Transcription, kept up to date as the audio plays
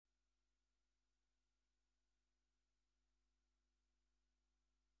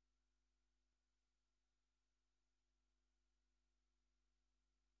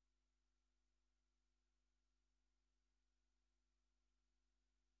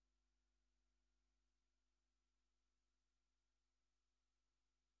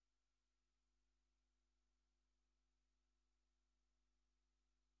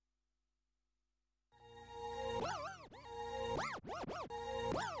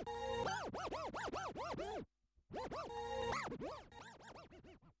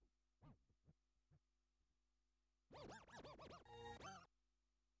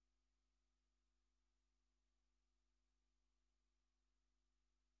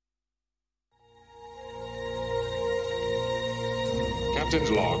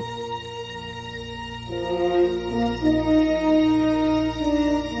captain's log.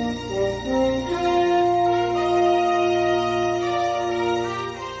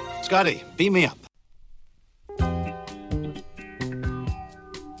 Scotty, beam me up.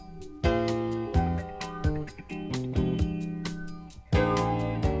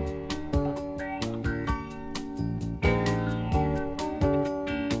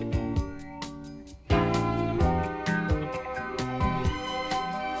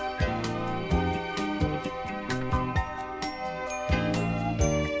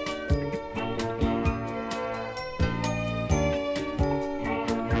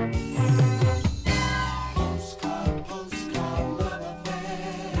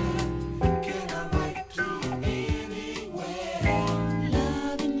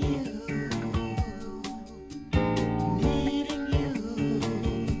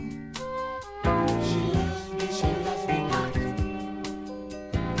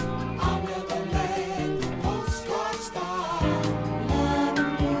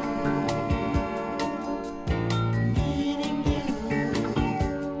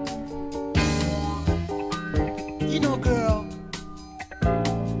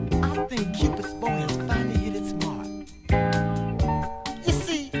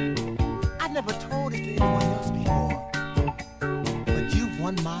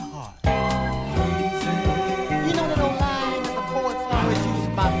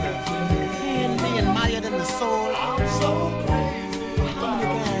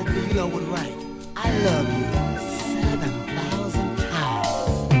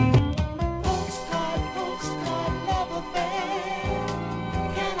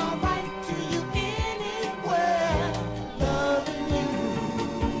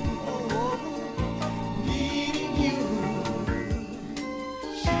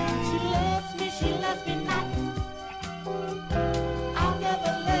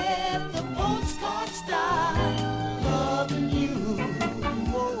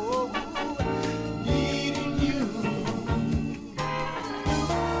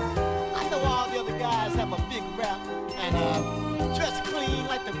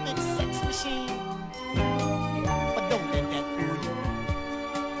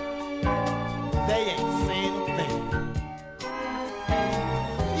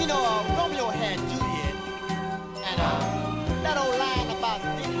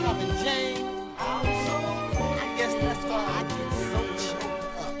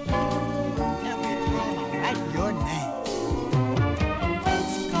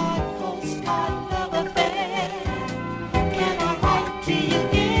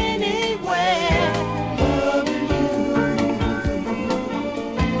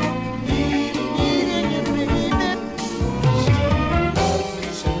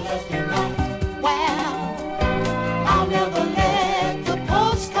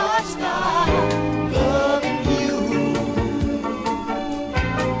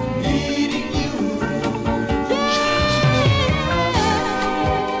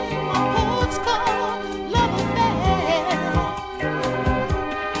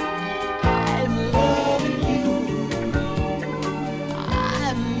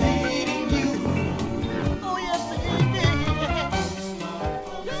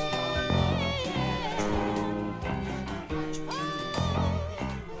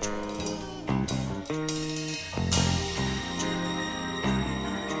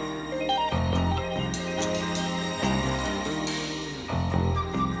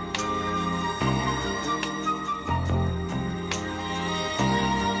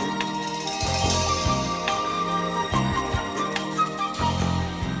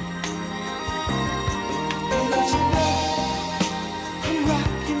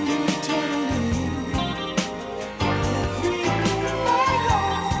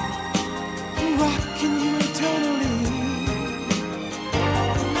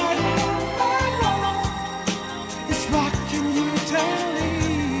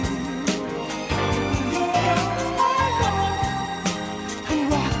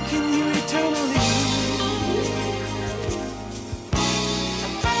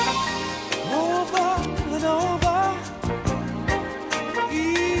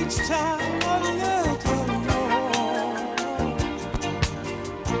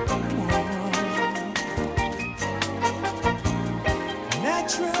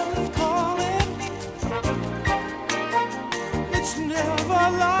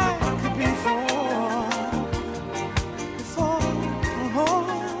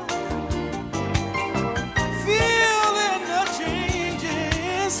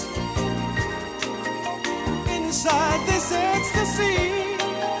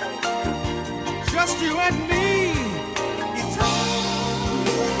 Just you and me. It's all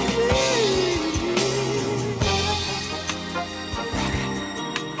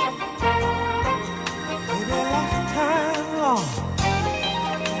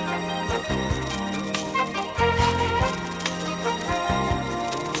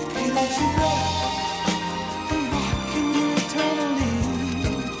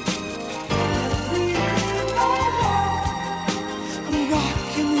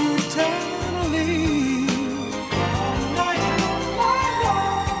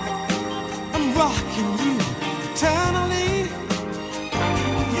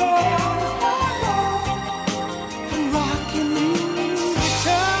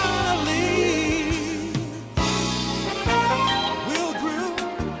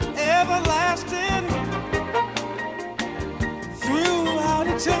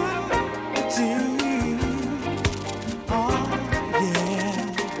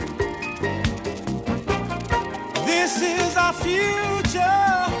This is our future.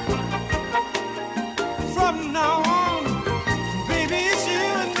 From now on, baby, it's you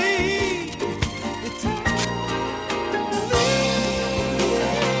and me.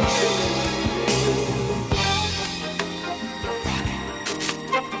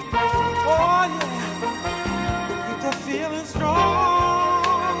 Oh yeah, get the feeling strong.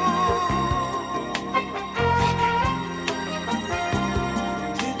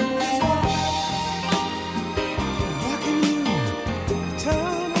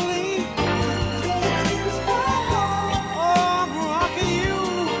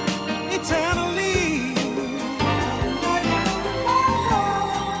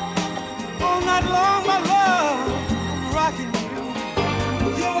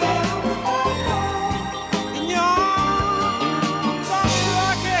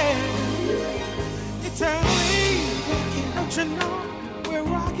 Keep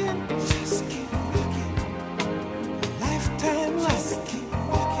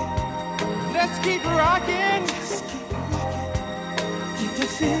rocking, just keep rocking, keep the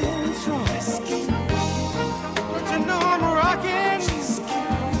feeling strong. Just keep rocking, don't you know I'm rocking? Just keep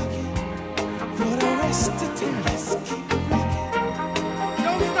rocking, for the rest of the time. Just keep rocking,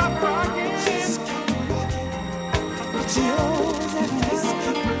 don't stop rocking. Just keep rocking, it's yours and just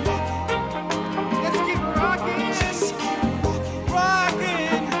keep rocking. Let's keep rocking, just keep rocking,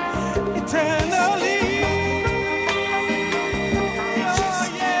 rocking eternally.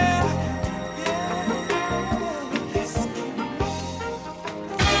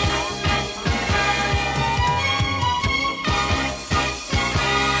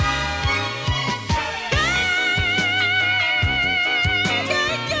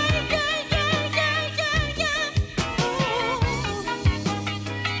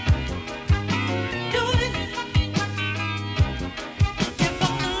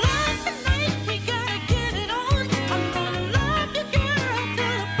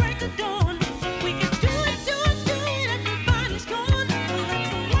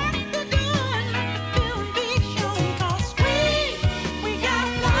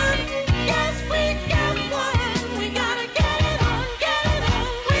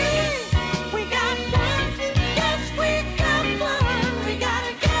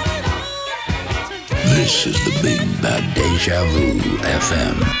 This is the Big Bad Deja Vu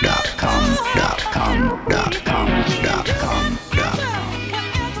FM.com.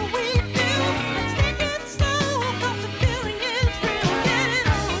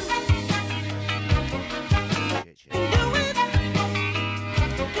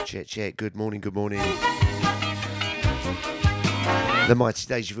 Check. Good morning. The mighty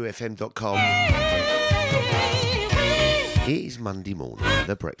DejaVuFM.com. It is Monday morning,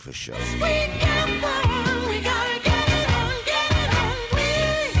 the breakfast show.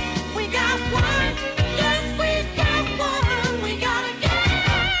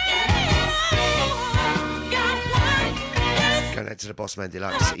 Going out to the Boss Man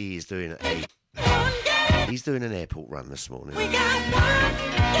Deluxe. He's doing an airport run this morning.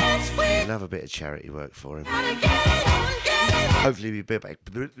 Another bit of charity work for him. Hopefully we'll be back.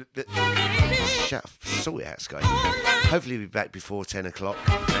 Sort it out, Sky. Hopefully we'll be back before 10 o'clock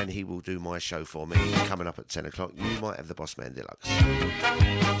and he will do my show for me. Coming up at 10 o'clock, you might have the Boss Man Deluxe.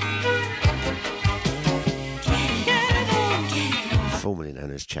 Formerly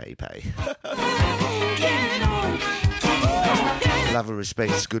known as Chatty Patty. Love and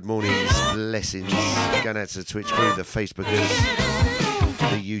respects, good mornings, blessings. Going out to the Twitch crew, the Facebookers,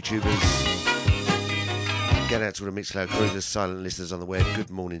 the YouTubers. Going out to the Mixcloud crew, the silent listeners on the web. Good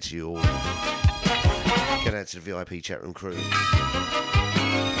morning to you all. Going out to the VIP chat room crew.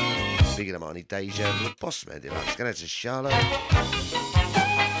 Big up Arnie Deja, the Boss Man Deluxe. Going out to Charlotte.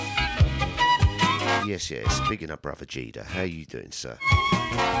 Yes. Bigging up brother Jida. How you doing, sir?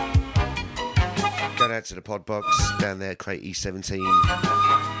 Going out to the pod box down there, Crate E17.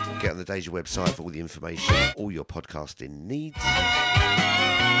 Get on the Deja website for all the information, all your podcasting needs.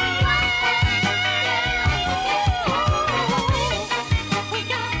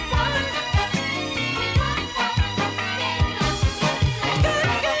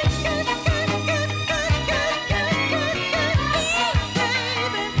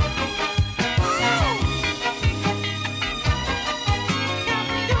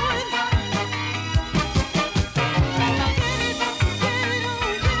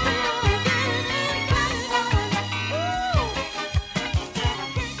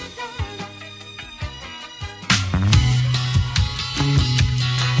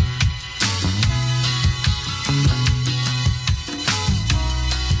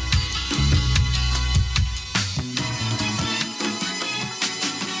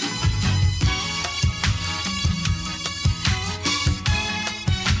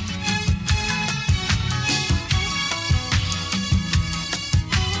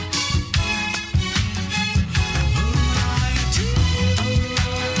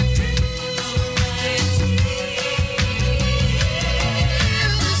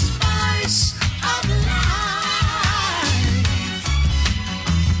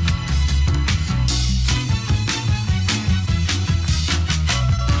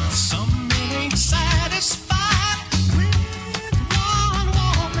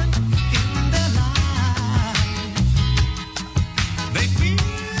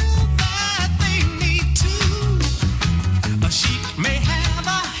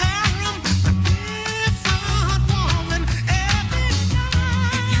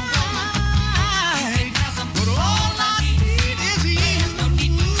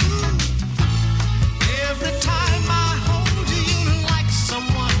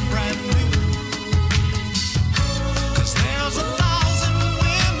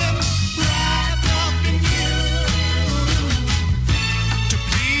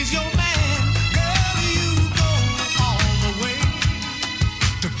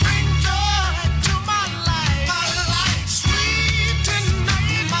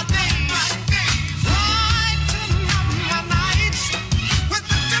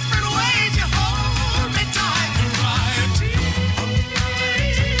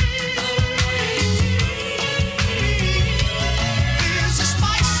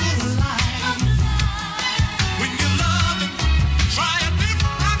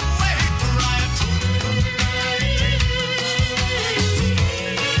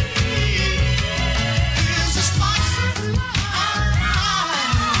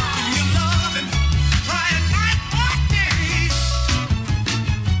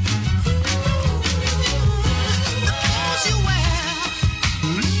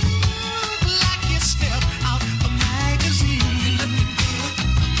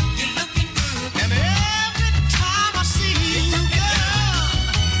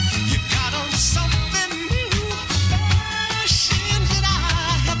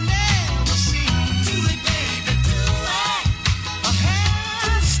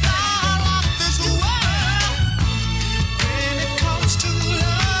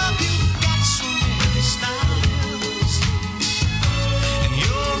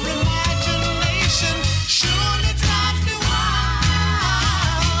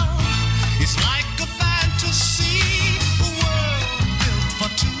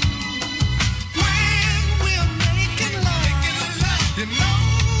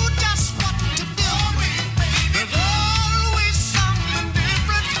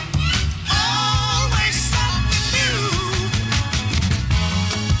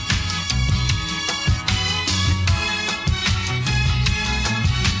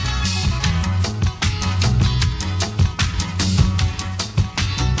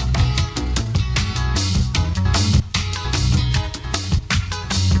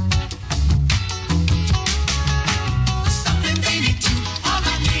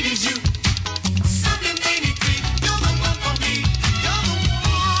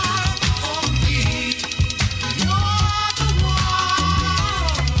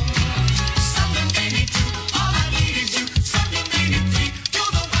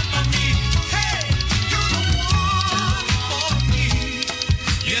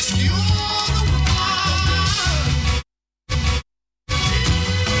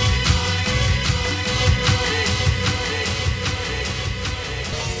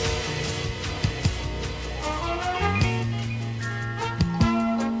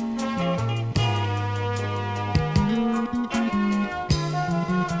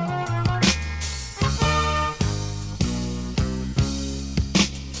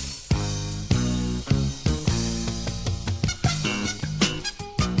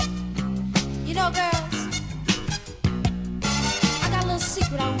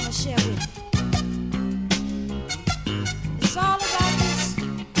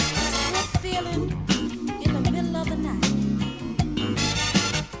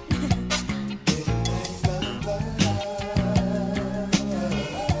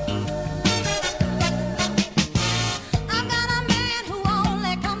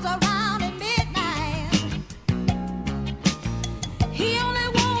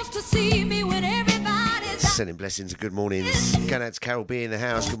 Sending blessings and good mornings. Going out to Carol B in the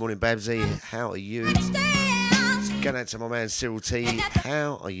house. Good morning, Babsy. How are you? Going out to my man Cyril T.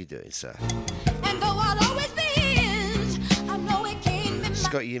 How are you doing, sir?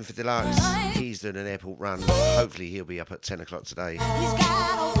 Scotty in for Deluxe. He's doing an airport run. Hopefully he'll be up at 10 o'clock today. He's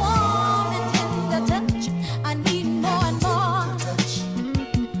got a warm and tender touch. I need more and more.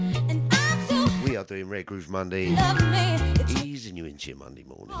 And I'm so We are doing Rare Groove Monday. love me. Easing you into your Monday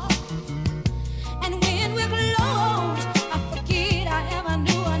morning. And when we're close, I forget I ever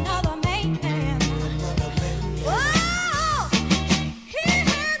knew another man. Whoa, he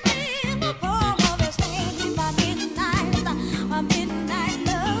had me in the palm of his hand. He's my midnight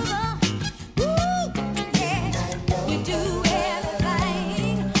lover. Ooh, yeah, we do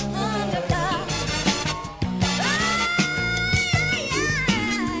everything under love.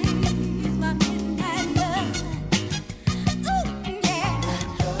 He's my midnight lover. Ooh, yeah,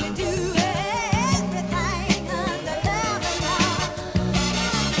 we do everything under love.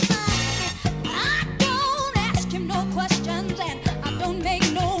 I don't ask him no questions and I don't make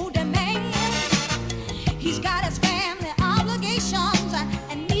no demands. He's got his family obligations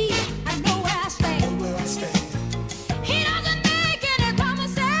and me, I know where I stand. He doesn't make any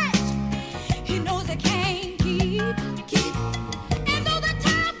promises. He knows he can't keep. And though the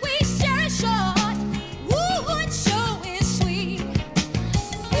time we share is short, ooh, it sure is sweet.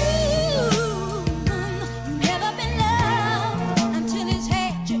 Ooh, you never been loved until he's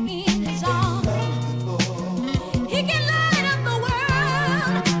had you in his arms. He can light up the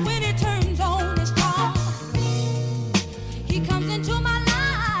world when he turns on his charm. He comes into my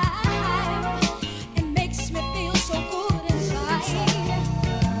life and makes me feel so good inside.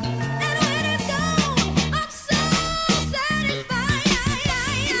 And when he's gone, I'm so satisfied.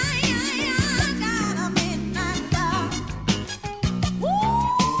 Got a midnight love.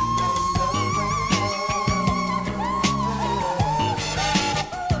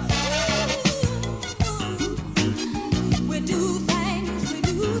 We do things, we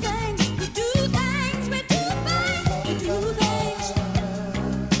do things, we do things, we do things, we do things.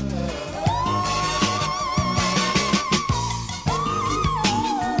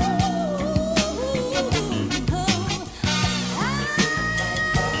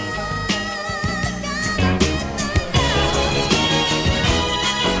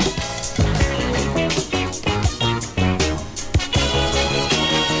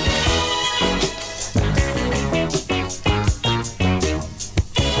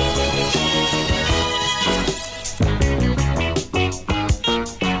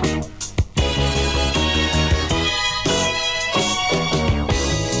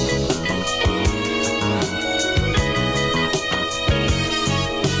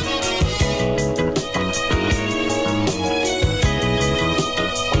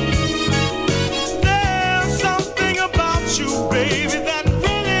 There's something about you, baby, that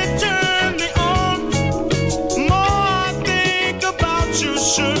really turned me on. More I think about you,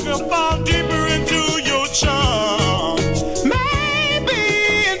 sugar, fall deeper into your charm. Maybe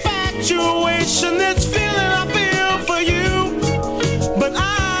infatuation, this feeling I feel for you. But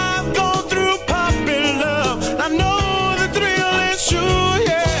I've gone through puppy love. I know the thrill is true,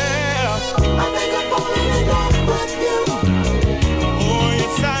 yeah. I think I'm falling in love with you. Oh,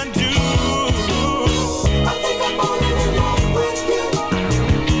 yes, I do. I think I'm falling in love with you.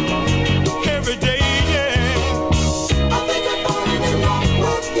 Every day, yeah. I think I'm falling in love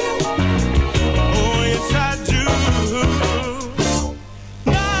with you.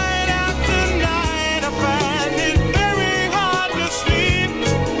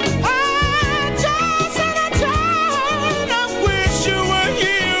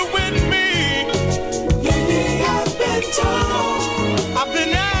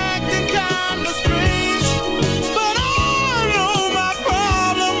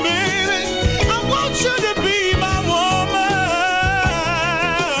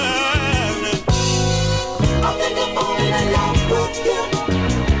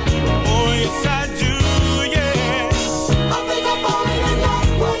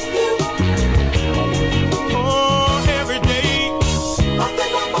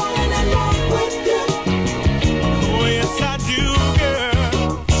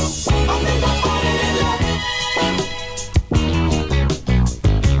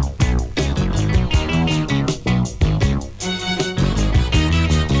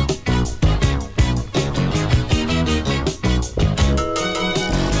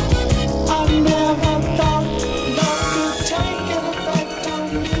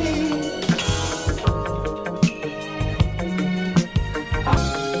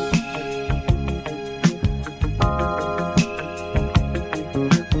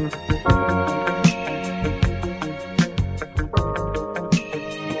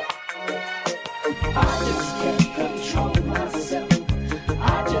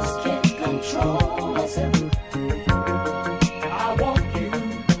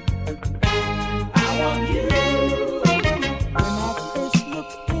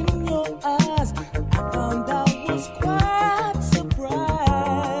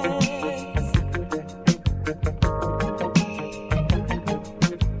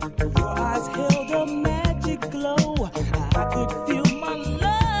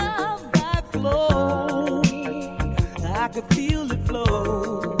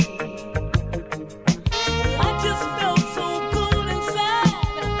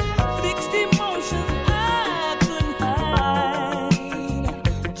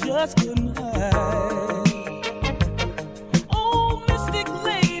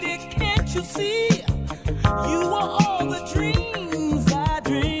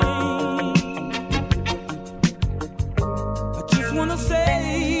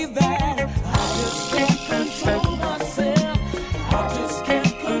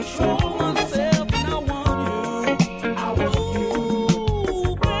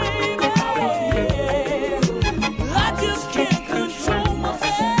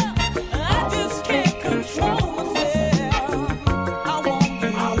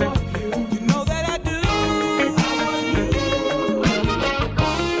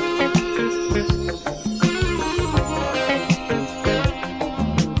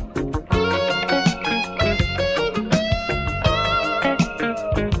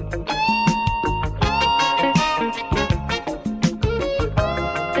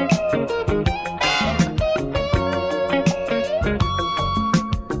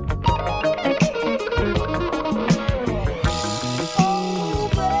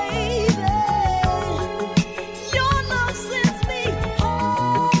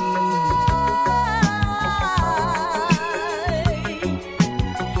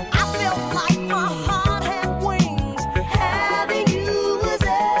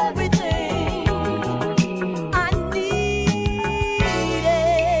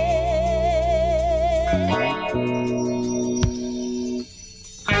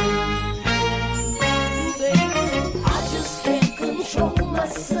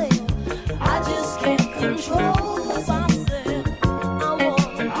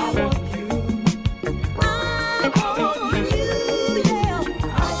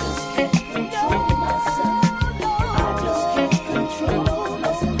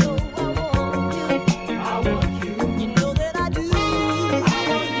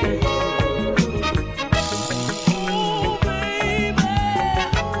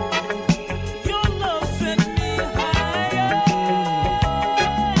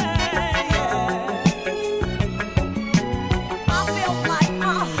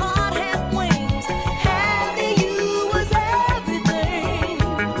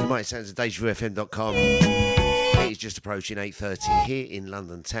 Sounds of DejaVuFM.com. It is just approaching 8:30 here in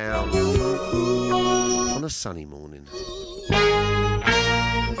London town on a sunny morning.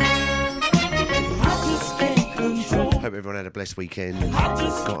 Hope everyone had a blessed weekend.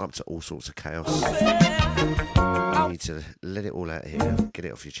 Got up to all sorts of chaos. You need to let it all out here. Get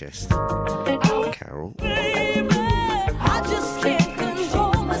it off your chest. Carol. I just can't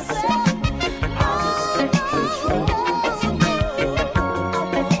control myself.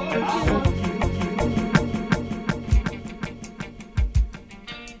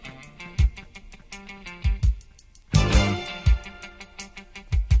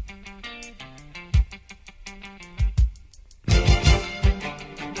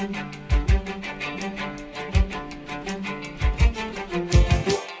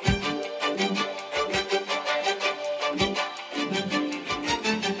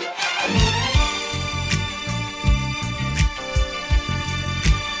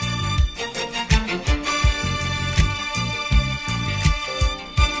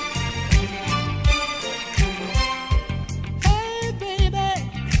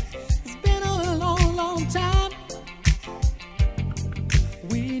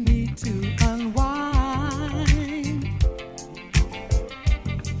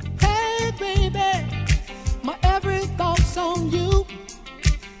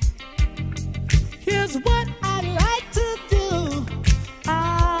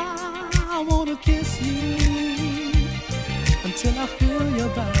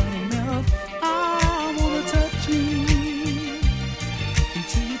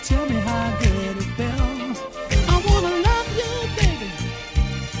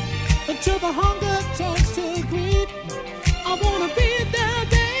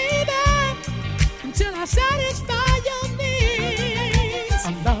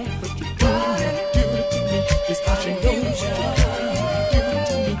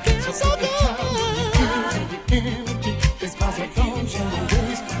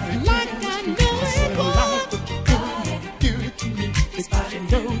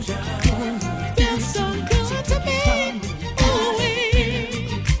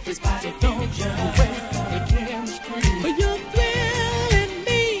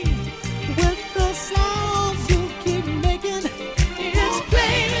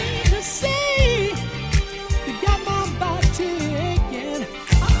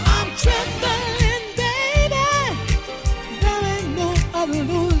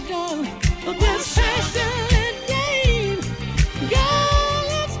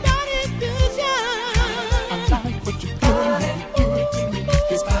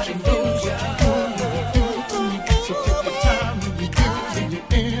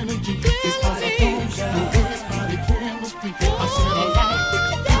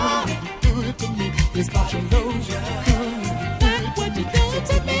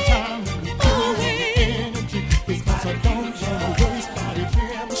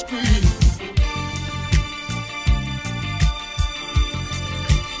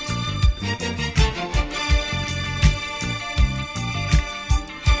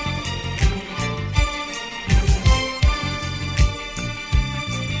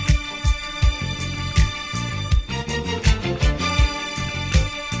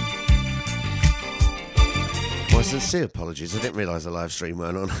 My sincere apologies, I didn't realise the live stream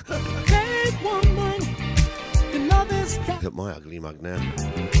weren't on. Look at my ugly mug now.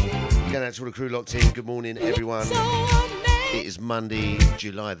 Going out to all the crew locked in. Good morning, everyone. It is Monday,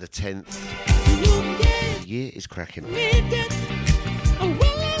 July the 10th. The year is cracking.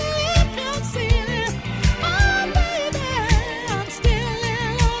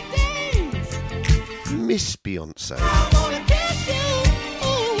 Miss Beyonce.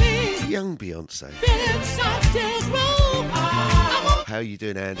 Young Beyonce. How are you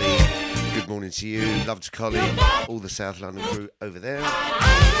doing, Andy? Good morning to you. Love to Colin. All the South London crew over there.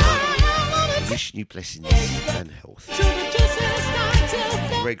 Wishing you blessings and health.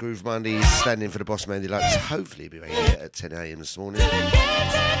 Red Groove Mondays, standing for the Boss Man Deluxe. Hopefully he'll be ready at 10 a.m. this morning.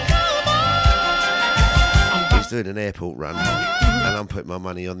 He's doing an airport run, and I'm putting my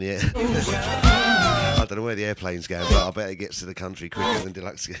money on the air. I don't know where the airplane's going, but I bet it gets to the country quicker than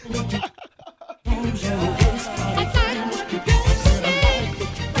Deluxe gets.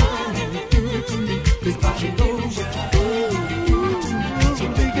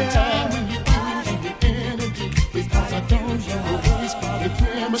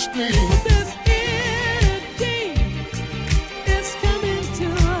 Baby,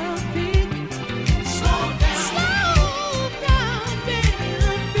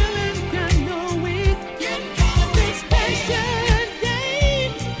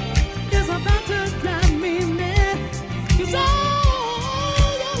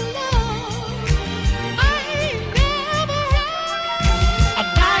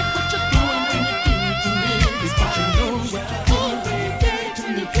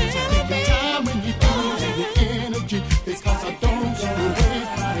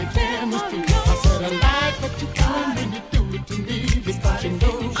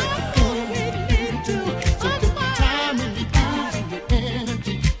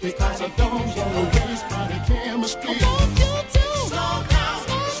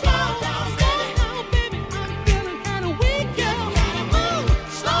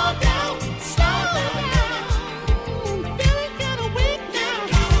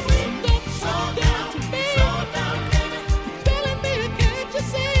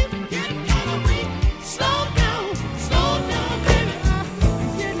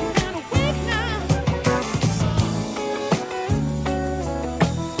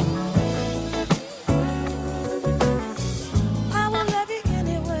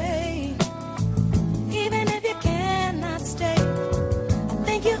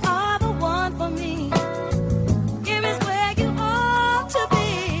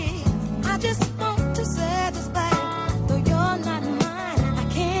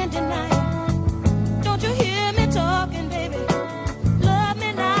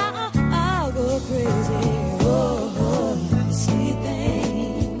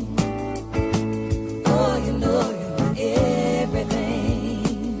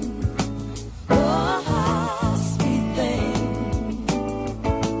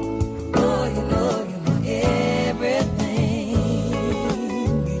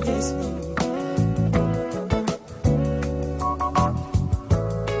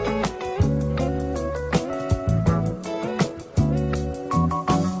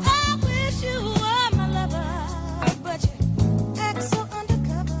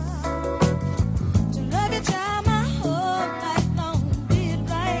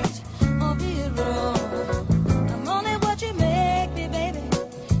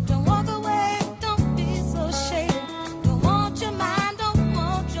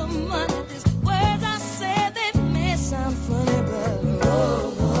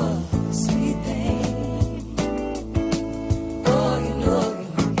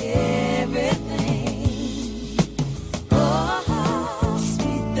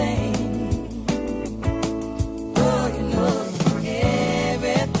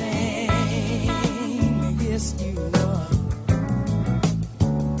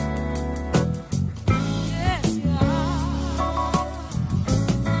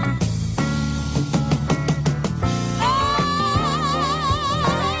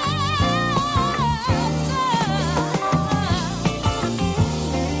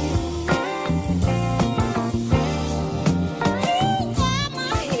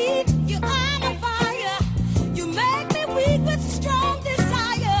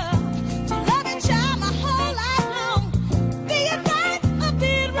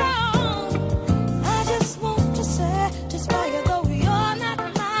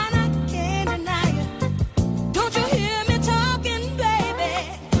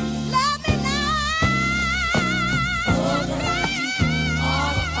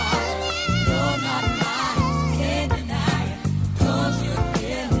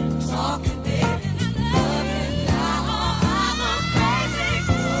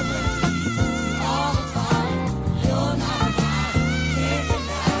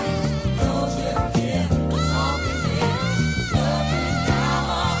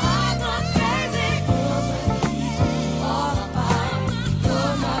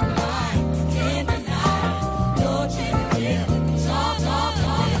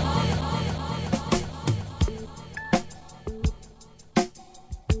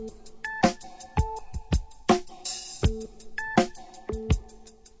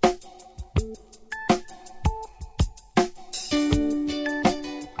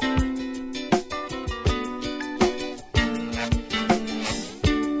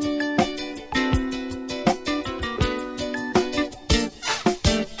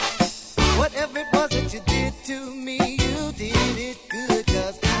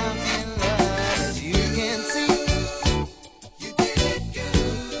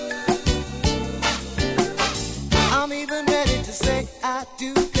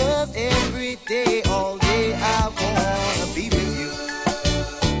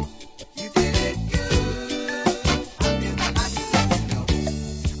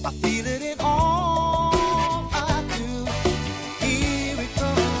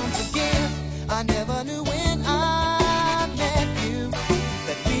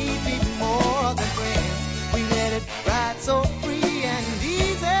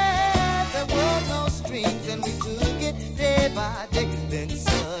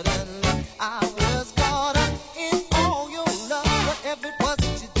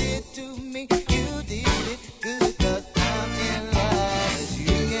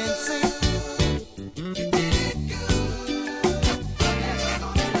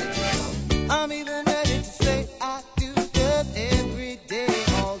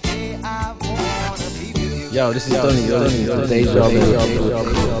 Yo, this is Donny, Deja Vu.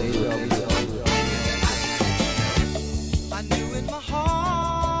 I knew in my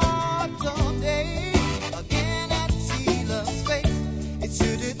heart someday again I'd see love's face. It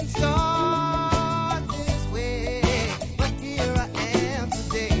sure didn't start this way, but here I am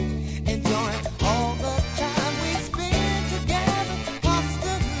today, enjoying all the time we spend together,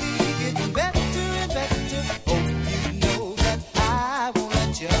 constantly getting better and better. Oh, you know that I won't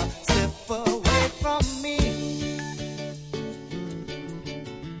let you slip away from me.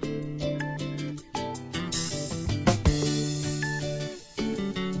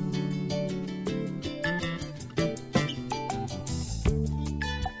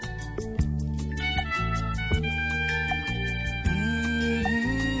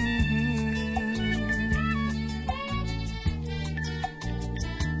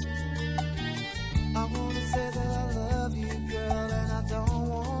 I wanna say that I love you, girl, and I don't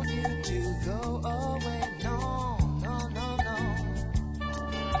want you to go away. No, no, no, no.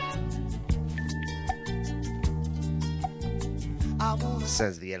 I wanna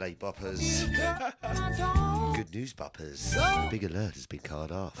Sounds of the LA Boppers. girl, I don't. Good news, Boppers. Big Alert has been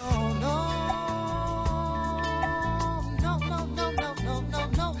card off. Oh, no, no, no, no, no, no,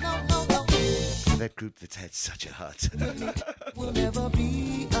 no, no, no, no. For that group that's had such a hut. We'll never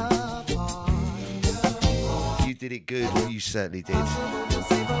be apart. You did it good. You certainly did.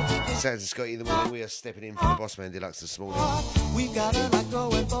 Sounds of Scotty in the morning. We are stepping in for the Bossman Deluxe this morning. We got a lot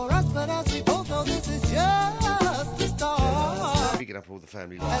going for us, but as we both know, this is just the start. Picking up all the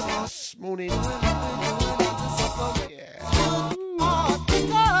family lives this morning. Yeah.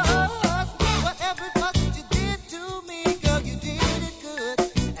 Whatever it was that you did to me, girl, you did it good,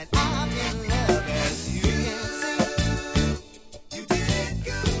 and I'm in love, as you can see. You did it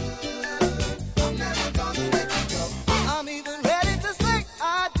good. I'm never gonna let you go. I'm even ready to say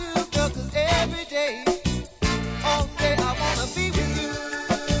I do, girl, 'cause every day, all day I wanna be with you.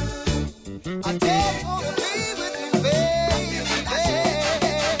 I just wanna be with you, baby.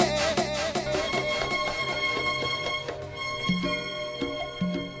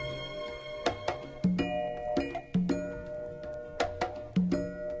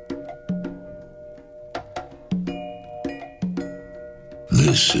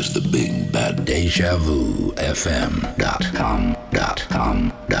 This is the Big Bad Deja Vu FM.com.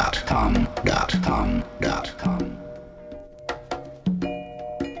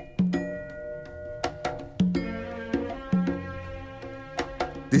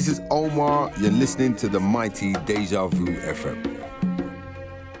 This is Omar. You're listening to the mighty Deja Vu FM.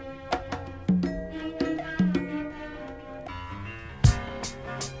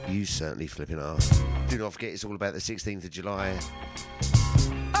 You certainly flipping are. Do not forget, it's all about the 16th of July.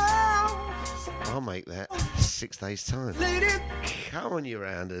 I'll make that 6 days' time. Come on, you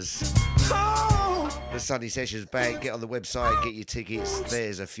rounders. The Sunday session's back. Get on the website, get your tickets.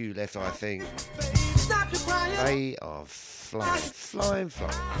 There's a few left, I think. They are flying.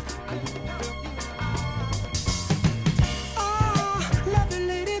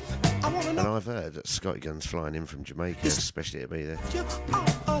 And I've heard that Scotty Gunn's flying in from Jamaica, especially to be there. You're all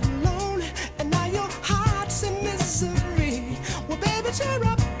alone, and now your heart's in misery. Well, baby, cheer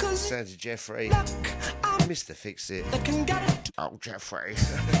up, 'cause Sounds of Jeffrey. luck, I'm Mr. Fix It. that can get it. Oh, Jeffrey.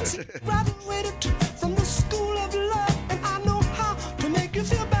 Graduated from the school of love, and I know how to make you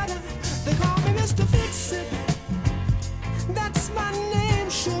feel better. They call me Mr. Fix-It. That's my name,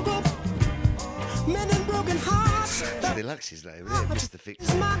 sugar. Men and broken hearts. That Deluxe's name, isn't it? Mr. Fix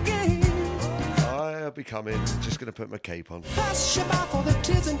is It. my game. I'll be coming. Just going to put my cape on. Pass you by for the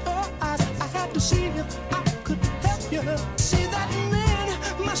tears in your eyes. I had to see if I could help you. See, that man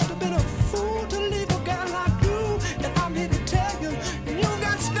must have been a fool to leave a girl like you. And I'm here to tell you, you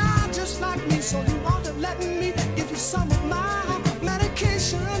got scars just like me. So you ought to let me give you some of my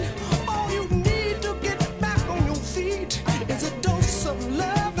medication. All you need to get back on your feet is a dose of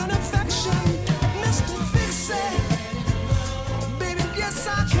love and affection. Mr. Fix-It, baby, yes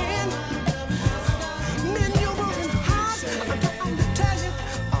I can. Mend your broken heart. I'm to tell you,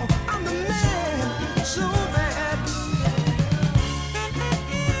 oh, I'm the man, so bad.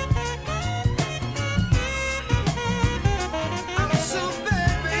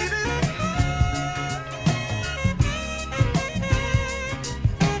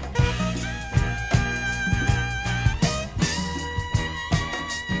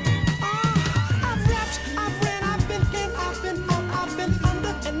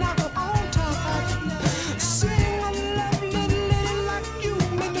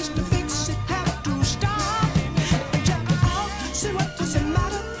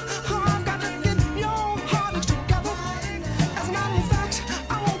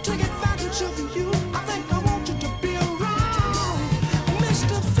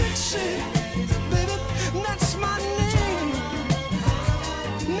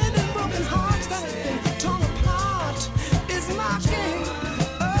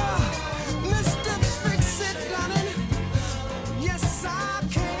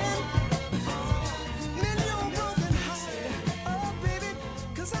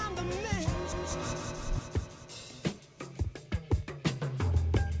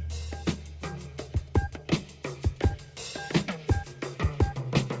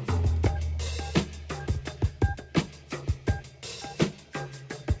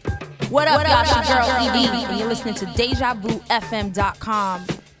 What up, y'all? It's your girl ED, and you're listening to DejaVuFM.com.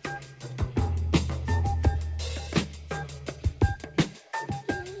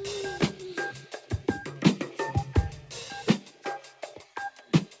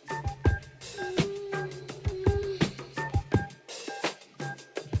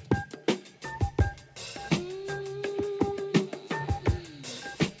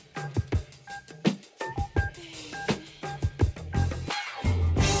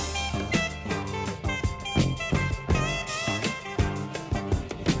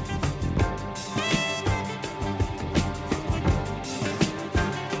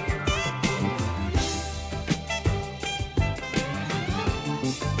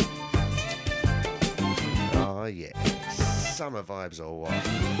 Summer vibes or what?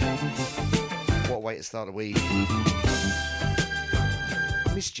 What a way to start the week.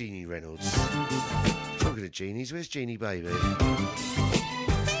 Miss Jeannie Reynolds. Talking of Jeannies, where's Jeannie Baby?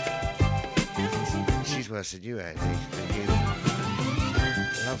 She's worse than you, Andy.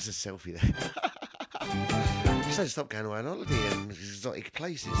 Loves a selfie there. Just don't stop going away on holiday and exotic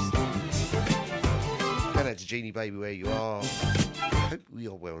places. Going out to Jeannie Baby where you are. Hope we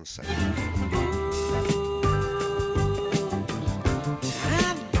are well and safe.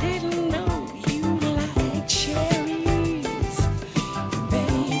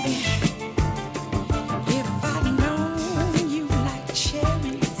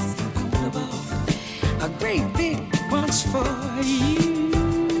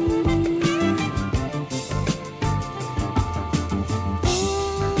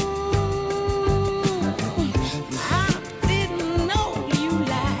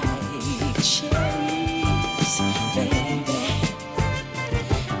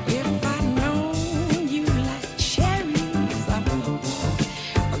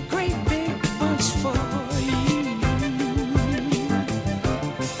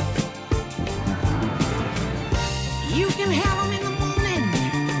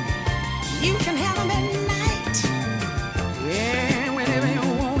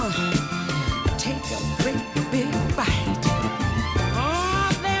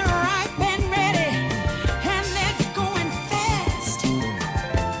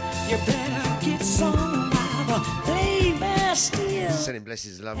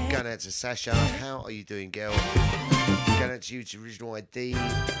 Blessings of love. Going out to Sasha. How are you doing, girl? Going out to you, to Original ID.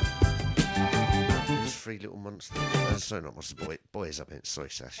 Those three little monsters. Sorry, not monster boys, I meant. Sorry,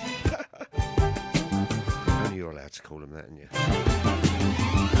 Sasha. Only you're allowed to call them that, aren't you?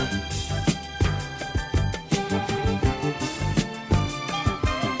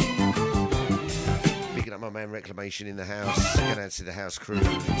 Picking up my man Reclamation in the house. Going out to the house crew.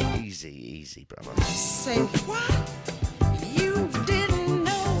 Easy, easy, brother. Say what? You didn't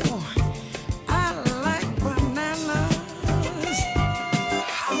know I like bananas.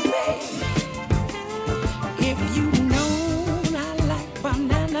 Oh, baby. If you know I like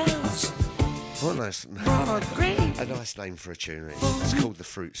bananas. What a nice name for a tune. It's called The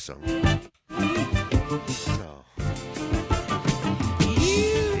Fruit Song. Oh.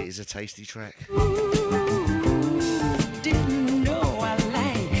 It is a tasty track. Didn't know I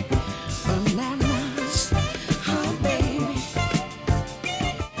like bananas. Oh, baby.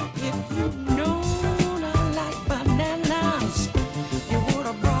 If you know I like bananas, you would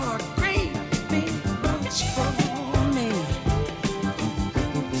have brought a great big bunch for me.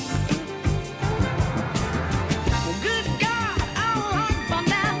 Good God, I like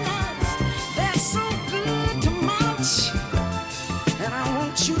bananas. They're so good to munch. And I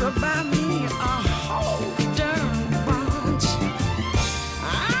want you to buy me a whole darn bunch.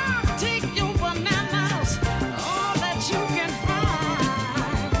 I'll take your bananas, all that you can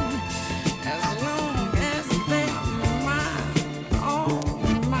find, as long as they're mine, all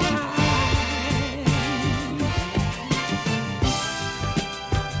mine.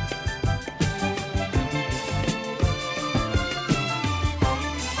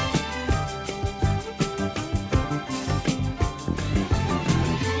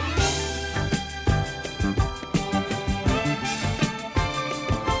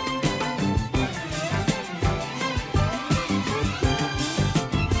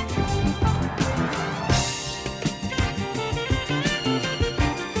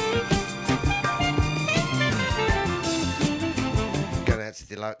 Going out to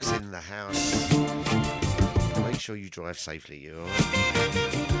Deluxe in the house. Make sure you drive safely, you alright?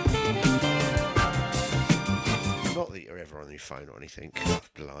 Not that you're ever on your phone or anything. God,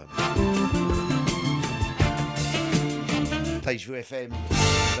 blimey. Deja FM,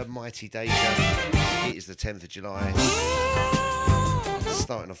 the mighty Deja. It is the 10th of July.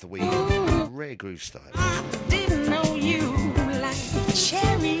 Starting off the week, rare groove style. Didn't know you like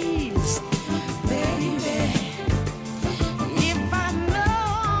cherries, baby. If I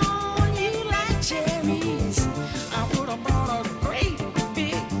know you like cherries, I would have bought a great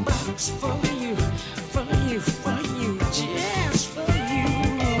big box for you, for you, for you, just for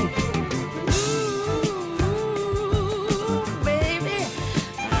you. Ooh, baby,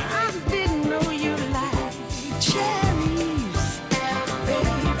 I didn't know you like cherries,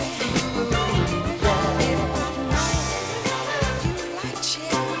 baby.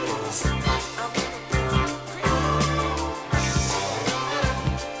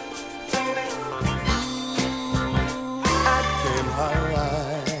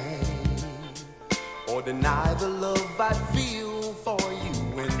 Or deny the love I feel for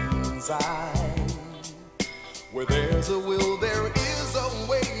you inside. Where there's a will, there is a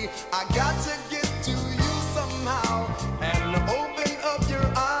way. I got to get to you somehow and open up your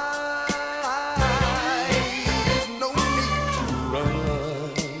eyes. No need to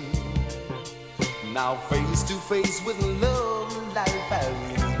run. Now face to face with love, life has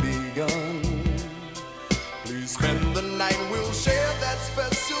begun. Please spend the night, we'll share that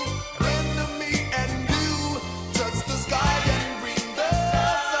special blend of me and you. Touch the sky and breathe the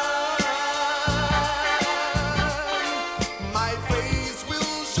sun. My face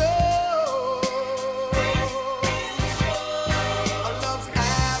will show a love's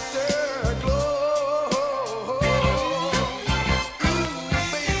afterglow. Ooh,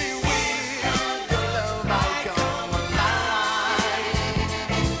 baby, with your love I come alive.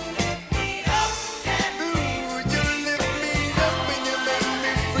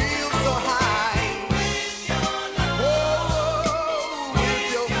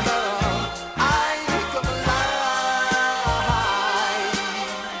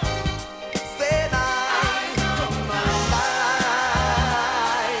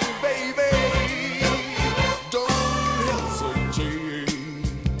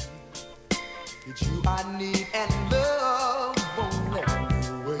 It's you I need and love won't let me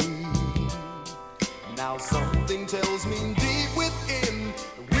away. Now something tells me deep within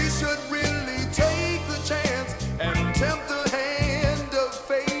we should really take the chance and tempt the hand of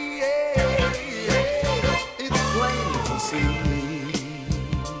fate. It's plain to see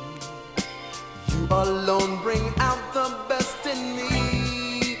you alone bring out the best in me.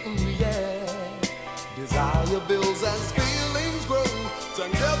 Ooh, yeah. Desire builds as feelings grow.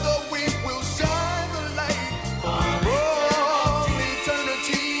 Together we will shine the light for all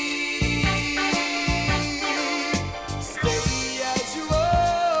eternity. Stay as you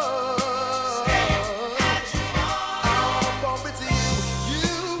are. I'll bump into you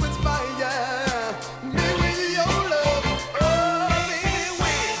inspire me with your love. Oh, baby,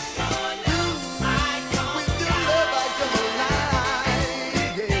 with your love I come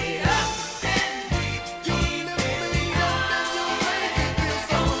alive. Yeah. You lift me up and you make me feel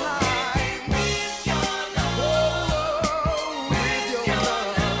so high. Oh, with your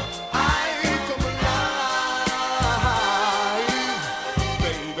love I come alive,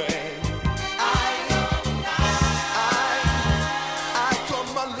 baby. I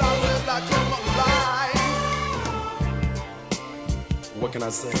come alive, I come alive. What can I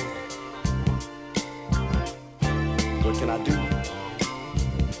say? What can I do?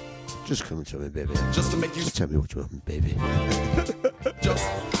 Just come to me, baby. Just to make you Just tell me what you want, baby. just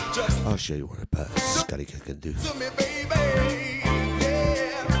I'll show you what a scuddy can do. to me, baby.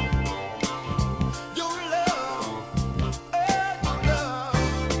 Yeah. Your love,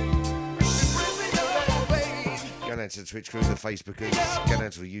 it brings me down, baby. Going out to the Twitch crew, the Facebookers, going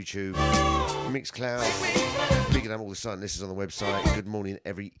out to the YouTube, Mixcloud, picking up all the silent listeners on the website. Good morning,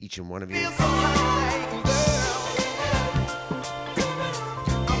 each and one of you. Feel so high, girl.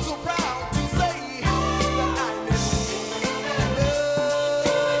 I'm so proud to say that I'm in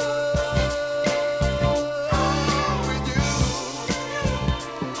love with you.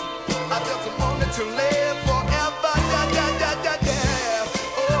 I just wanted to live forever. Yeah, yeah, yeah, yeah, yeah.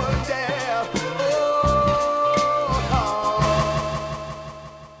 Oh, yeah.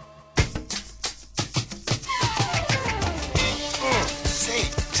 Say,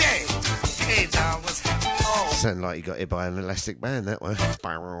 Jay, hey, John, what's happening? Oh, Sounded like you got hit by an elastic band, that one. down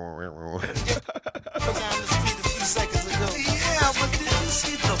the street a few seconds ago. Yeah, but did you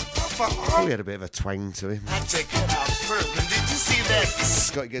see the buffer? Probably had a bit of a twang to him. I check that out first. And did you see that?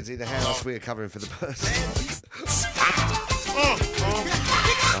 Scotty Goods in the house, we are covering for the person.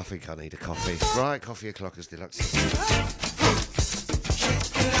 I think I need a coffee. Right, coffee o'clockers deluxe.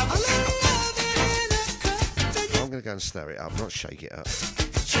 I'm going to go and stir it up, not shake it up.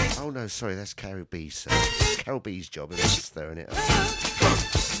 Oh no, sorry, that's Carol B's. Carol B's job is stirring it up.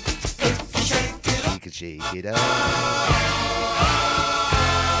 could shake it up.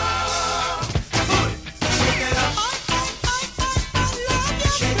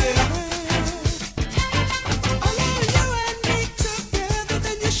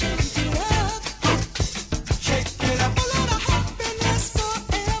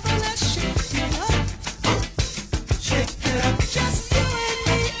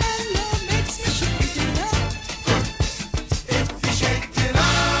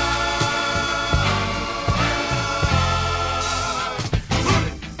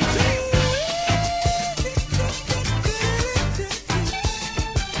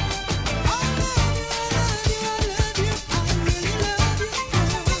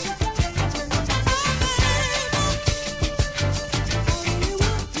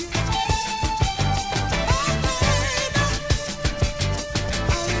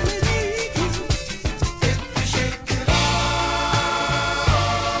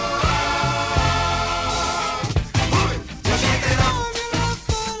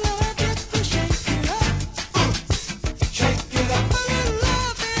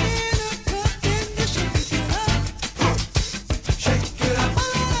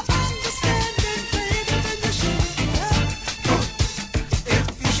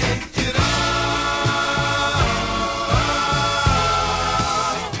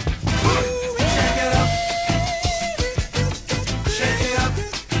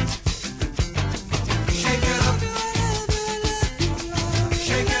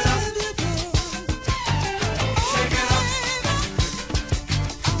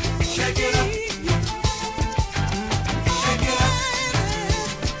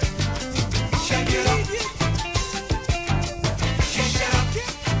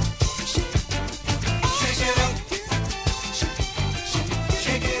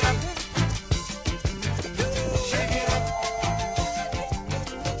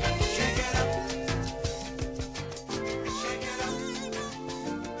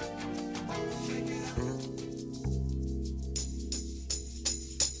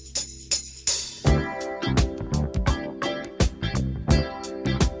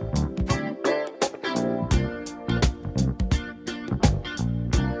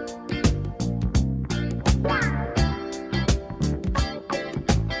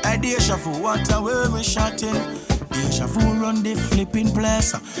 Deja vu, what a way we shotting. Deja vu run the flipping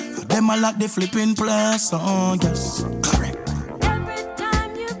place. Them a lock the flipping place. Oh yes, correct. Every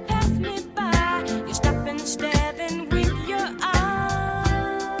time you pass me by, you stop and staring with your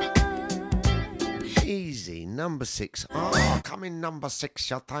eyes. Easy, number 6. Oh, coming number 6.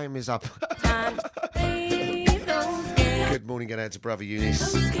 Your time is up. Good morning, going out to Brother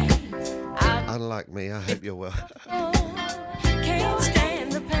Eunice. Unlike me, I hope you're well. Can't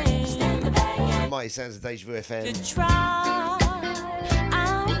stand the pain. Mighty sounds of Deja Vu FM. To try,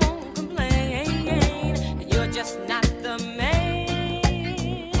 I won't complain. You're just not the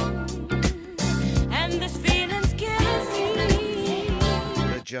man. And this feeling's killing me.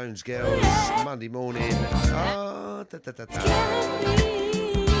 The Jones Girls, Monday morning. Oh, da da da da.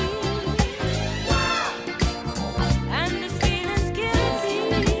 And this feeling's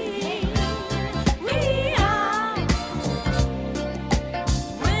killing me. We are.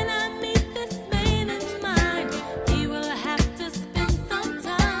 When I meet this man in mind, he will have to spend some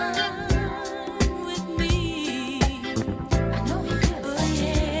time with me. I know he feels oh,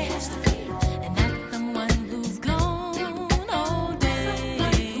 yeah. And that's someone who's gone all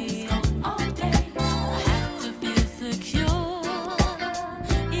day. I have to feel secure.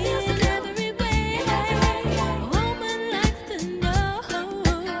 Yes, in every way. A woman likes to know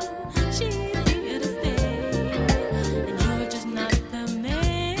she's here to stay, and you're just not the man.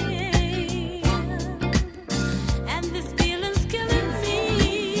 And this feeling's killing me.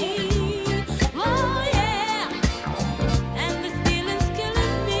 Oh yeah. And this feeling's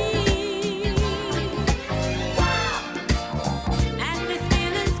killing me. And this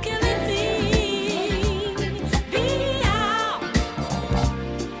feeling's killing me. Be out.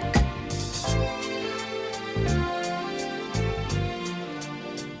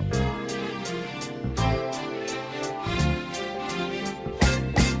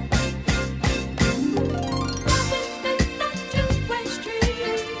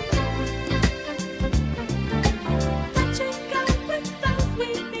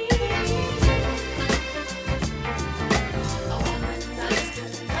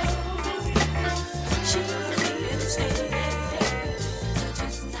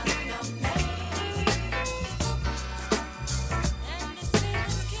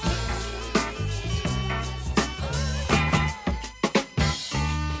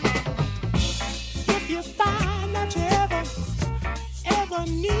 If you find that you ever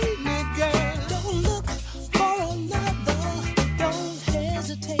need me, girl, don't look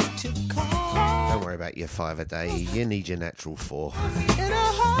your 5 a day. You need your natural 4. In a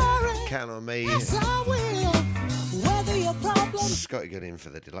hurry, Count on me. yes I will. Whether your problems, Scotty got in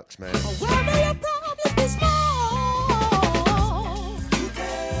for the deluxe man. whether your problems be small, you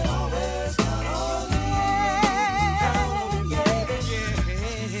can always count on me.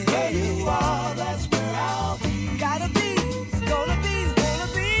 Where you are, that's where I'll be. Gotta be, gonna be,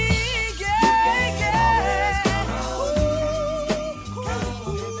 yeah, yeah.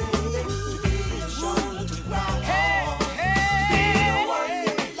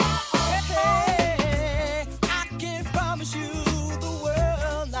 I can't promise you the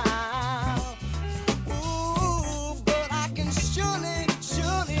world now. Ooh, but I can surely,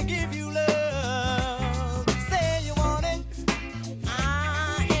 surely give you love. Say you want it,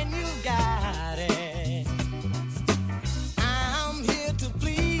 and you got it. I'm here to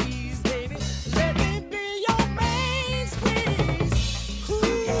please, baby. Let me be your main squeeze.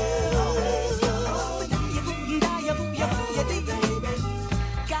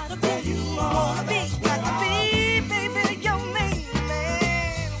 Gotta be you wanna be, got to be, baby, your main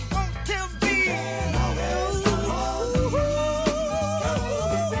man. Want to be,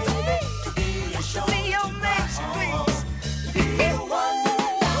 be your main squeeze. Be the one.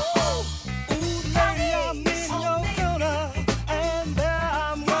 Ooh, lady, I'm in your corner, and there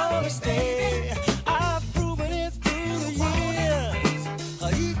I'm gonna stay. I've proven it through the years.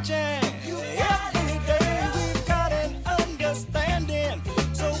 Each and every day we've got an understanding.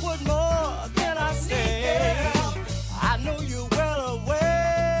 So what more can I say? I know you're well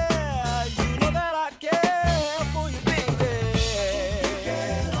aware. You know that I care for you, baby. You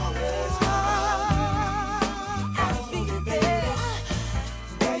can always be there.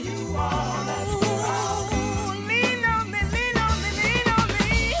 Where you are, that's where I'll be. Lean on me, lean on me, lean on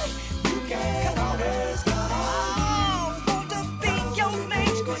me. You can always count on me. Want to be your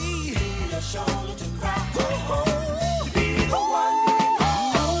main squeeze. Be your shoulder to cry. To be the one.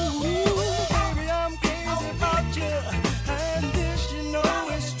 Baby, I'm crazy about you, and this you know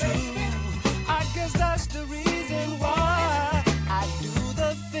is true. I guess that's the reason why I do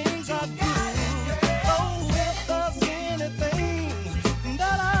the things I do. Oh, if there's anything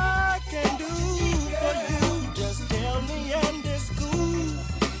that I can do for you, just tell me and it's cool.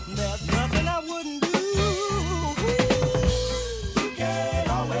 There's nothing I wouldn't do. You can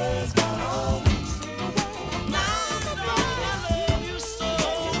always count on me. Now I love you so.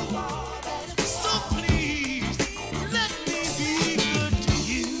 So please, let me be good to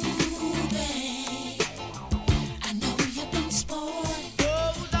you. I know you've been spoiled.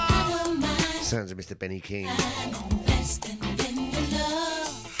 Oh, I don't mind Sounds of Mr. Benny King. investing in your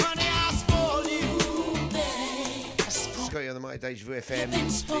love, honey, I spoil you. babe. Scotty on the Mighty Deja Vu FM.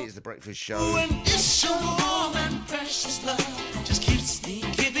 It is the breakfast show. And it's your warm and precious love just keeps me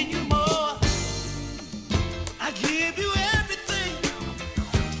giving you more. I give you everything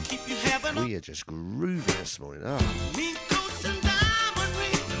to keep you having a We are just grooving this morning. Oh, mink coats and diamond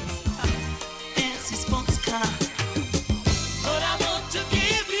rings, fancy sports car. But I want to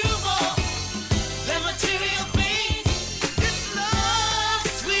give you more than material things. It's love,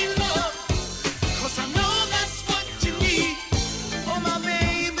 sweet love, 'cause I know that's what you need. Oh, my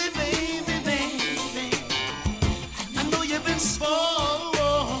baby, baby, baby. I know you've been spoiled.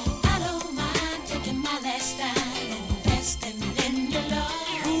 I don't mind taking my last stand and investing in your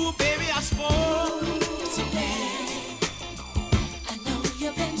love. Ooh, baby, I spoiled. So babe, I know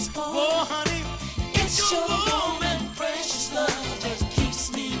you've been spoiled. Oh, honey, it's It's your your warm and precious love just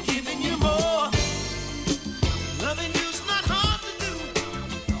keeps me giving you more. Loving you's not hard to do,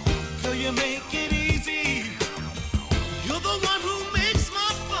 'cause you make it easy. You're the one who makes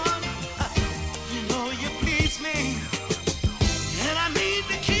my fun. You know you please me, and I need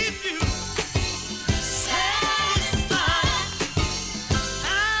to keep you satisfied.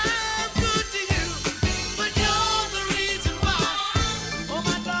 I'm good to you, but you're the reason why. Oh,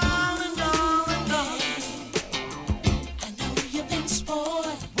 my darling, darling, darling. I know you've been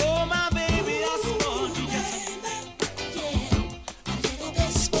spoiled. Oh, my baby, I spoiled you. Yeah, a little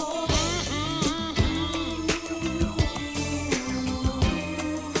bit spoiled.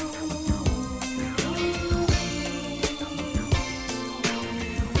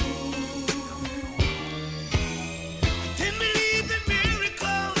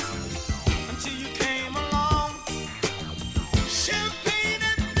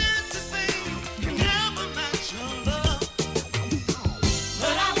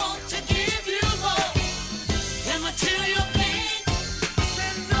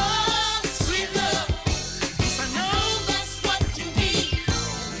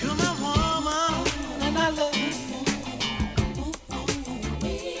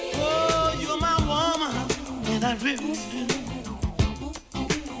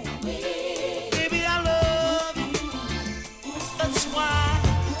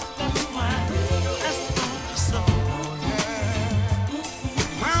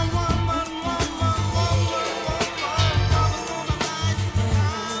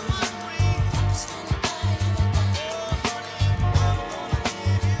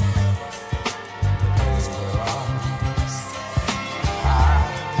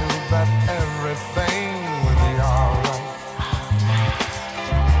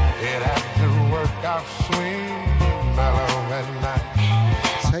 of sweet mellow at night.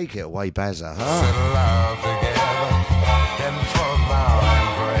 Take it away, Bazza. Sit Huh? love together, and for now and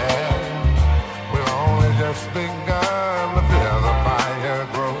forever, we've only just begun to feel the fire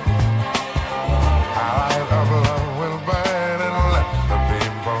grow. Our light of love will burn and let the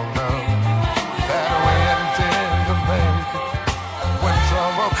people know that we intend to make it. When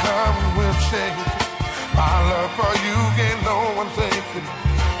trouble comes, we'll shake it. Our love for you ain't no one take it.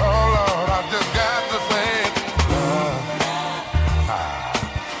 Oh Lord, I just got to say it.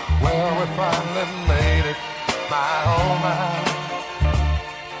 Well, we finally made it, my oh my.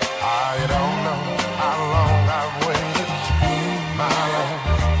 You don't know how long I've waited, my love.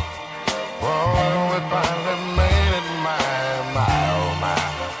 Oh, we finally made it, my oh my.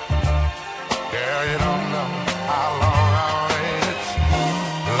 Girl, you don't know how long I've waited,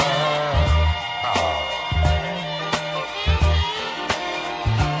 love.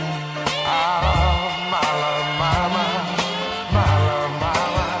 My love, my love, my love, my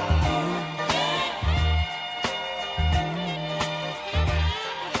love.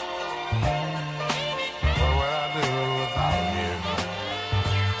 What would I do without you?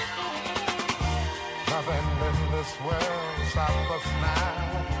 Nothing in this world stop us now.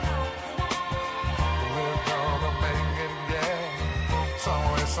 We're gonna make it, yeah, some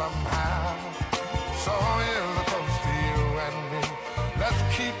way, somehow. So here's a toast to you and me. Let's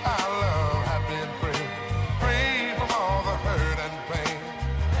keep our love happy and free, free from all the hurt and pain.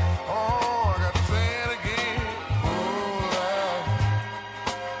 Oh, I gotta say it again. Ooh, love.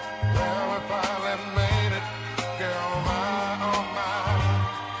 Well, we finally made it, girl, my, oh my.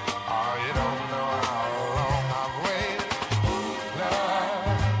 Oh, you don't know how long I've waited,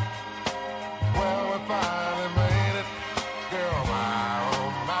 love. Well, we finally made it, girl, my, oh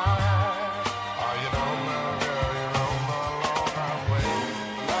my. Oh, you don't know, girl, you don't know how long I've waited,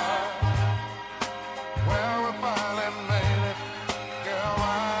 love. Well, we finally made it, girl,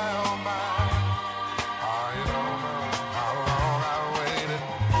 my, oh my. Oh, you don't know how long I've waited,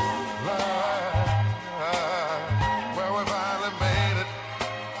 love. Well, we finally made it,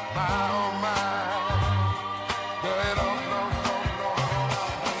 my, oh my. Girl, you don't know, don't know how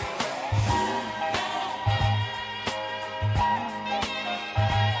I've waited.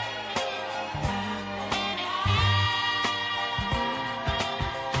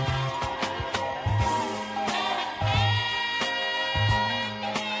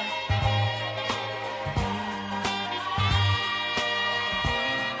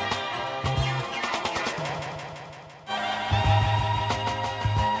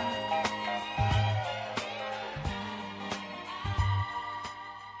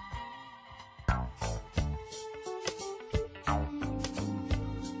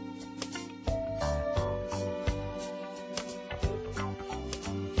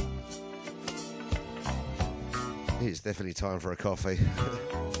 It's definitely time for a coffee.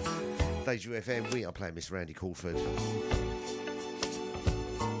 Deja FM, we are playing Miss Randy Crawford.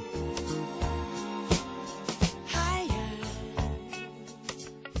 Higher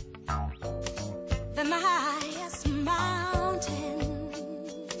than the highest mountain,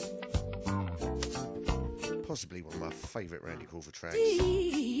 Possibly one of my favourite Randy Crawford tracks.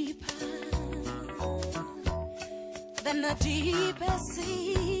 deeper than the deepest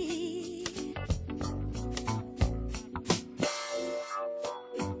sea.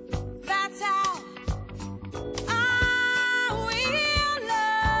 That's how I will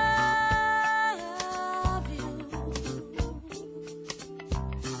love you,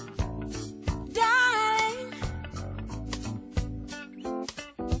 darling,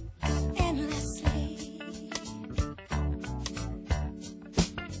 endlessly,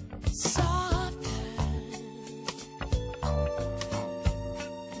 softer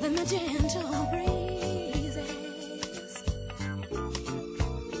than the gentle breezes,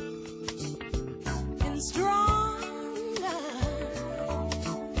 and stronger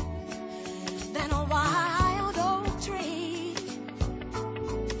than a wild oak tree.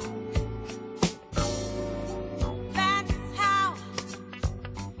 That's how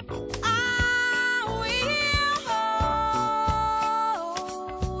I will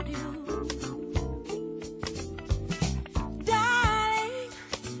hold you, darling,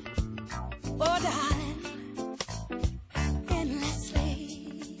 oh darling, endlessly.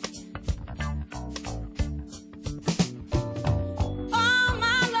 Oh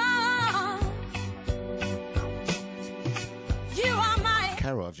my love, you are my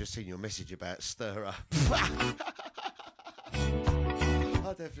Carol, I've just seen your message about Stir Up.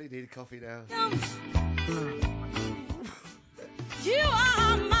 I definitely need a coffee now. you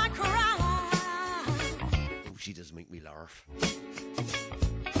are my cry. Oh, she does make me laugh.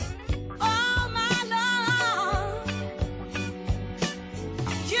 Oh my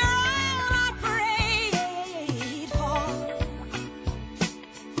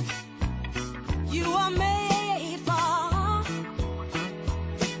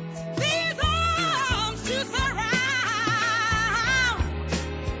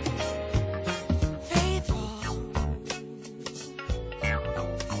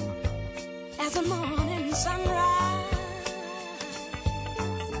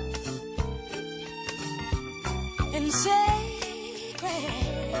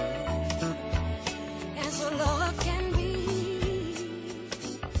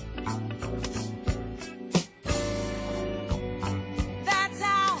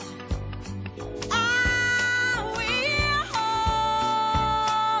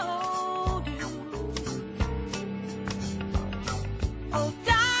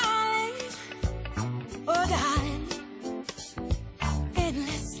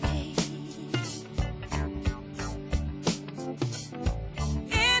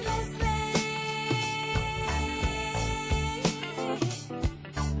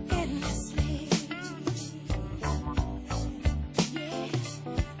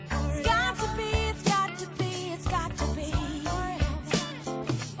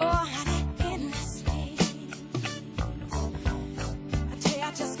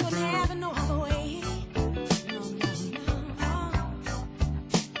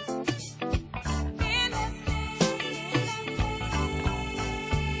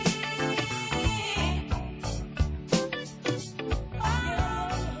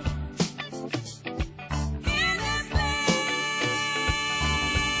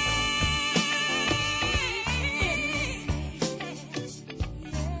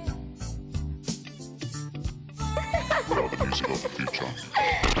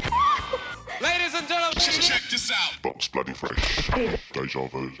Check this out. Box Bloody Fresh. Deja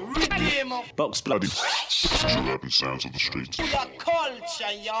Vu. Box Bloody Fresh. True urban sounds of the streets. Your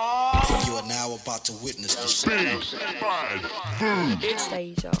culture, y'all. You are now about to witness the Big Bad Food. It's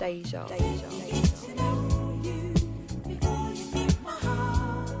Deja.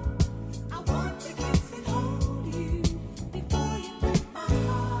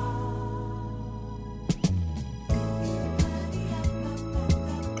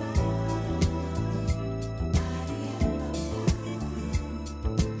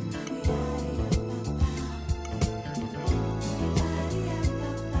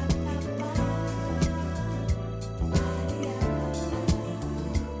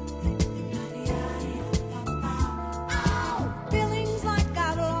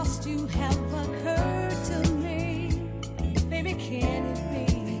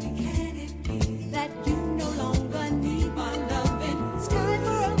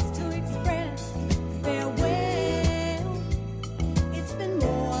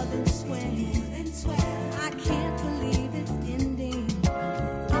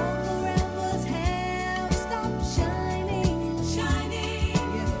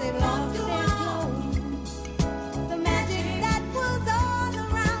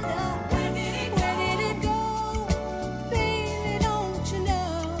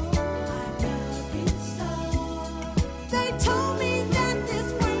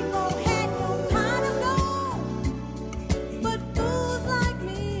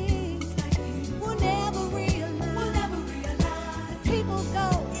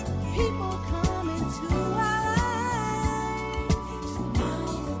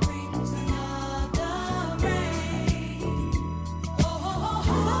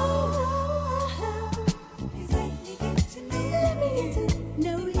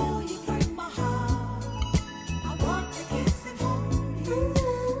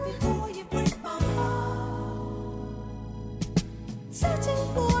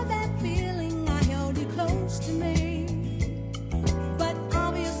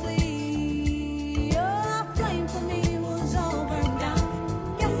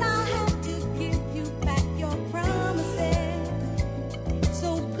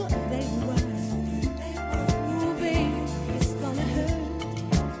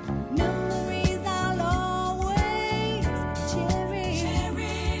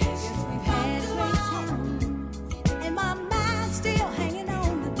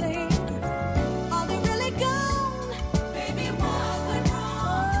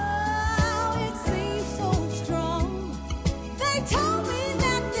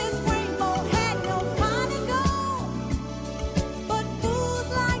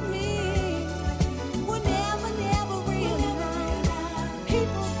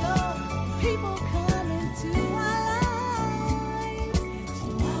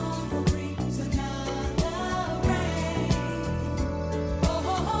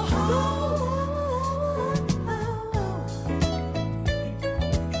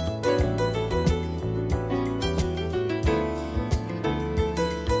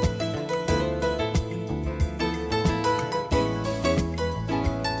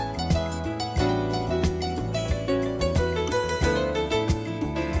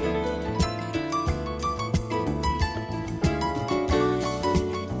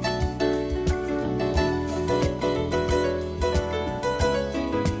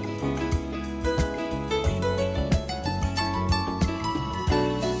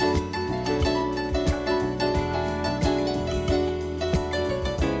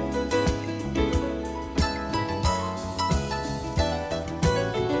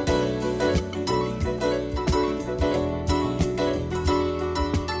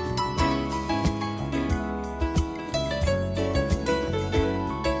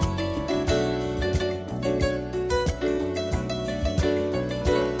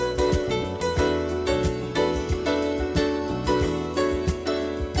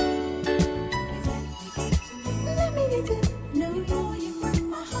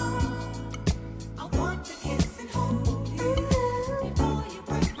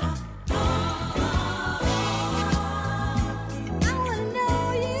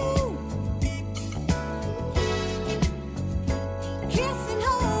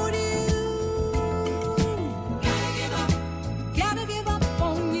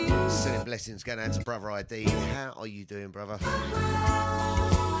 blessings going out to Brother ID. How are you doing, brother?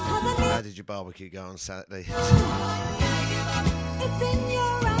 How did your barbecue go on Saturday?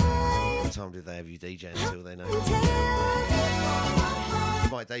 What time did they have you DJing until then?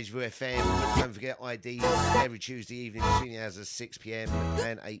 My Deja Vu FM. Don't forget ID every Tuesday evening between the hours of 6 p.m.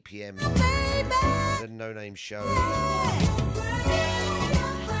 and 8 p.m. The No Name Show.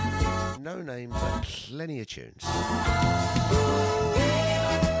 No name, but plenty of tunes.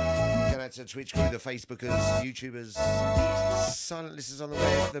 Going out to the Twitch crew, the Facebookers, YouTubers, silent listeners on the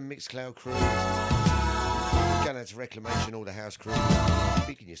web, the Mixcloud crew. Going out to Reclamation, all the house crew.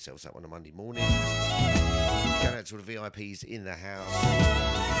 Picking yourselves up on a Monday morning. Going out to all the VIPs in the house.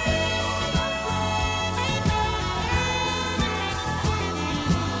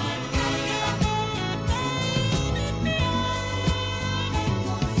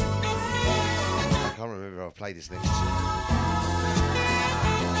 I can't remember if I've played this next.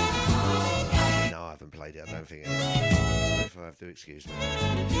 No, I haven't played it, I don't think. If I have to, excuse me.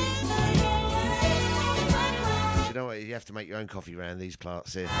 Do you know what? You have to make your own coffee around these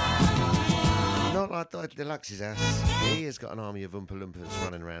parts here. Not like Deluxe's house. He has got an army of Oompa Loompas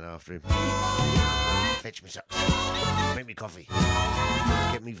running around after him. Fetch me socks. Make me coffee.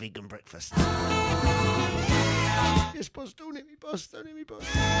 Get me vegan breakfast. Yes, boss, don't hit me, boss. Don't hit me, boss.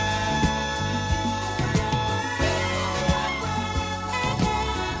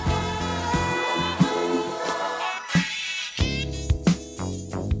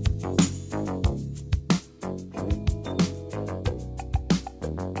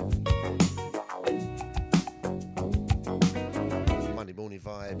 Monday morning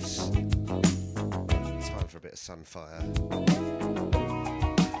vibes. Time for a bit of Sunfire.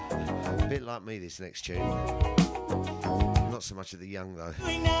 A bit like me, this next tune. Not so much of the young though.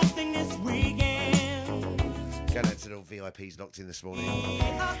 Going out to the VIPs locked in this morning.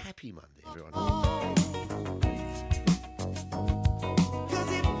 Happy Monday, everyone. Cause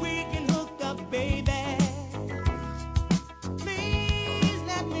if we can hook up, baby, please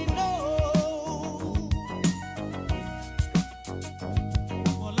let me know.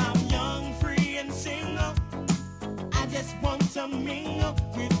 Well, I'm young, free, and single. I just want to mingle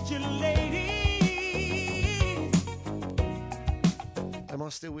with you, lady. Am I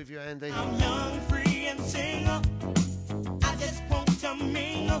still with you, Andy? I'm young, free, and single. I just want to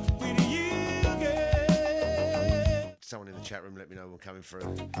mingle with you, girl. Someone in the chat room let me know we're coming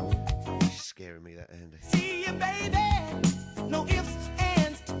through. She's scaring me, that Andy. See you, baby. No ifs,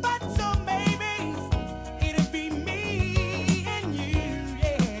 ands, buts, or maybes. It'll be me and you,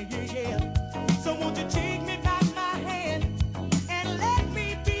 yeah, yeah, yeah. So won't you take me by my hand and let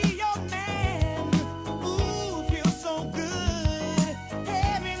me be your man? Ooh, feels so good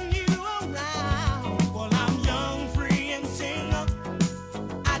having you around. Well, I'm young, free, and single.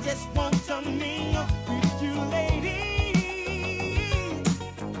 I just want to mingle with you, lady.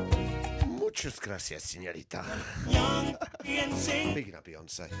 Muchas gracias, señorita. Young and sing. Picking up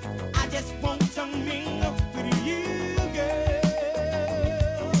Beyonce. I just want to mingle with you, girl.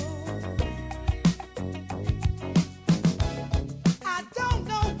 I don't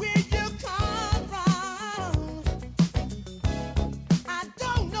know where you come from. I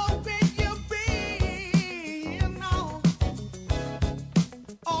don't know where you've been. No.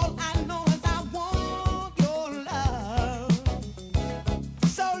 All I know is I want your love.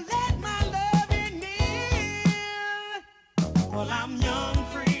 So let my love in. Well, I'm young,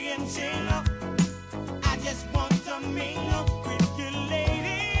 free, and single. I just want to mingle with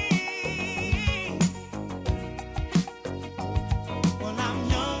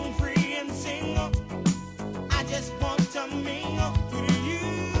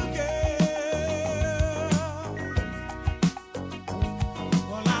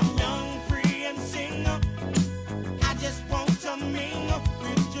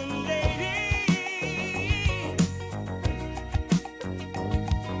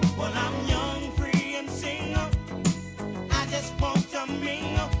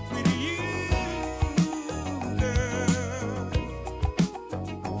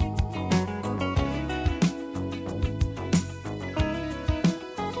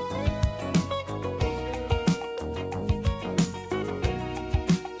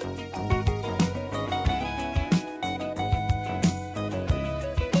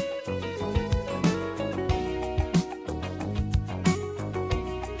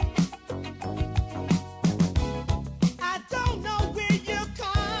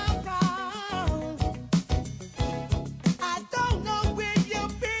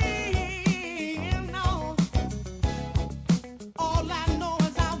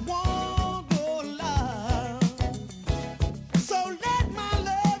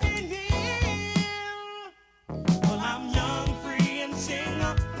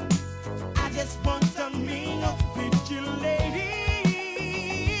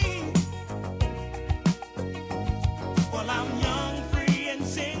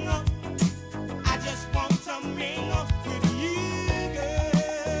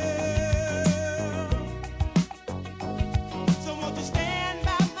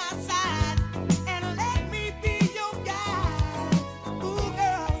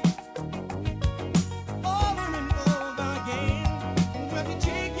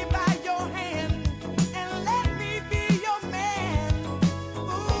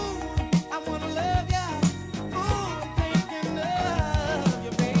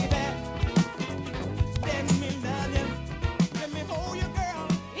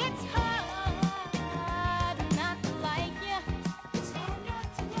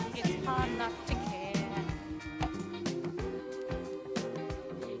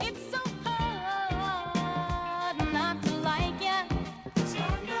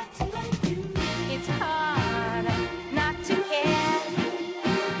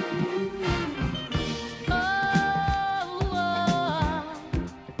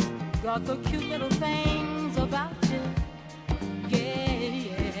got the cute little things about you.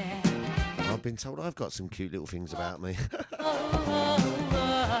 Yeah. I've been told I've got some cute little things about me.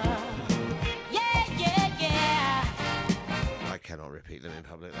 Yeah, yeah, yeah. I cannot repeat them in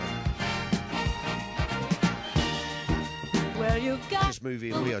public. Well, you've got Just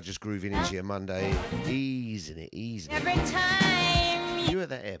moving, we are just grooving into your Monday. Easing it, easing every it. time You at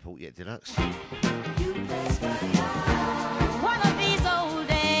that airport yet, Deluxe? one of these old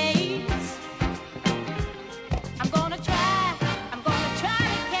days. I'm gonna try to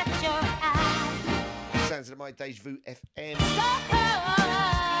catch your eye. Sounds like my Deja Vu FM. So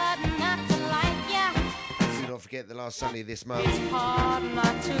hard not to like ya. Do not forget the last Sunday of this month. Hard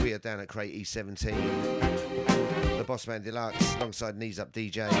not to. We are down at Crate E17. The Bossman Deluxe alongside Knees Up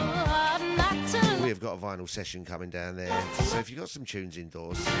DJ. Hard not to. We have got a vinyl session coming down there. So if you've got some tunes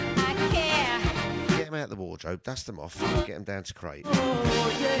indoors, I care. get them out the wardrobe, dust them off, get them down to Crate.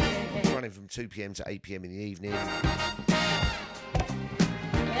 Oh, yeah. Running from 2 p.m. to 8 p.m. in the evening. I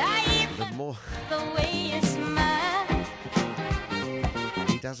The more the way you smile,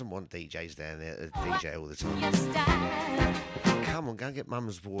 he doesn't want DJs down there to DJ all the your time. style. Come on, go and get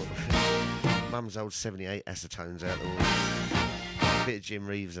Mum's water. Mum's old 78 acetones out the wall. Bit of Jim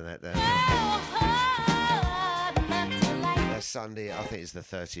Reeves and that down there. Hard not to like. That's Sunday, I think it's the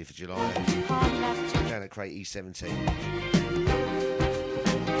 30th of July. Hard not to. Down at Crate E17.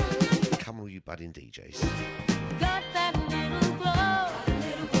 Come on, all you budding DJs. Got that little glow, and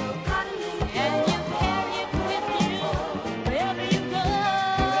you carry it with you wherever you go.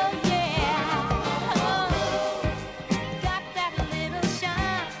 Yeah. Oh, got that little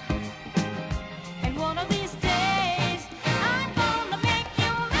shine, and one of these days I'm gonna make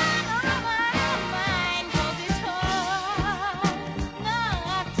you mine, mine, 'cause it's hard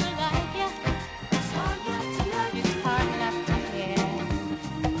not to like you. It's hard not to like you. It's hard not to care.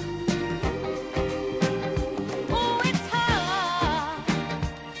 Oh, it's hard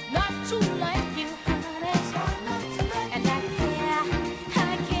not to like you, honey. And I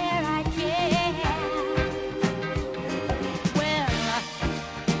care, I care. Well,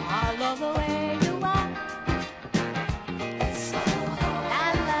 I love the way you are. I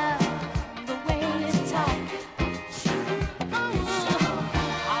love the way you talk. I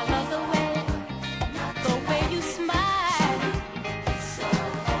love the way you smile.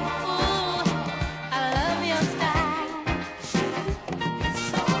 Ooh, I love your style.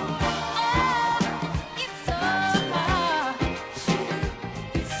 Oh, it's so hard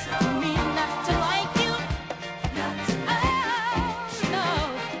for me not to like you. Oh, no.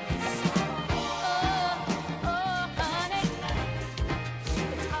 Oh, honey,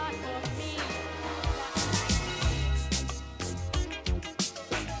 it's hard for me.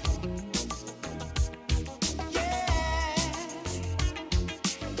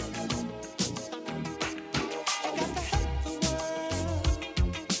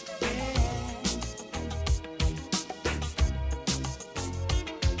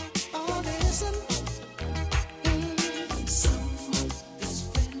 Oh, there isn't someone that's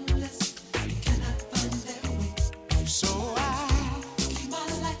friendless and cannot find their way. So I keep my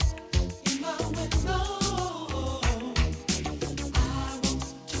light in my window. I want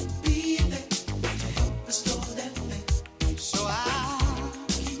to be there to help restore their faith. So I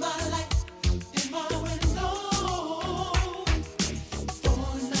keep my light in my window.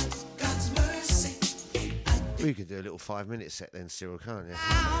 For not God's mercy, We could do a little 5-minute set then, Cyril, can't you?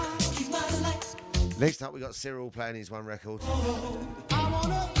 keep my light. Next up, we got Cyril playing his one record. I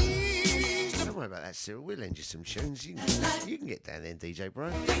wanna ease the Don't worry about that, Cyril. We'll lend you some tunes. You can get down there and DJ, bro.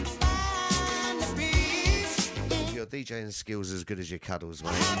 peace. If your DJing skills as good as your cuddles,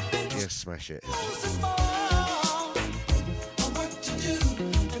 mate, you smash it. What to do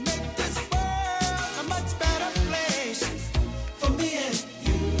to make this world a much better place for me and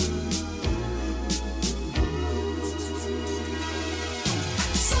you.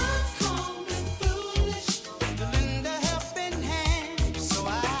 Some call me foolish to lend a helping hand, so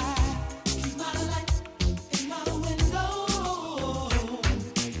I keep my light in my window.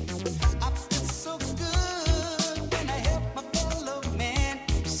 I feel so good when I help my fellow man,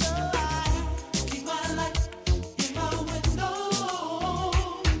 so I keep my light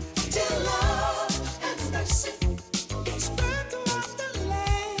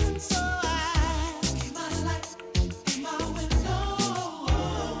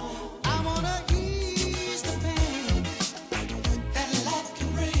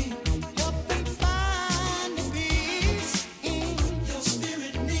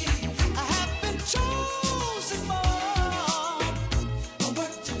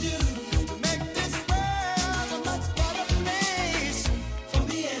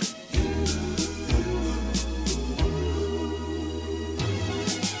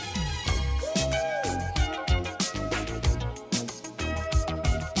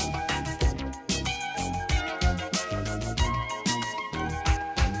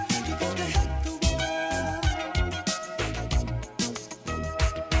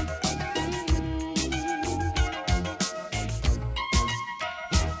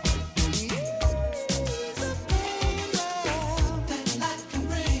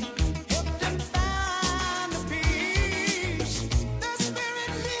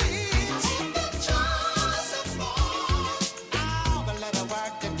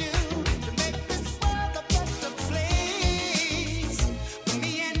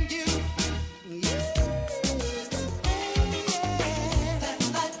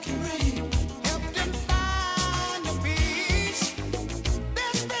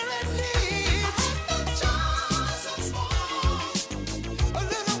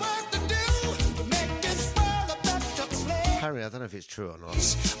Apparently, I don't know if it's true or not.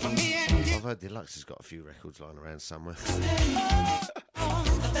 I've heard Deluxe has got a few records lying around somewhere.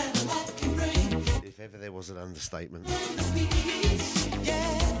 If ever there was an understatement.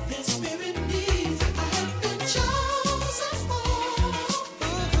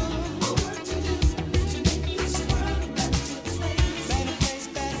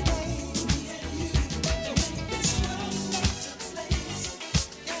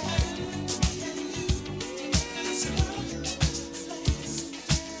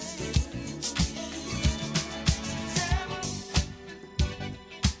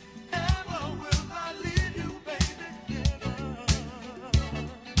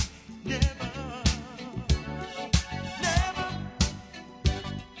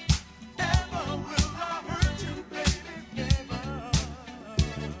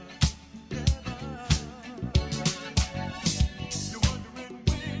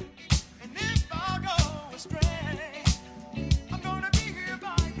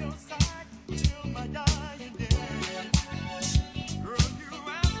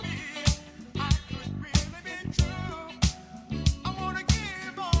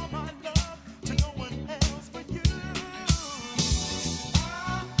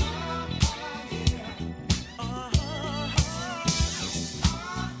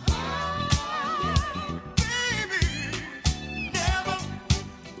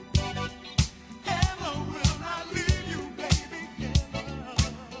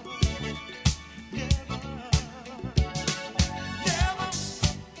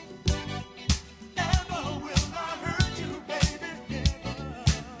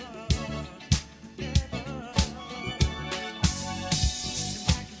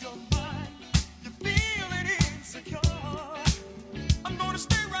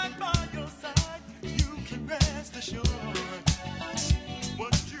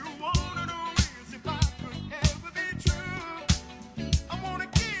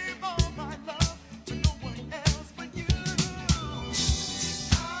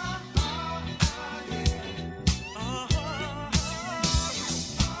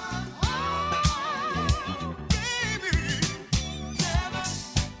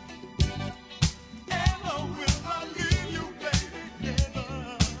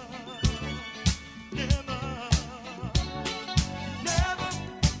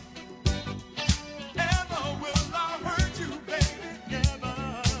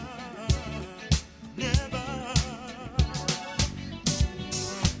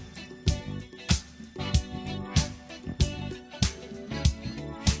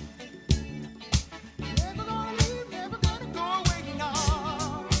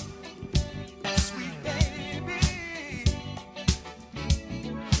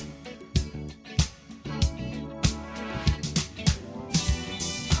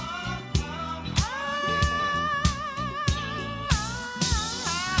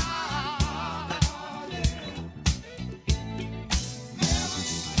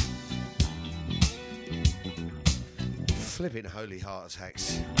 Flipping holy heart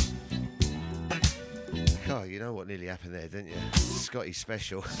attacks. God, you know what nearly happened there, didn't you? Scotty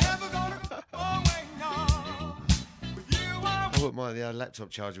special. I wouldn't mind the laptop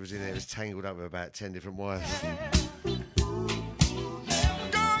charger was in there. It was tangled up with about 10 different wires.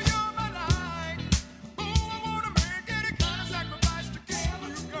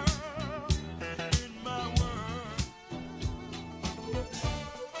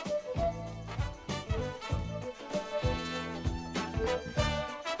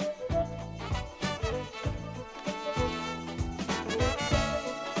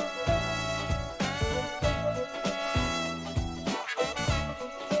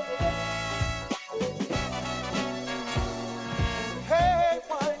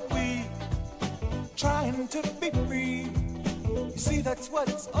 To be free, you see that's what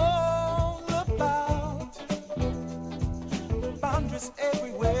it's all about. Boundaries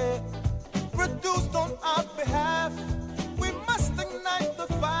everywhere, produced on our behalf. We must ignite the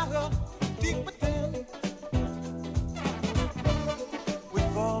fire deep within,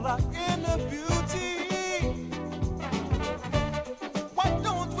 with all our inner beauty. Why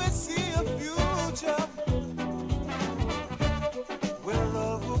don't we see a future where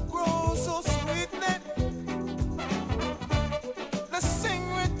love will grow so sweetly?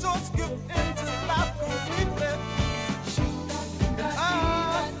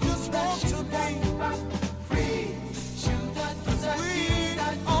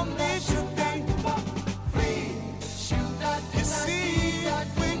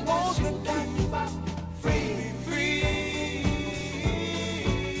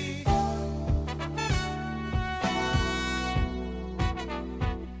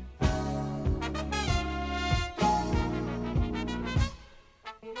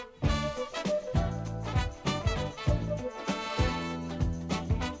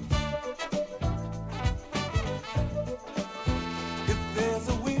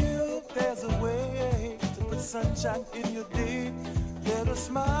 sunshine in your day. Let a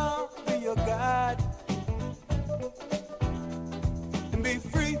smile be your guide. And be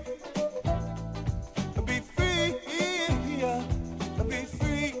free. Be free. Be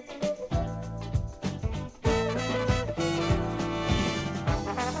free.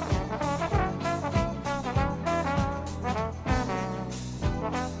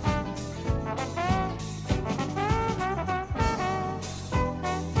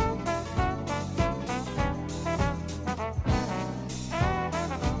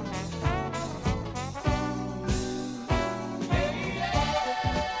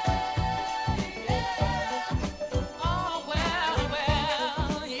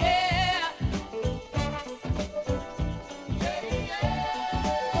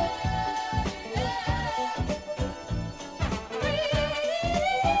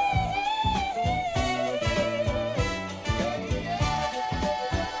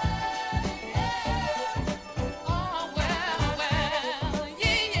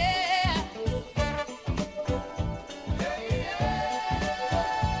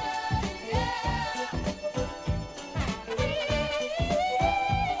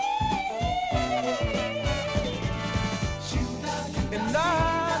 And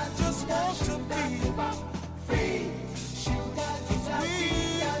I just want to be free.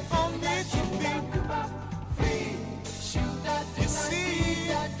 We all need to be free. You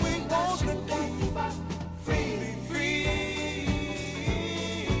see, we want to be free.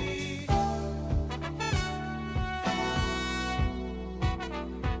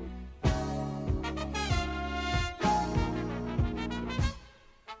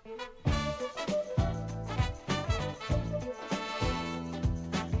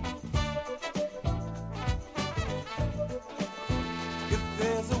 If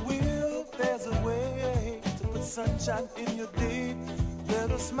there's a will, there's a way to put sunshine in your day.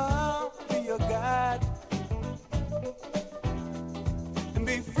 Let a smile be your guide. And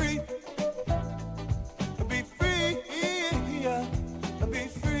be free. Be free. Be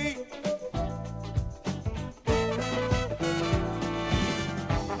free.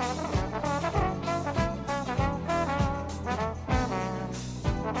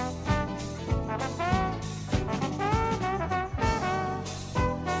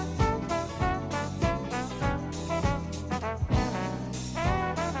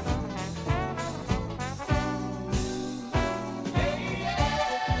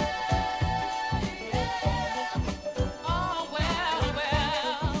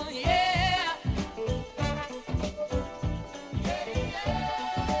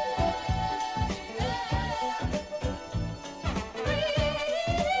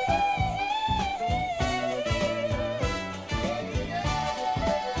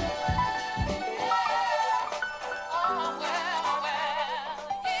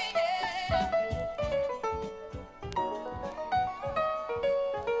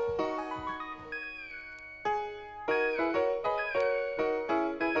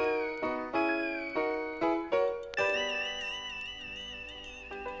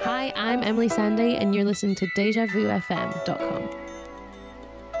 Hi, I'm Emily Sandy, and you're listening to DejaVuFM.com.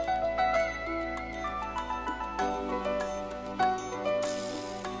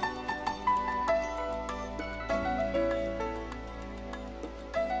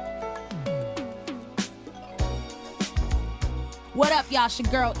 What up, y'all? It's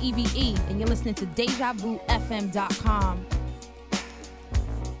your girl EVE, and you're listening to DejaVuFM.com.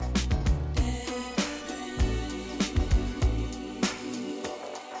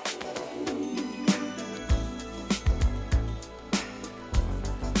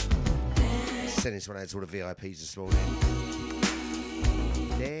 Send this one out to all the VIPs this morning.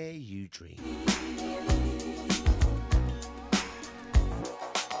 Dare you dream.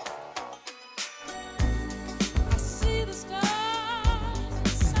 I see the stars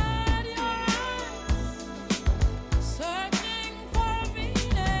inside your eyes, searching for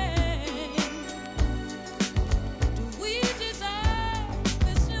meaning. Do we deserve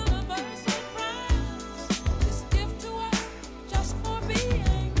this universal prize, this gift to us just for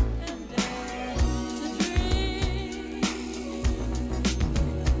being and dare to dream?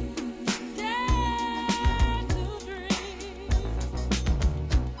 Dare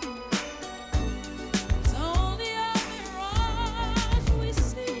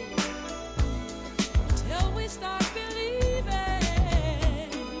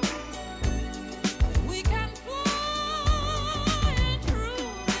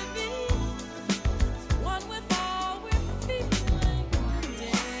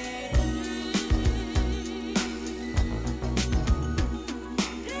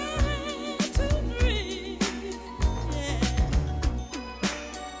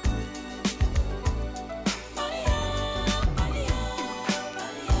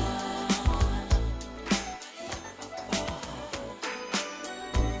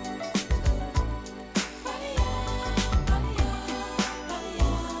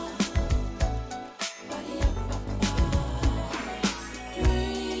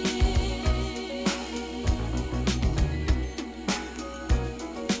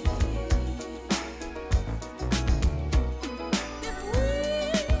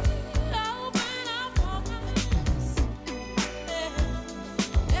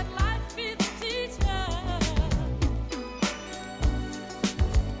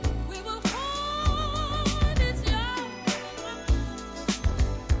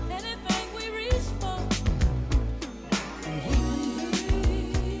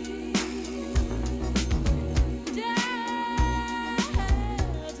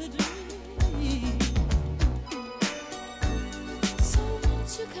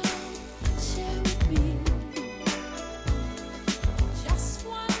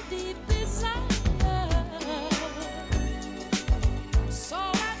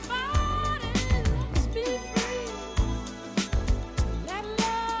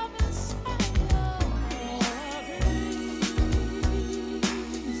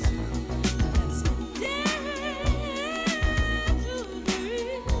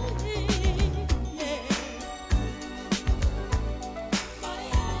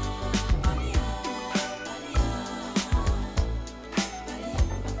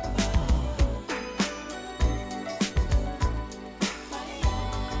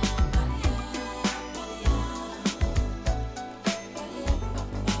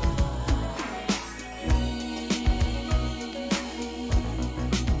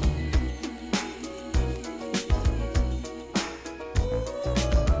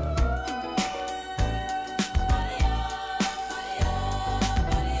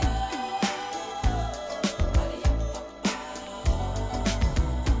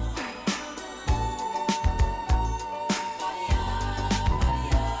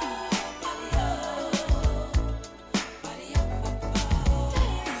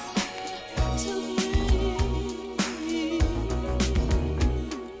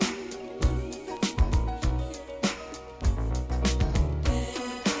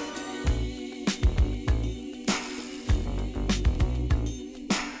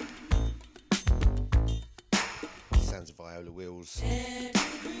Viola Wills.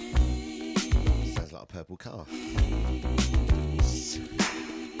 Sounds like a purple car.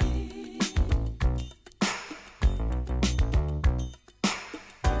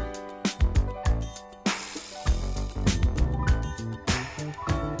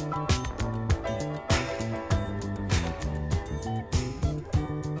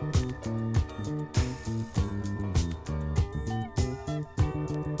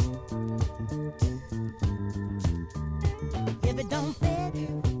 If it don't fit,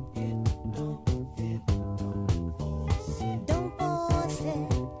 don't force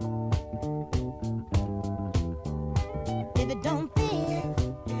it. If it don't fit,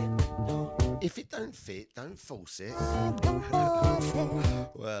 If it don't fit, don't force it. don't force it.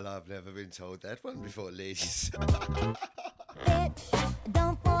 Well, I've never been told that one before, ladies.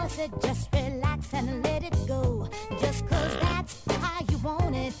 Don't force it, just relax and let it go. Just 'cause that's how you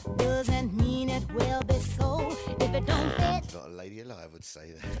want it doesn't mean it will be so. If it don't fit, Not a lady alive would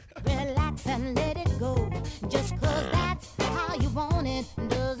say that. relax and let it go. Just 'cause that's how you want it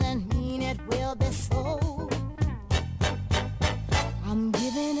doesn't mean it will be so. I'm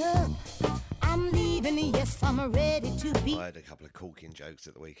giving up, I'm leaving, yes, I'm ready to be I had a couple of corking jokes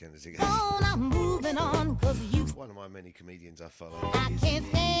at the weekend as it goes. gone. I'm moving on 'cause you One of my many comedians I follow. I can't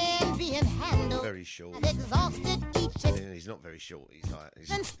stand being handled. Very short. And exhausted each and And he's not very short.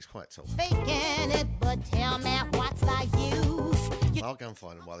 He's quite tall. faking it, but tell me what's the use? You I'll go and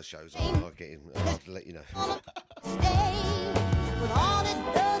find him while the show's on. I'll get him. I'll let you know. stay with all it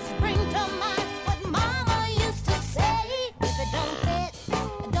does bring to mind what mama used to say. If it don't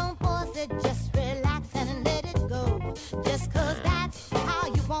fit, don't force it, just relax and let it go. Just 'cause that's how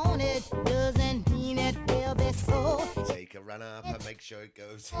you want it doesn't mean it will be so. Take a run up and make sure it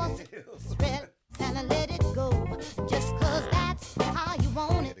goes. Relax and let it go. Just 'cause that's how you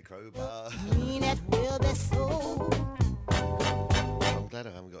want Get it a crowbar. mean it will be so. I'm glad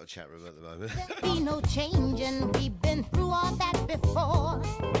I haven't got a chat room at the moment. Be no changing, we've been through all that before.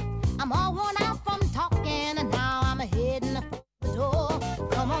 I'm all worn out from talking and now I'm heading for the door.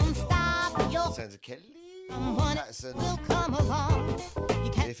 Come on, stop your Sounds a Kelly. someone Patterson. will come along.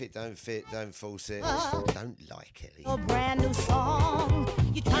 You can't If it don't fit, don't force it. Don't lie, Kelly. a brand new song.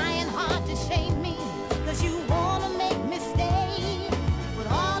 You're trying hard to shame me 'cause you wanna make me stay. But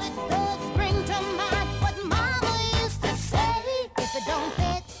all it does bring to mind what mama used to say. If it don't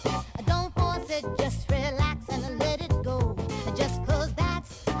fit, don't force it, just relax and let it go. Just 'cause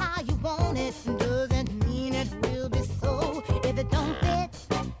that's how you want it doesn't mean it will be so. If it don't fit,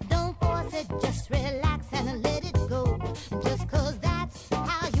 don't force it, just relax and let it go. Just 'cause that's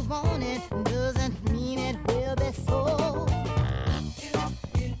how you want it doesn't mean it will be so.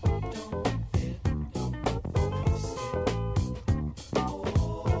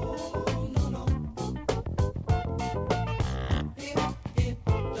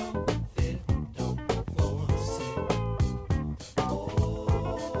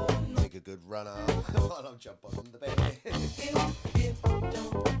 Take a good run up while I'm jumping on the bed.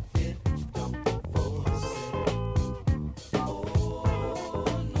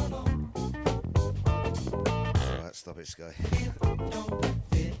 Alright, stop it, Sky.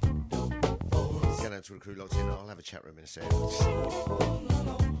 Get out to the crew locked in. I'll have a chat room in a second.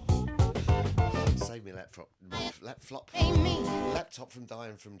 Save me laptop from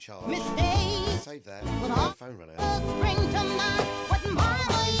dying from charge. Save that. My phone run out. Bring to mind what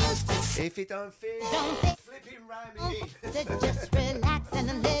mama used to say. If it don't fit, flipping round me. Just relax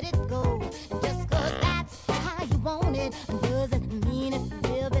and let it go. Just 'cause that's how you want it doesn't mean it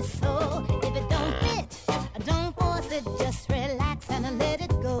will be so. If it don't fit, don't force it. Just relax and let it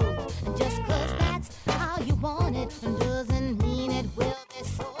go. Just 'cause that's how you want it doesn't mean it will be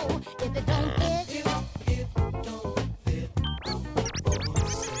so. If it don't fit,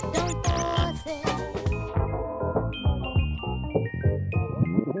 don't force it.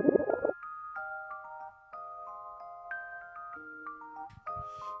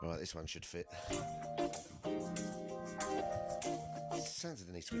 Right, this one should fit. Sounds of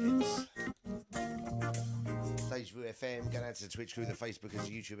Denise Williams. Deja Vu FM, get out to the Twitch crew, the Facebookers,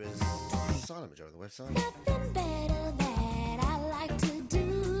 the YouTubers, Silent Majority on the website. Nothing better that I like to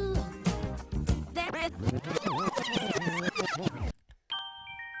do.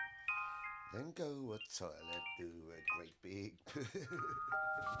 Then go a toilet, do a great big poo.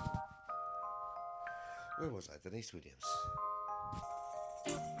 Where was I? Denise Williams.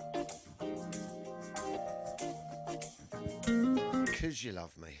 Cause you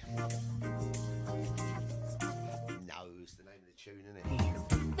love me. No, it's the name of the tune, isn't it?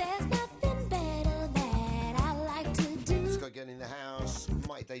 There's nothing better that I like to do. Scott getting in the house.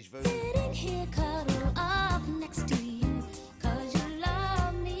 Mighty Deja Vu. Sitting here cuddle up next to you.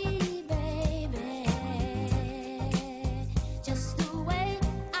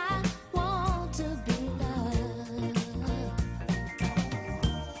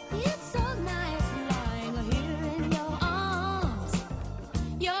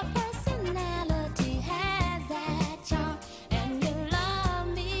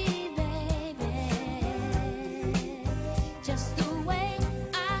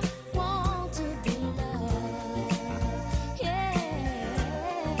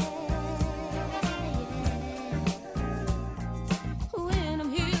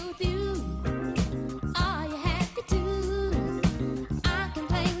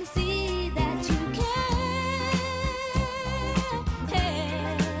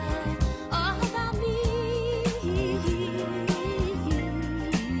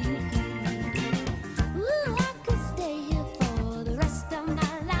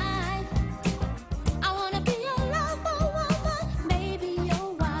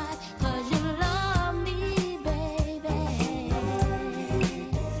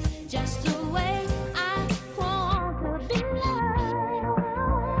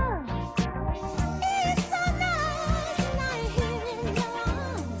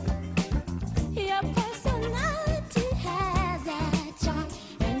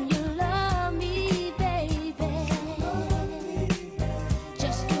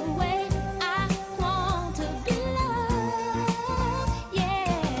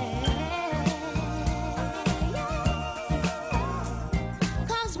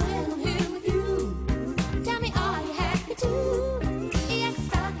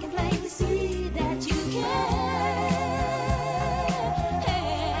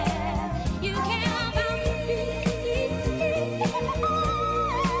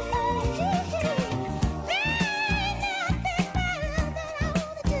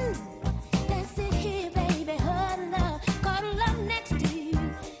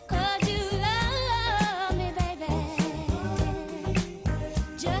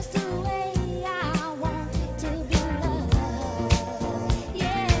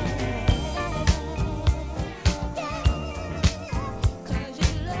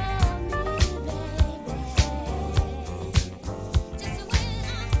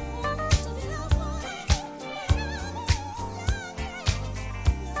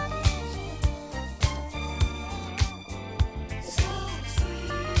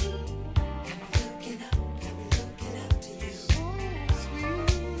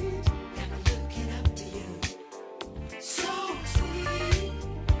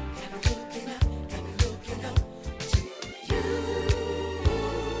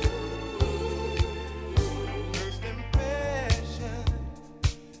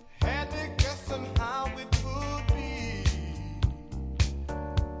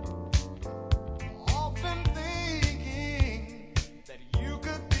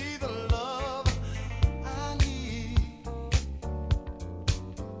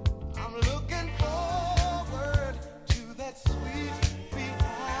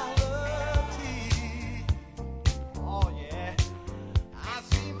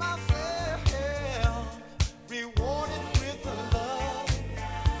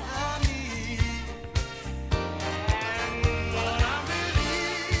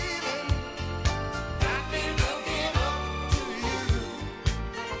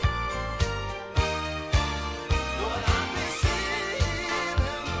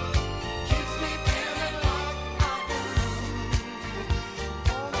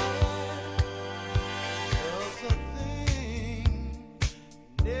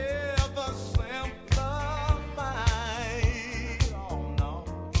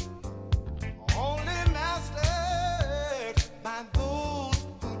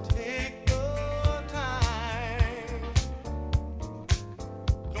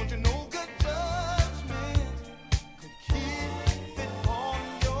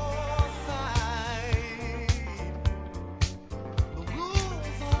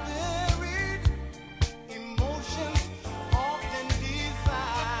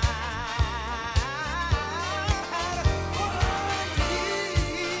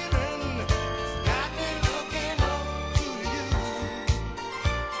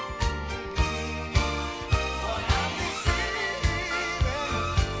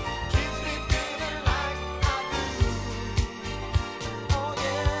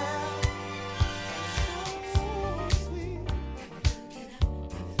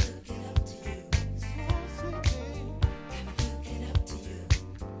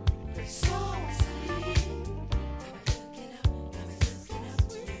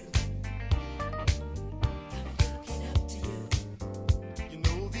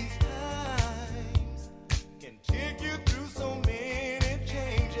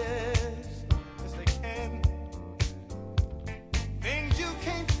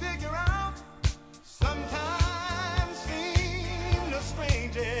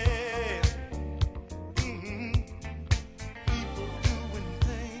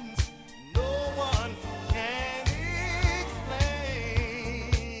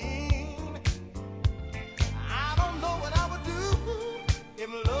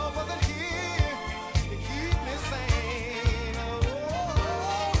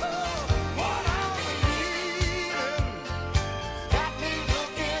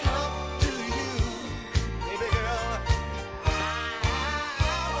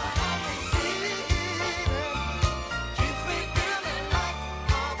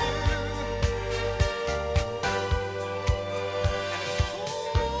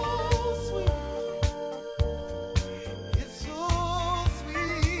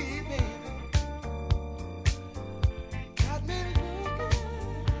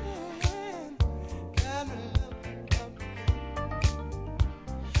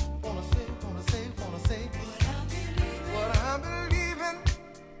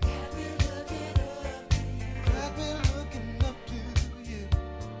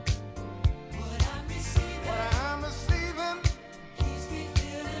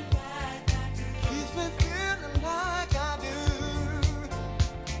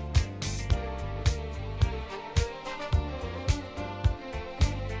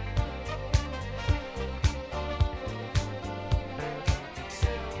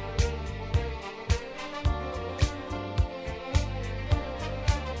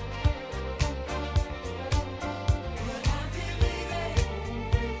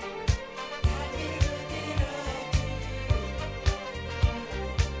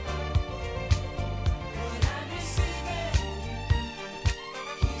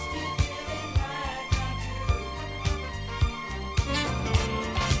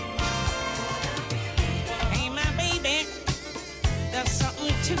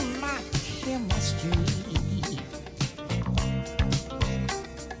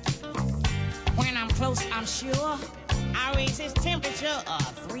 close, I'm sure. I raise his temperature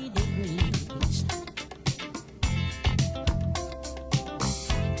 3 degrees.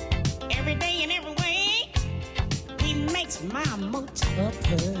 Every day and every way, he makes my motor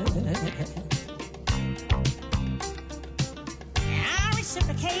purr. I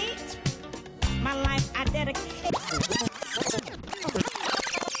reciprocate my life, I dedicate.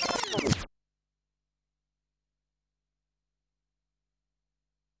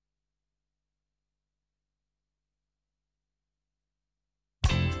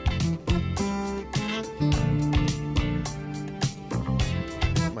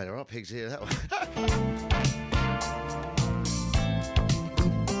 Mate, there are pigs here, that one.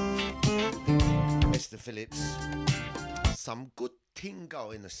 Mr. Phillips. Some good thing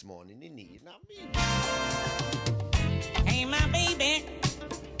going this morning, isn't it? You know what I mean? Hey, my baby,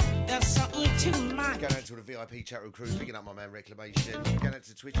 there's something to my... Going out to the VIP chat room crew, picking up my man Reclamation. Going out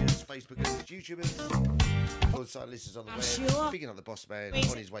to Twitchers, Facebookers, YouTubers, all the side listeners on the web. Sure. Picking up the boss man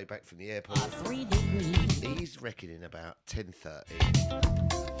on his way back from the airport. 3 degrees. He's reckoning about 10:30.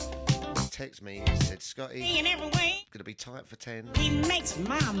 Text me, said Scotty, In every way, gonna be tight for 10. he makes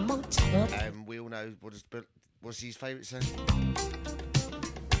my motor. We all know what's his favourite song?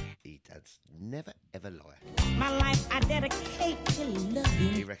 He does never ever lie. My life I dedicate to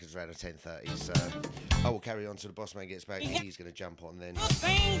loving. He reckons around 10:30, so I will carry on till the boss man gets back. He's gonna jump on then. Good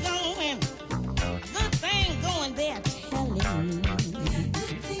thing going, good thing going there, telling me.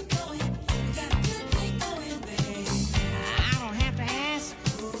 I don't have to ask,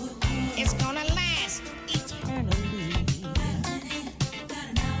 it's gonna last eternally.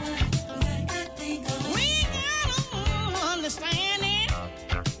 We gotta understand it,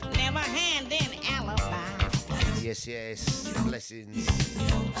 never hand in alibi. Yes, yes, blessings.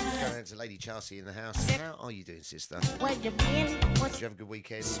 Going out to Lady Chelsea in the house. How are you doing, sister? Where you been? Did you have a good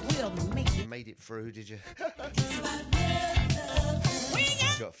weekend? We'll make You made it through, did you?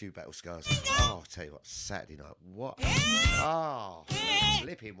 Got a few battle scars. Oh, I'll tell you what, Saturday night, what? Oh,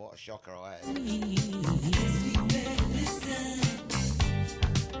 flipping, what a shocker I had.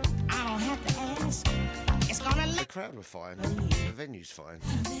 I don't have to ask, it's gonna The last. crowd were fine, the venue's fine.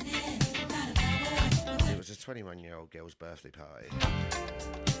 It was a 21-year-old girl's birthday party.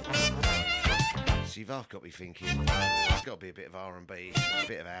 So you've half got me thinking, there's got to be a bit of R&B, a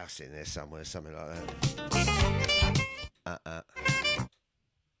bit of house in there somewhere, something like that.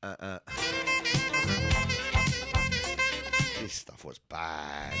 This stuff was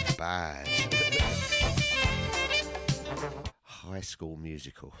bad. High School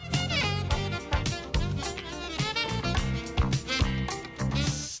Musical.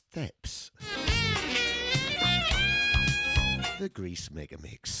 Steps. The Grease Mega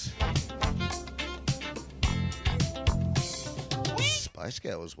Mix. Spice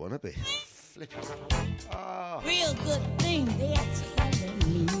Girls wannabe. Flipping. Oh. Real good thing they're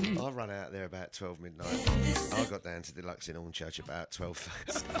telling me. I run out there about 12 midnight. I got down to Deluxe in Hornchurch about 12.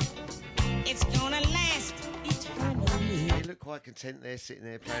 It's gonna last eternally. He looked quite content there, sitting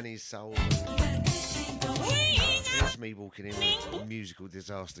there playing his soul. There's me walking in with a musical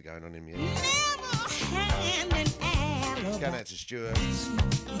disaster going on in me. Going out to Stuart.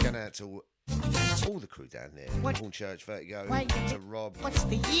 Going out to all the crew down there. Hornchurch, Vertigo, to Rob. What's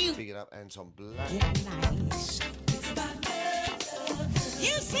the you? Big it up, Anton Black. Nice.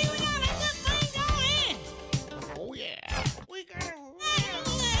 You see, we got a good thing going. Oh yeah. We got a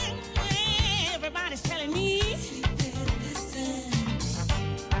everybody's telling me.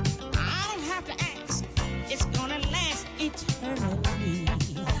 I don't have to ask. It's gonna last eternally.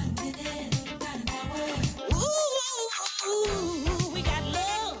 Ooh, we got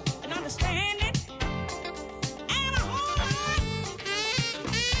love and understanding. And a whole lot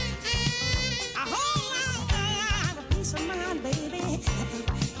of peace of mind, baby.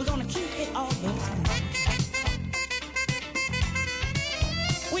 We're gonna keep it all the time.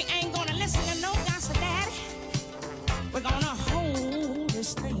 We ain't gonna listen to no gossip, daddy. We're gonna hold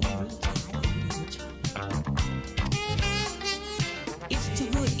this thing real tight. It's too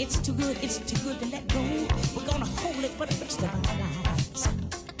good, it's too good, it's too good to let go. We're gonna hold it for the rest of our lives.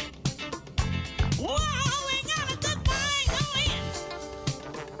 Whoa, we got a good thing going.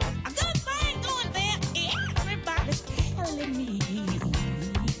 A good thing going there. Everybody's telling me.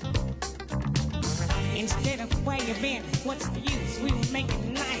 Instead of where you been, what's the use? We will make it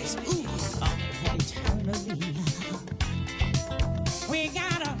nice. Ooh, eternally. We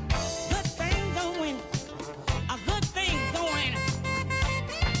got a good thing going. A good thing going.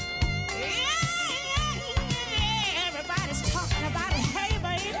 Yeah, everybody's talking about it. Hey,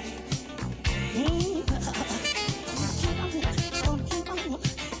 baby. Keep on, it's gonna keep on.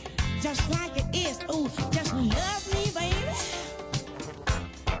 Just like it is. Ooh, just love me, baby.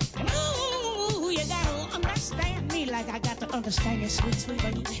 Ooh, you gotta understand me like I got to understand you, sweet, sweet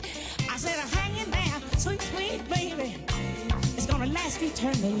baby. I said, hang in there, sweet, sweet baby. It's gonna last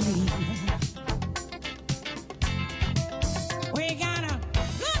eternally. We got a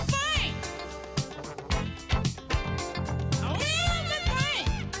good thing. A real good thing.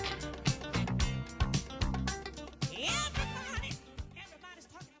 Everybody's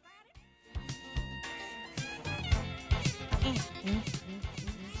talking about it.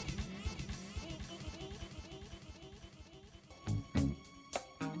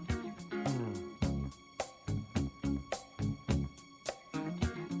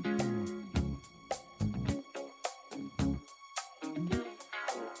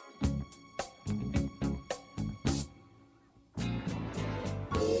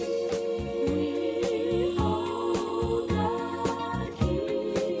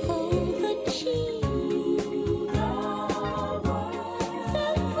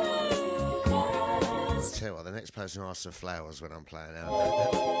 Person asks for flowers when I'm playing out.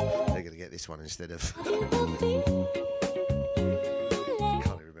 They're going to get this one instead of. Can't even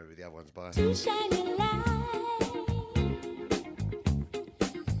remember the other ones by. Sounds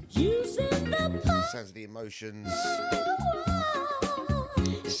of the Emotions.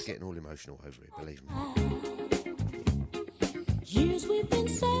 It's getting all emotional over it, believe me. Years we've been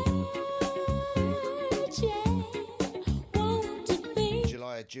searching.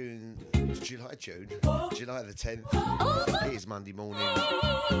 July the 10th. It is Monday morning.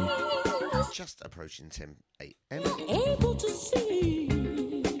 Just approaching 10 a.m. Able to see.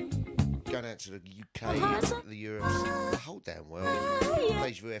 Going out to the UK, the Europes, the whole damn world.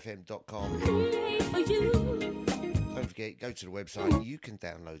 DejaVuFM.com. Don't forget, go to the website. You can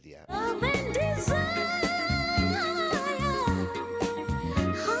download the app. Love and desire,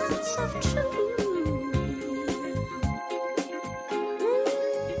 hearts of truth.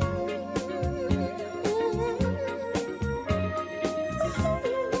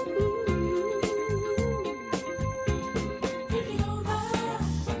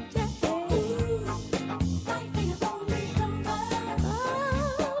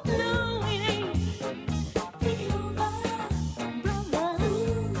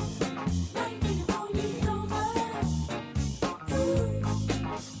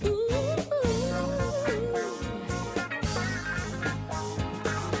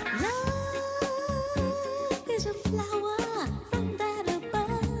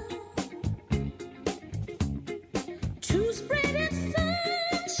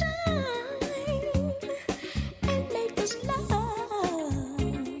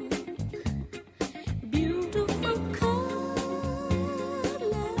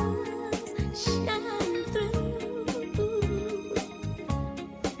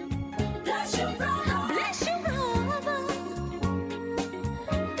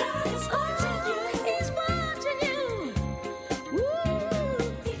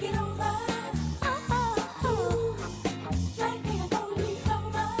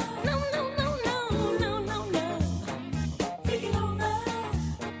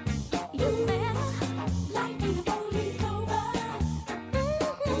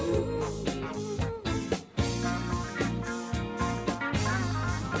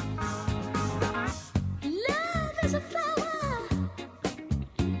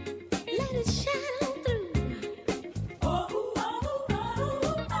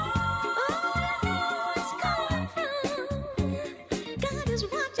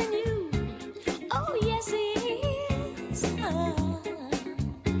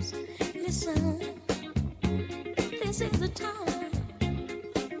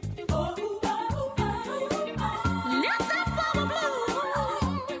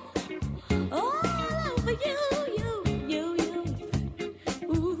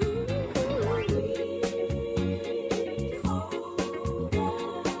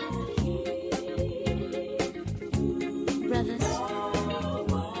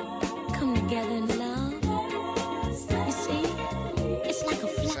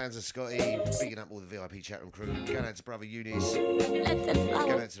 Chat room crew, going out to Brother Eunice, going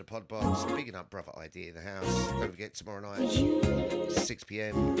out to the Podbox, bigging up Brother ID in the house. Don't forget tomorrow night, 6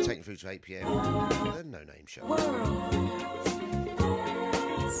 p.m, taking through to 8 p.m, the No Name Show. Going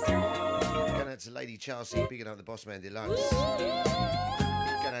out to Lady Chelsea, bigging up the Boss Man Deluxe.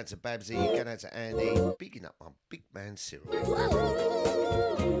 Going out to Babsy, going out to Andy, bigging up my big man Cyril.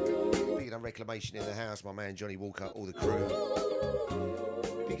 Bigging up Reclamation in the house, my man Johnny Walker, all the crew.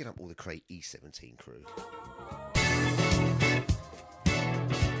 Picking up all the Crate E17 crew.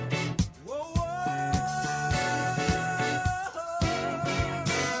 Whoa,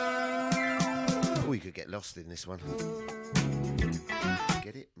 1 could get lost in this one.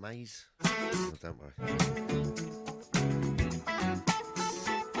 Get it, Maze? Oh, don't worry.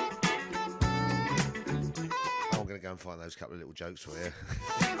 I'm going to go and find those couple of little jokes for you.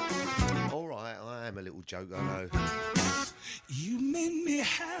 All right, I am a little joke, I know. You made me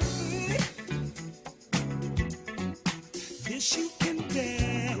happy. This you can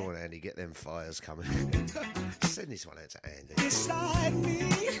bear. Go on, Andy, get them fires coming. Send this one out to Andy. Beside me,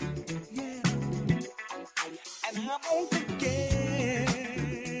 yeah. And I won't forget.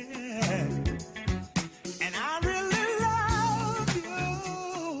 And I really love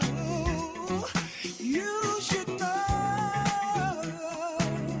you. You should know.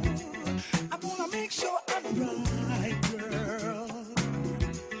 I wanna make sure I'm right, girl.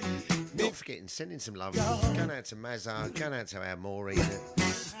 Not forgetting, sending some love. Going out to Mazar, going out to our Maureen.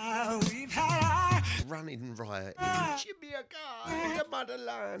 We've had Running riot. Jamaica, the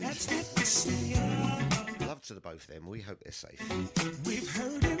motherland. Love to the both of them. We hope they're safe. We've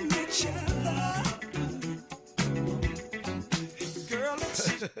heard of each other. Girl,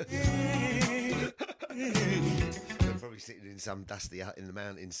 They're probably sitting in some dusty hut in the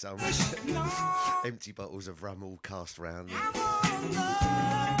mountains somewhere. Empty bottles of rum all cast round.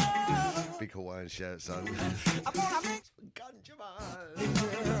 Big Hawaiian shirts on. Ganja man.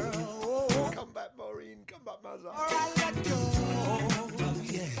 Come back, Maureen. Come back, Mazza. Alright, let go.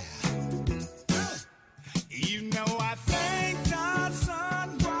 Yeah. You know I think the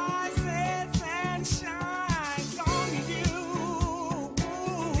sun rises and shines on you.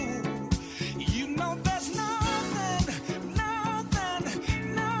 You know there's nothing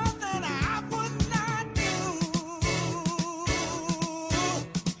I would not do.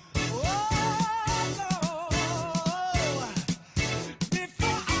 Oh, no.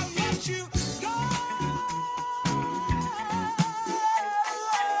 Before I let you go.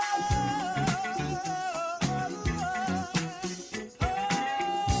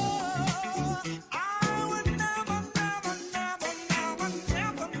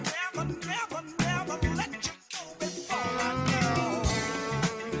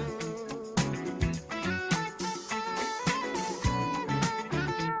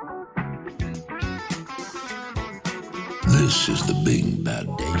 This is the Big Bad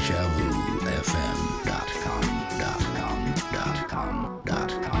Deja Vu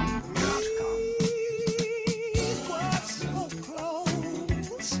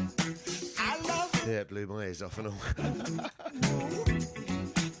Yeah, it blew my ears off and all.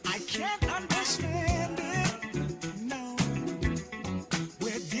 I can't understand it. No.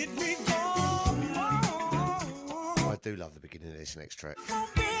 Where did we go? I do love the beginning of this next track. I'm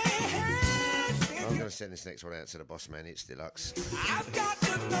going to send this next one out to the boss man. It's Deluxe.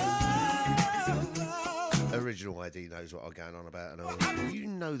 Original ID knows what I'm going on about and all. You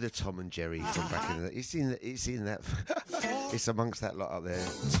know the Tom and Jerry from back in the... It's in that... It's amongst that lot up there.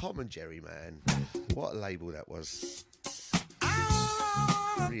 Tom and Jerry, man. What a label that was.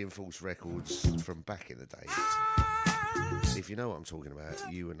 Reinforced Records from back in the day. If you know what I'm talking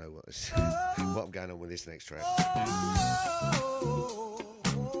about, you will know what I'm going on with this next track.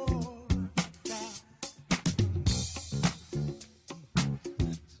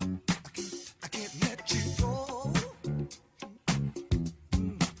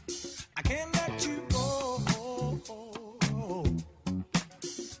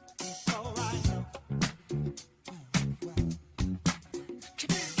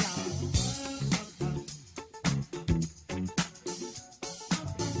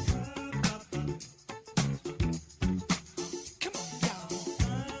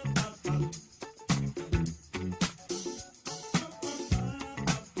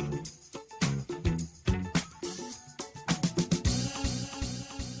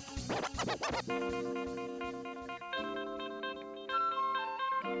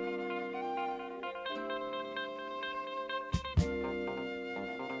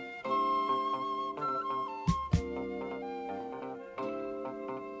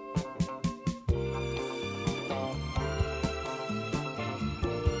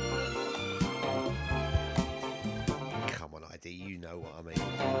 You know what I mean.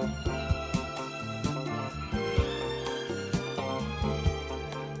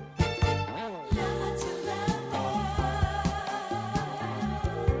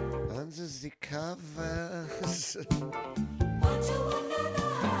 Under the covers.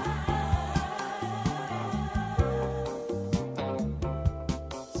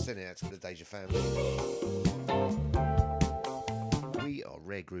 Send it out to the Deja family. We are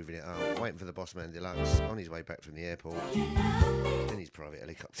rare grooving it up, waiting for the boss man Deluxe on his way back from the airport in his private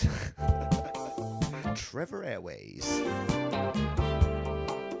helicopter. Trevor Airways.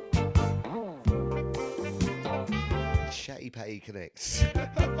 Chatty Patty Connects.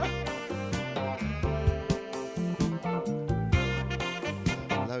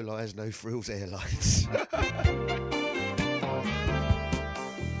 No lies, no frills airlines.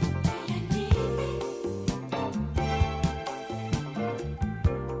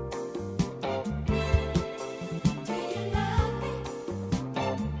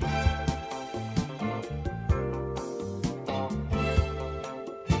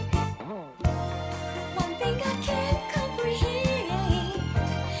 One thing I can't comprehend.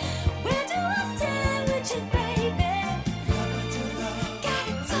 Where do I stand with you, baby?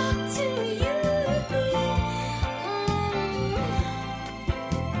 Gotta talk to you.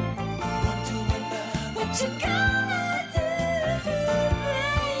 What you gonna do,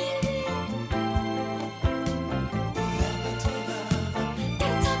 baby?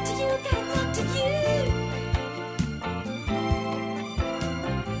 Gotta talk to you, gotta talk to you.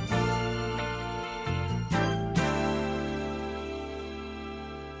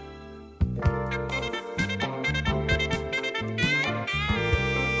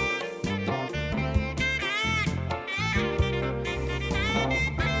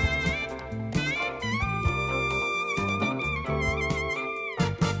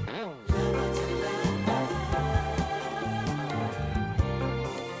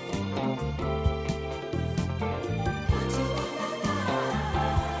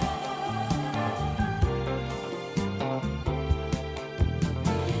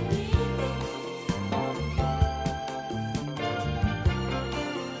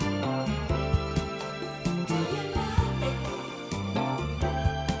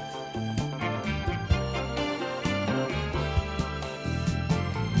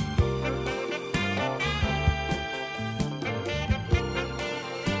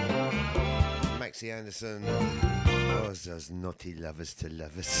 Maxie Anderson. Oh, it's those naughty lovers to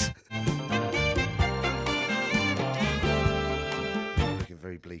lovers. Looking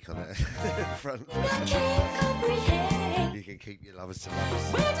very bleak on that front. You can keep your lovers to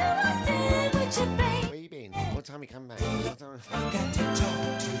lovers. Where do I stand with you, babe? Where you been? What time you come back? What time... I've got to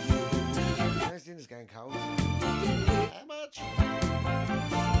talk to you. How's dinner's going cold? How much?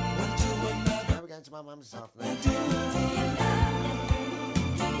 Now we're going to my mum's this afternoon.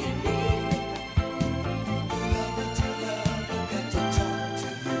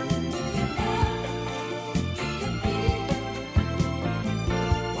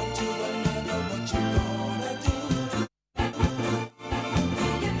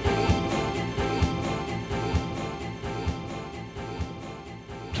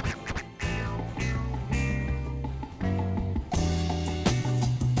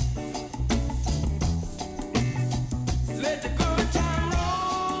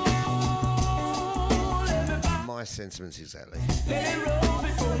 My sentiments exactly. Let it roll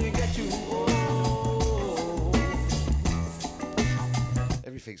before you get too old.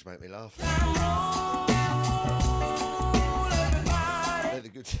 Everything's make me laugh. They're the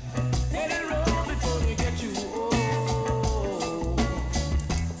good. Let it roll before you get too old.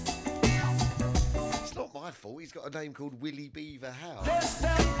 It's not my fault. He's got a name called Willie Beaver Howe.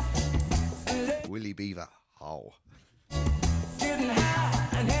 Willie Beaver Howe. Getting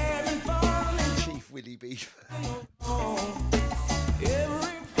high and having fun. Chief Willie Beaver.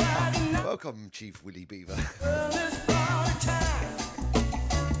 Welcome, Chief Willie Beaver.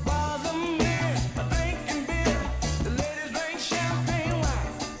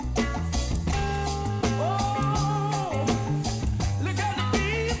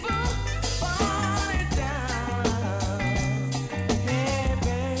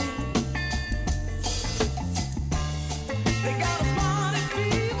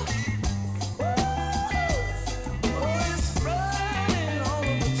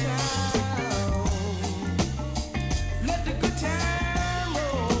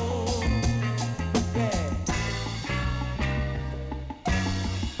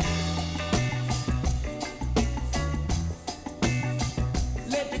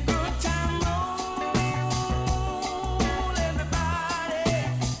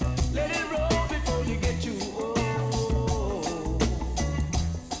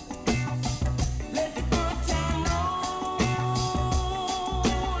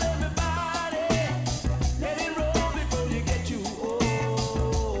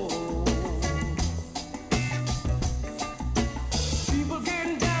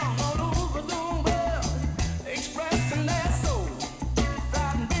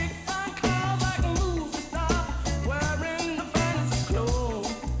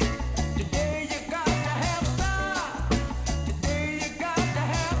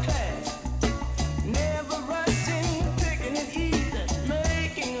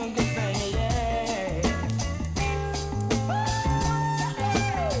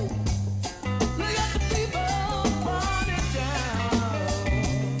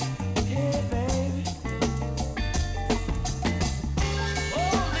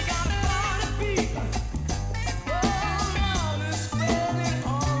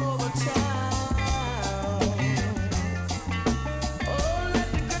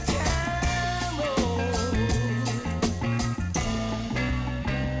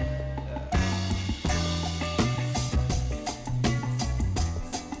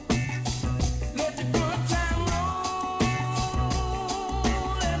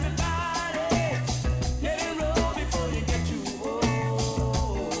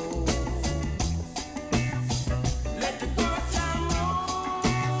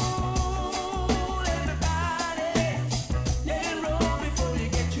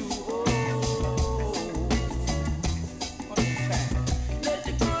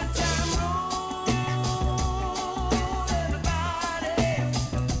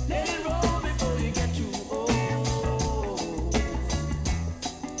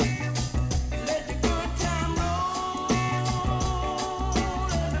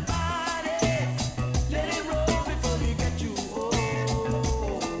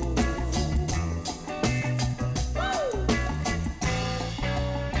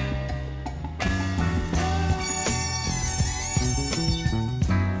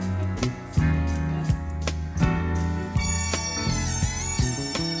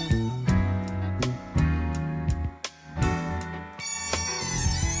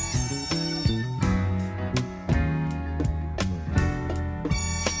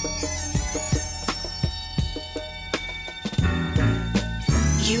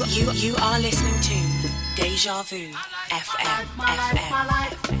 You are listening to Deja Vu FM. My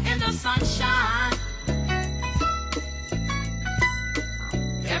life in the sunshine.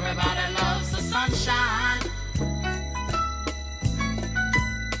 Everybody loves the sunshine.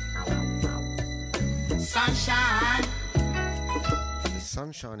 Sunshine. The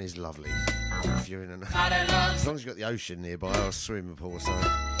sunshine is lovely. If you're in as long as you've got the ocean nearby or a swimming pool or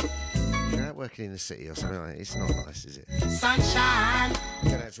something. If you're out working in the city or something like that, it's not nice, is it? Sunshine.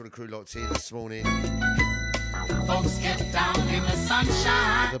 Going out to all the crew locked in this morning. Folks get down in the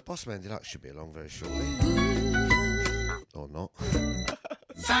sunshine. The Boss Man Deluxe should be along very shortly. Or not.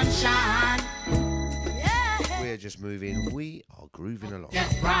 Sunshine. We're just moving. We are grooving along.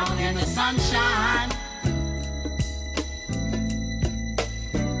 Get brown in the sunshine.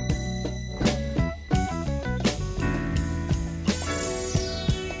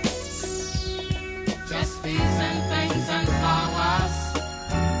 Just bees and things and flowers.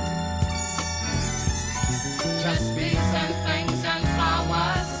 Just bees and things and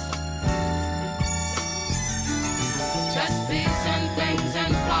flowers. Just bees and things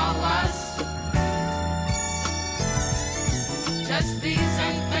and flowers. Just bees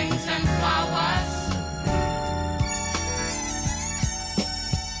and things and flowers.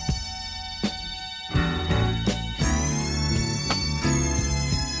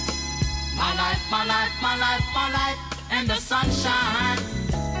 My life, my life, my life, my life in the sunshine.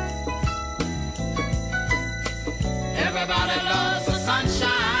 Everybody loves the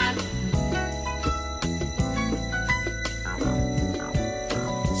sunshine.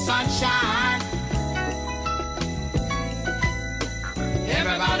 Sunshine.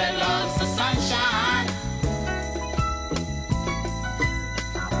 Everybody loves the sunshine.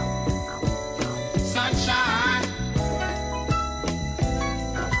 Sunshine.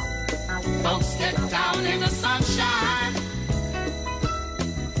 Folks get down in the sunshine.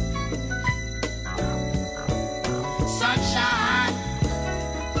 Sunshine.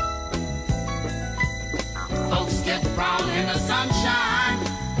 Folks get brown in the sunshine.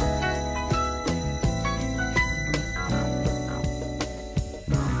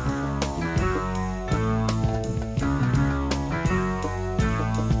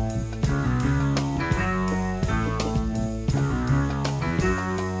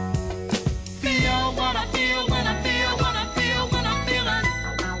 Feel what I feel when I feel what I feel when I'm feeling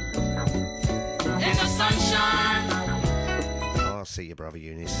in the sunshine. Oh, I'll see your brother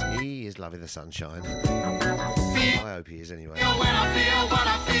Eunice. He is loving the sunshine. I hope he is anyway. Feel when I feel what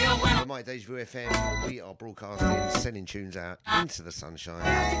I feel when On My Deja Vu FM, we are broadcasting, sending tunes out into the sunshine.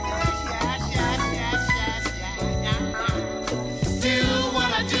 do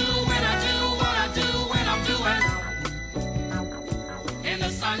what I do when I do what I do when I'm doing in the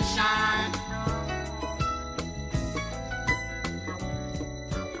sunshine.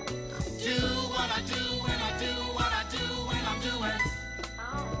 Do what I do when I do what I do when I'm doing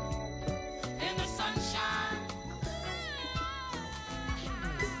in the sunshine.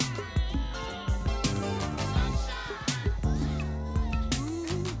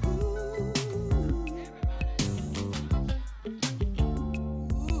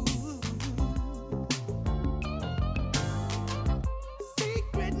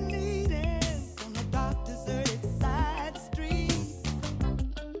 Secret meetings on the dark, deserted side street,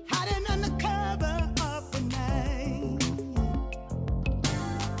 hiding under cover of the night.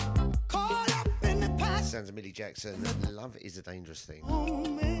 Caught up in the past. Sounds of Millie Jackson. Love is a dangerous thing.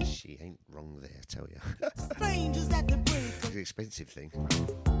 She ain't wrong there, I tell you. Strangers at the break. It's an expensive thing.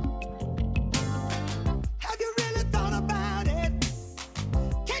 Have you really thought about it?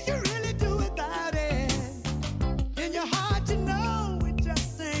 Can't you really do without it? In your heart, you know it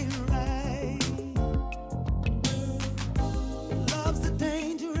just ain't right. Love's a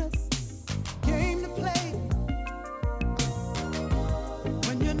dangerous game to play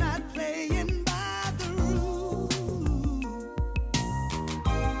when you're not playing by the rules.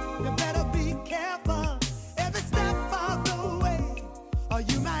 You better be careful every step of the way, or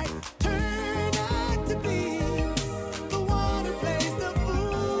you might turn out to be the one who plays the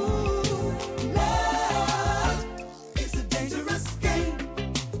fool. Love is a dangerous game.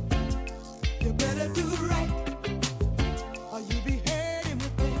 You better do right, or you be hurting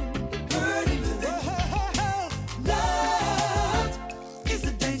within. Hurting within. Love is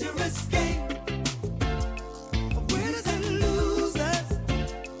a dangerous game of winners and losers,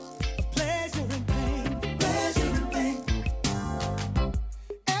 of pleasure and pain.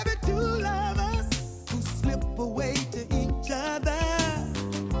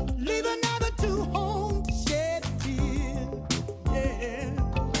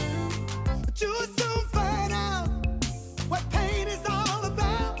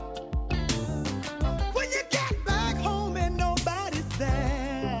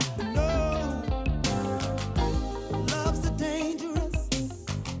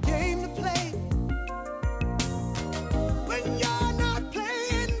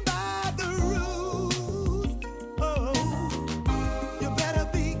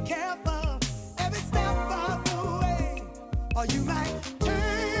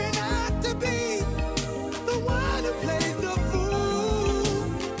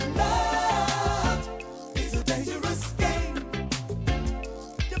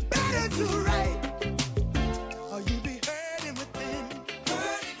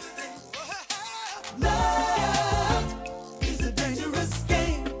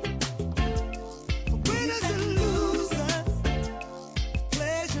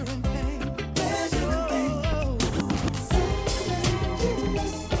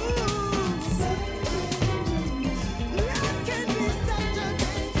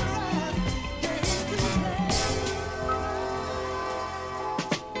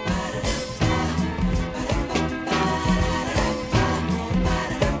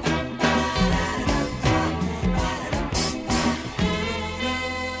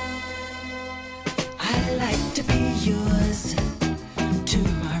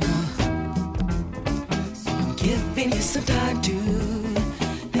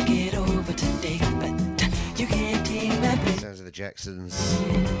 the Jacksons.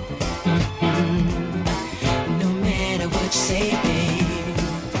 No matter what you say, babe.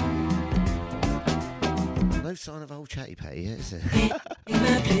 No sign of old Chatty Patty yet, is there? Take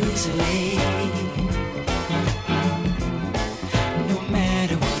my blues away. No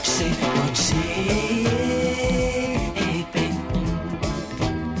matter what you say, hey, babe.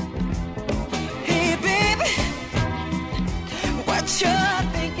 Hey, baby, what you're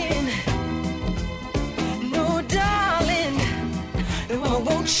thinking? No, darling, I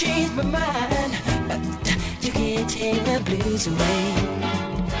won't change my mind, but you can't take my blues away.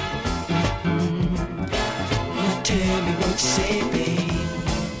 Now tell me what you say, babe.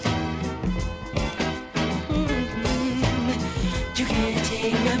 You can't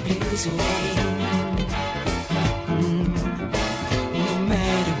take my blues away. No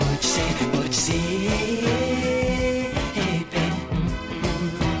matter what you say, hey, babe.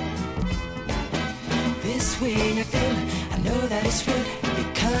 This way I feel, I know that it's real,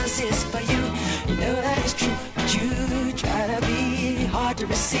 because it's for you. You know that it's true, but you try to be hard to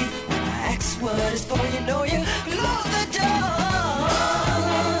receive. When I ask what it's for, you know you close the door.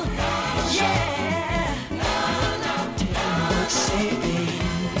 Yeah. Tell me what you say, babe.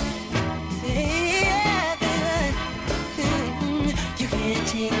 Yeah, baby. You can't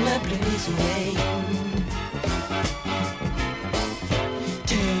take my blues away.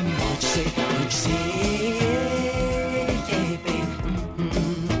 Tell me what you say, yeah, baby.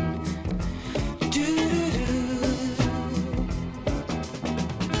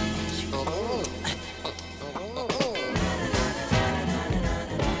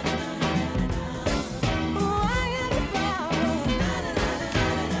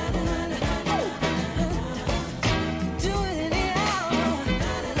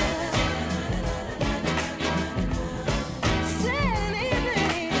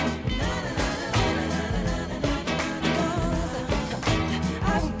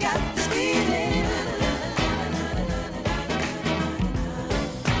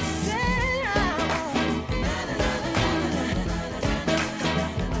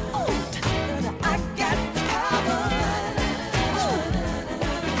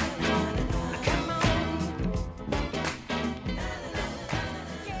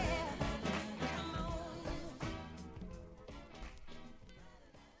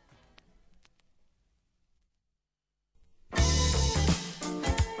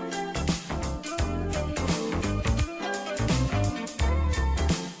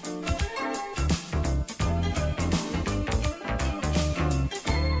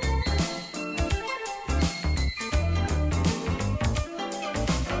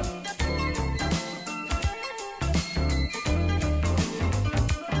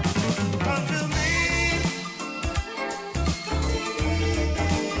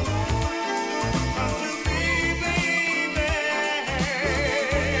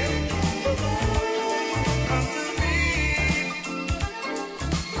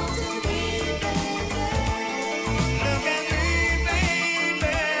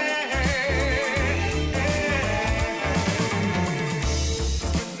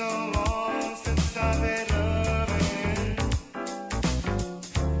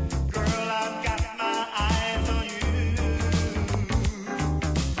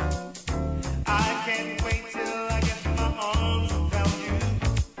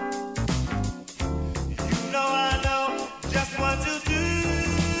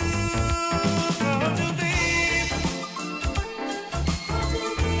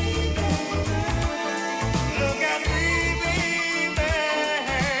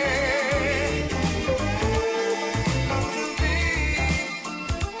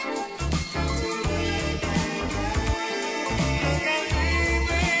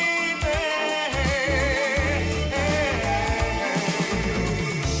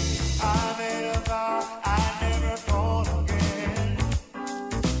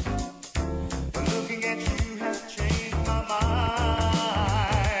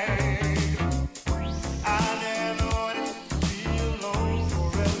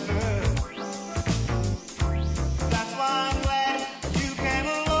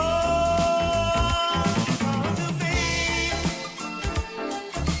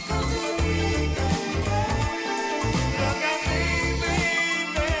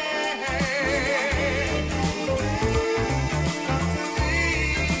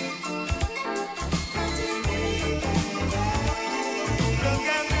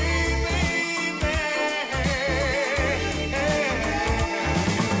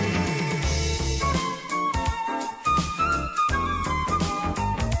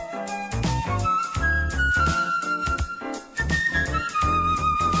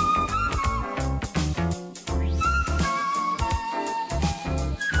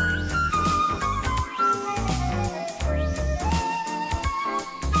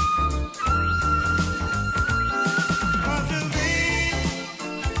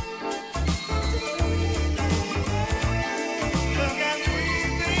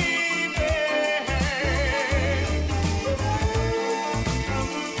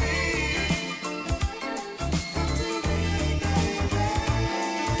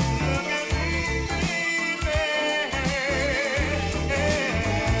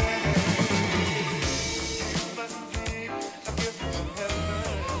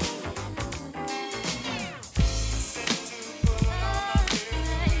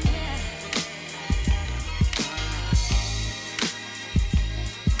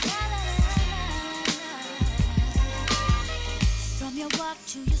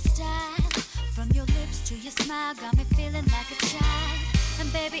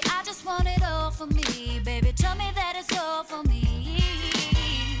 I just want it all for me. Baby, tell me that it's all for me.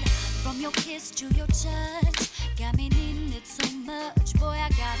 From your kiss to your touch, got me needing it so much. Boy, I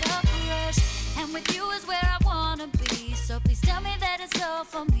got a crush, and with you is where I wanna be. So please tell me that it's all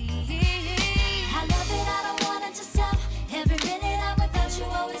for me. I love it, I don't want it to stop. Every minute I'm without you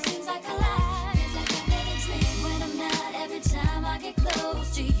always seems like a lie. It's like I'm in a dream when I'm not. Every time I get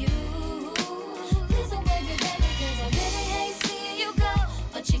close to you, please don't wake me, baby, 'cause I really hate seeing you go.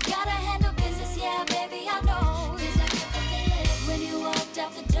 But you gotta handle business, yeah, baby, I know. It's like I felt the lift when you walked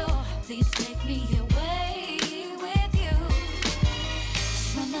out the door. Please take me away with you.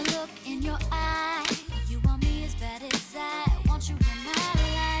 From the look in your eye, you want me as bad as I want you in my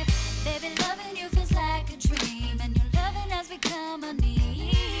life. Baby, loving you feels like a dream, and your loving has become a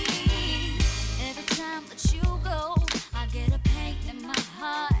need. Every time that you go, I get a pain in my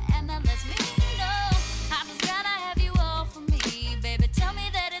heart, and that lets me know I just gotta have you all for me. Baby, tell me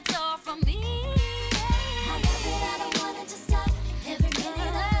that it's all for me. I love it, I don't want it to stop. Every minute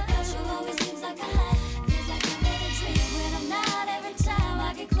I'm without you always seems like a lie. Feels like I'm in a dream when I'm not. Every time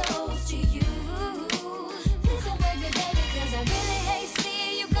I get close to you, please don't wake me, baby, 'cause I really hate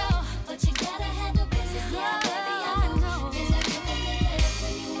seeing you go. But you gotta handle business, yeah, baby, I know. Feels like I'm in the lift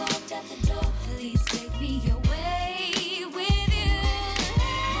when you walked out the door. Please take me away with you.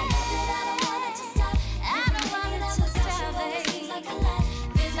 I love it, I don't want it to stop. I don't want it to stop, baby. Seems like a lie.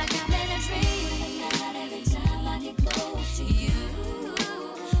 Feels like I'm in a dream. Every time I get close to you,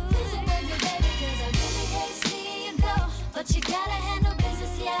 please don't wake me, baby, 'cause I really hate seeing you go. But you gotta handle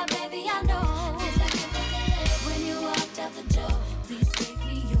business, yeah, baby, I know. Feels like I'm in the lift when you walked out the door. Please take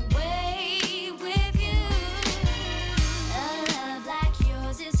me away with you. A love like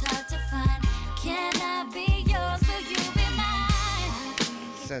yours is hard to find. Can I be yours? Will you be mine?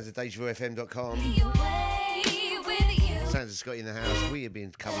 Sounds at DejaVuFM.com. Be away with you. Sounds of Scotty in the house. We have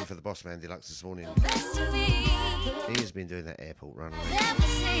been covering for the Boss Man Deluxe this morning. Best to me. He has been doing that airport run. Never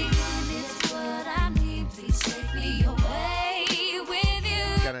seen it's what I need. Please take me away with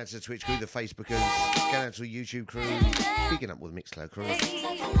you. Going out to the Twitch crew, the Facebookers. Going out to the YouTube crew. Picking up with the Mixcloud crew.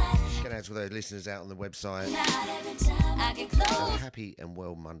 Going out to those listeners out on the website. Every time I get A close. happy and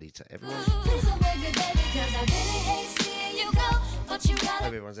well Monday to everyone. Please don't wake me, baby, 'cause I really hate seeing you go. But you gotta Hope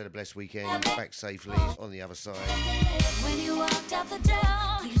everyone's had a blessed weekend. Back safely on the other side. when you walked out the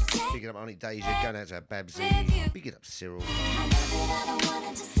door. Please take Picking up Auntie Deja. Going out to Babsy. Picking up Cyril. I love it, I don't want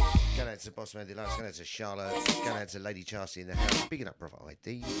it to stop. Going out to Boss Man Deluxe. Going out to Charlotte. Going out to Lady Chastity in the house. Picking up Brother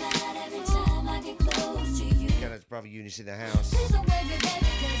ID. Every time I get close to you. Going out to Brother Eunice in the house. Please don't wake me, baby,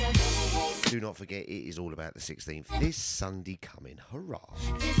 'cause I really hate Do not forget, it is all about the 16th. This Sunday coming. Hurrah.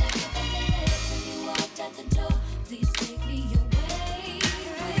 feels like I'm in the lift when you walked out the door. Please take me away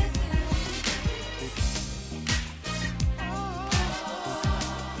with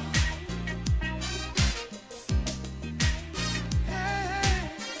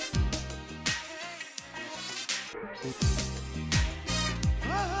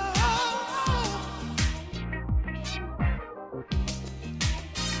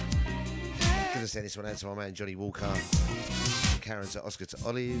Gonna send this one out to my man Johnny Walker. Karen to Oscar to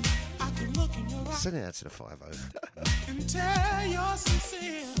Olive. I can look in your eyes Send it out to the 50. and tell you're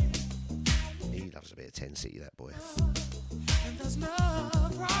sincere. He loves a bit of 10 City, that boy. And there's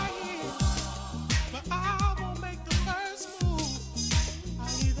love right here. But I won't make the first move.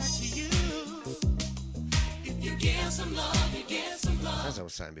 I'll leave that to you. If you give some love, you get some love. As I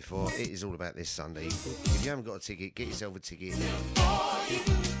was saying before, it is all about this Sunday. If you haven't got a ticket, get yourself a ticket.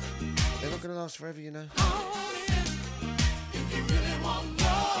 They're not going to last forever, you know.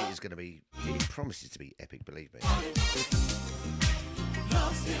 It is going to be, it promises to be epic, believe me.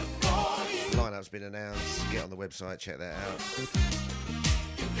 Line-up's been announced. Get on the website, check that out.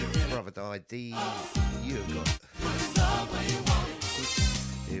 Brother ID, you have got...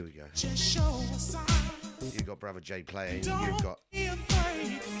 Here we go. You've got Brother J playing. You've got,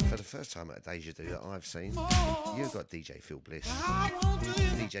 for the first time at a Deja Do that I've seen, you've got DJ Phil Bliss.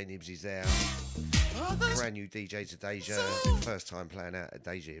 DJ Nibsy's there. Brand new DJ to Deja. First time playing out at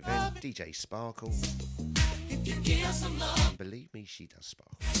Deja event. DJ Sparkle. And believe me, she does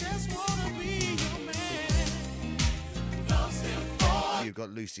sparkle. You've got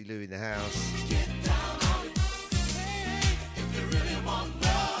Lucy Lou in the house.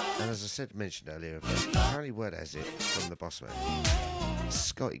 And as I said, mentioned earlier, but apparently word has it from the boss man,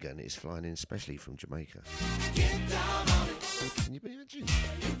 Scotty Gunn is flying in specially from Jamaica. Can you imagine?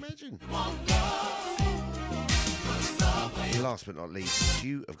 Last but not least,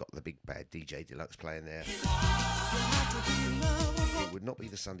 you have got the big bad DJ Deluxe playing there. It would not be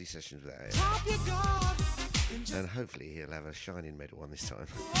the Sunday sessions without it. And hopefully he'll have a shining medal one this time.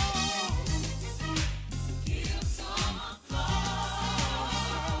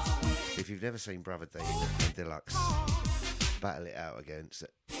 If you've never seen Brother Dean and Deluxe battle it out against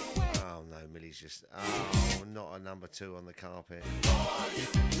it, oh no, Millie's just, oh, not a number 2 on the carpet.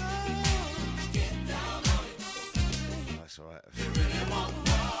 That's alright.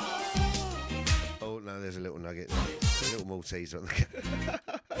 Oh no, there's a little nugget, a little Maltese on the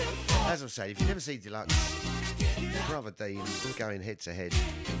As I say, if you've never seen Deluxe, Brother Dean going head to head,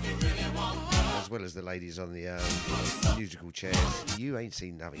 as well as the ladies on the musical chairs, you ain't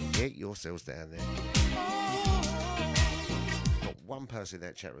seen nothing. Get yourselves down there. Not one person in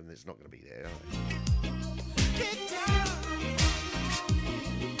that chat room that's not going to be there, are they? Get down.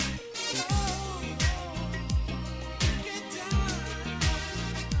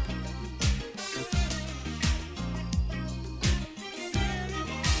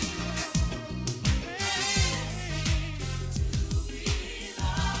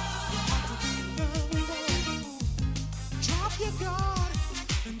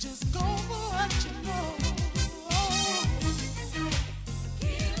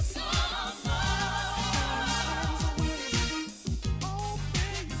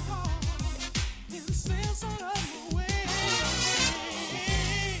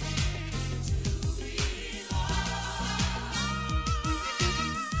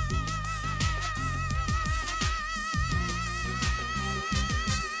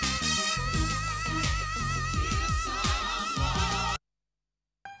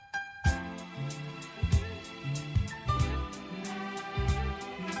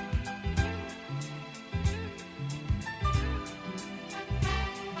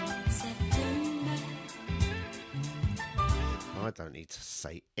 I don't need to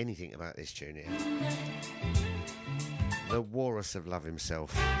say anything about this tune here. The Walrus of Love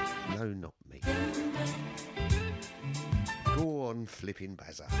himself. No, not me. Go on, flipping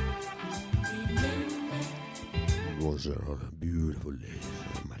Bazza. Was there on a beautiful lady,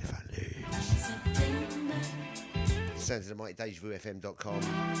 my family. Sounds of the mighty DejaVuFM.com.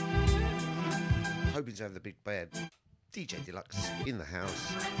 Hoping to have the big bad DJ Deluxe in the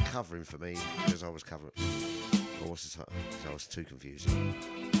house, covering for me, because I was covering. Or what's the title? I was too confusing.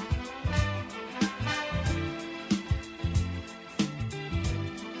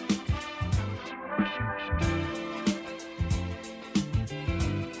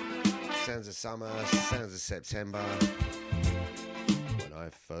 Sounds of summer, sounds of September. When I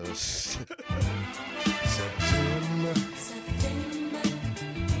first September.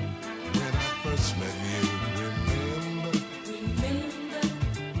 When I first met you, remember.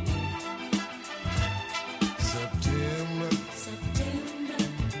 September.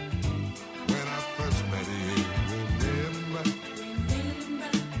 When I first met you, remember.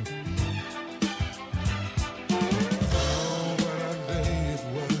 Oh, what a day it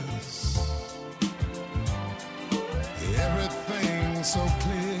was. Everything so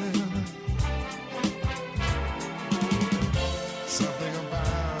clear. Something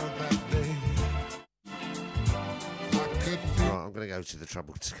about that day. Right, I'm going to go to the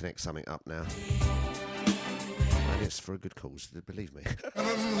trouble to connect something up now. And it's for a good cause, believe me.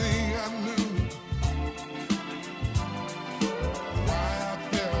 Suddenly I knew why I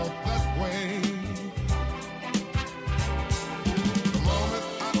felt that way. The moment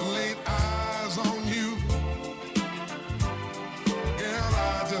I laid eyes on you, girl,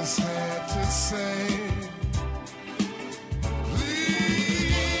 I just had to say, please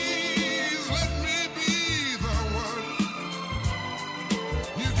let me be the one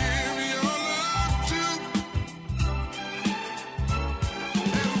you give your love to.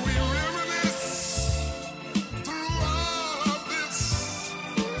 And we reminisce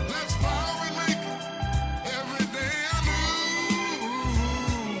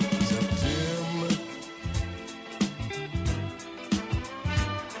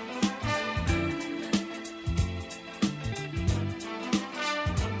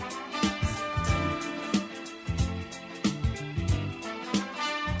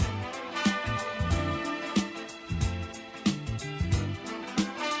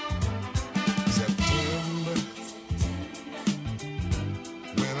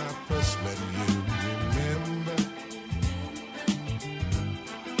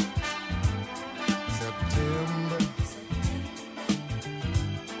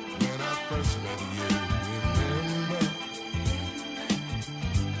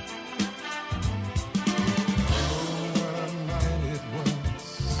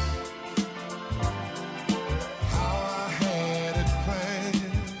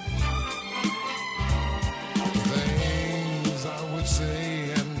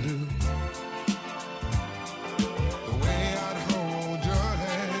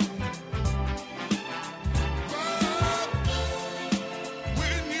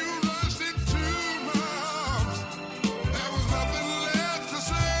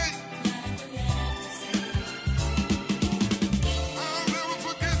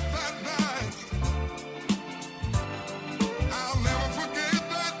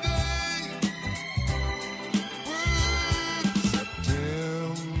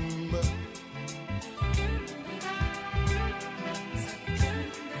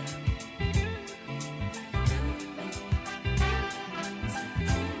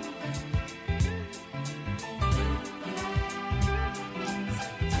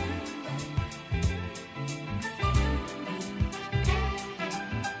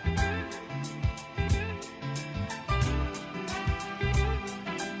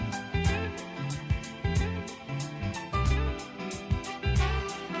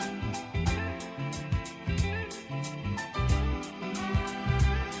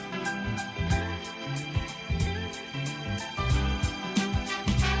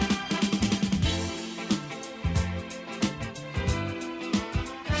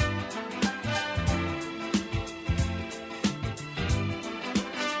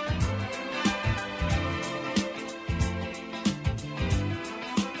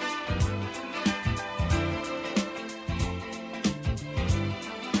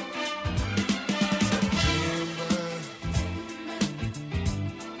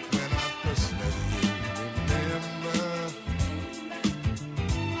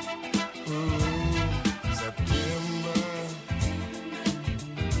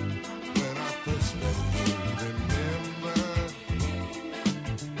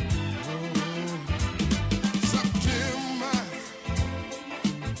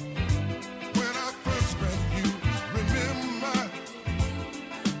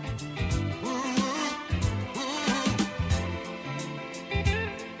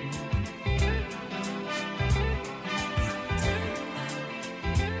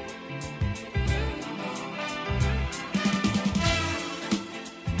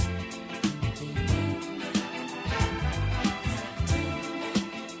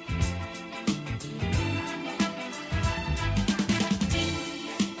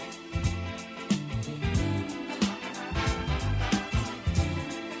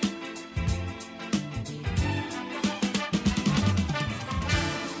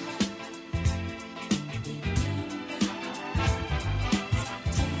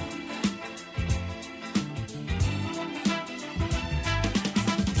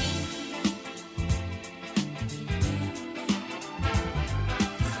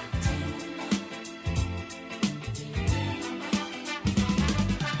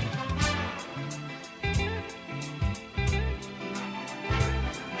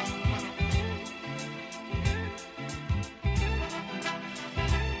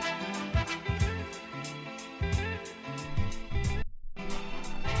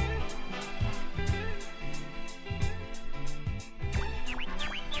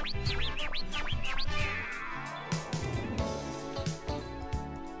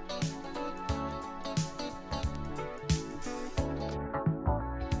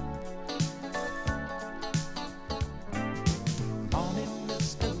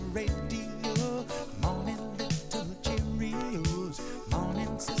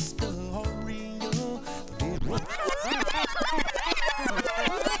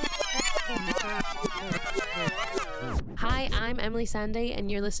Emily Sandy,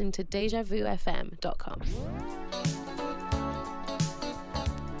 and you're listening to DejaVuFM.com.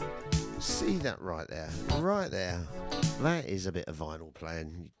 See that right there? Right there. That is a bit of vinyl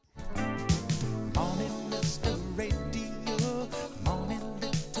playing. Morning, Mr. Radio. Morning,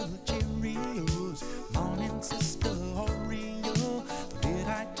 little Cheerios. Morning, Sister Oreo. Did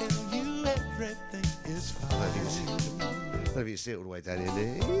I tell you everything is fine? I don't know if you see it all the way down here.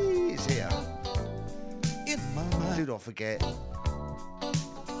 It's here. In my mind. Do not forget,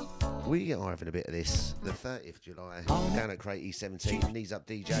 we are having a bit of this. The 30th July, down at Crate E17, Knees Up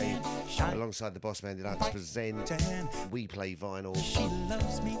DJ, alongside the Boss Man Deluxe, present We Play Vinyl.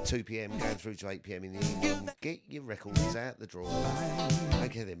 2 p.m. going through to 8 p.m. in the evening. Get your records out the drawer. Don't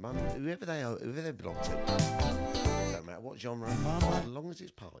care their mum, whoever they are, whoever they belong to. Don't matter what genre, as long as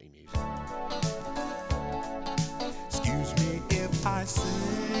it's party music. Excuse me if I say.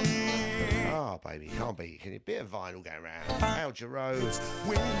 Oh, baby, can't be. Can a bit of vinyl go round? Al Jarreau.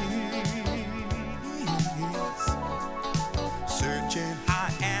 Searching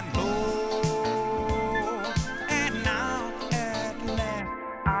high and low, and now at last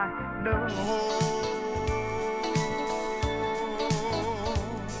I know.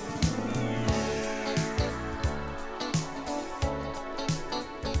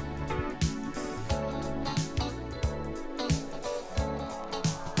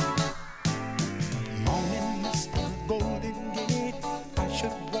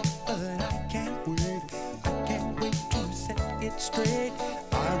 Straight,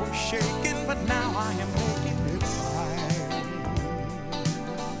 I was shaking, but now I am making it right.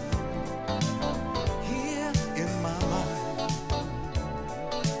 Here in my mind,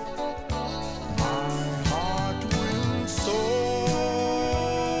 my heart will soar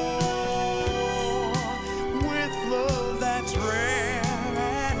with love that's rare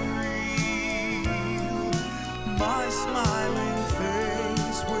and real. My smiling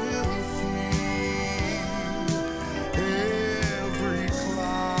face will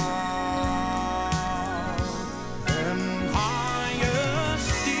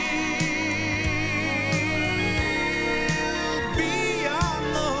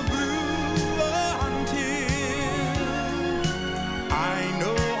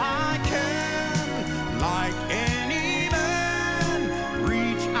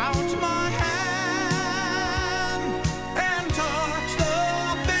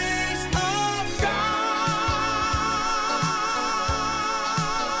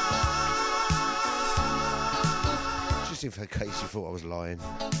in case you thought I was lying.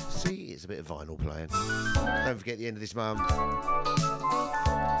 See, it's a bit of vinyl playing. Don't forget the end of this month.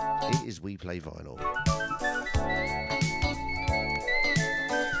 It is We Play Vinyl.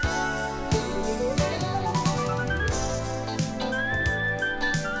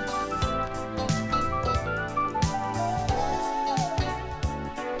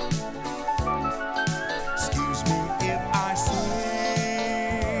 Excuse me if I say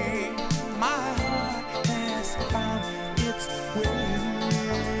my heart has found its wings,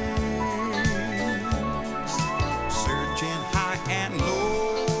 searching high and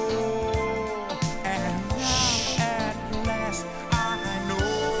low, and now at last I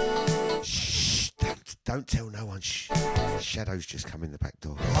know. Shh, don't tell no one. Shh. Shadow's just come in the back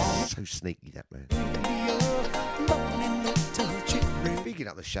door. So sneaky, that man. Speaking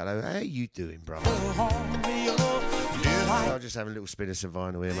up the Shadow, how you doing, brother? I'll just have a little spin of some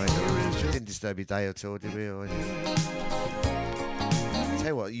vinyl here, mate. Didn't disturb your day at all, did we? Tell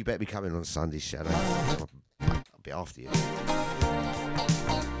you what, you better be coming on Sunday, Shadow. I'll be after you.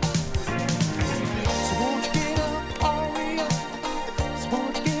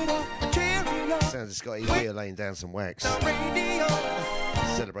 Sounds of Scotty Weir laying down some wax.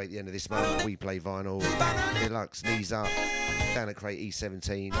 Celebrate the end of this month. We Play Vinyl. Deluxe, Knees Up. Down at Crate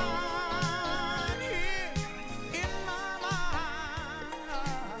E17.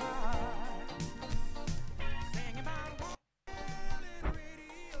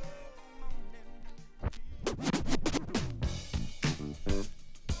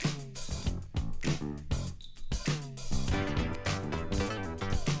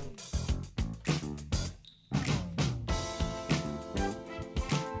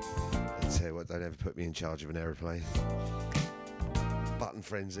 Don't ever put me in charge of an aeroplane. Button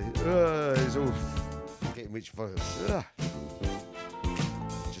frenzy. It's all getting which voice.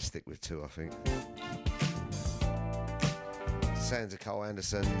 Just stick with two, I think. Sounds of Cole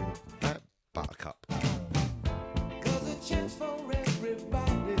Anderson. Buttercup. Cause a chance for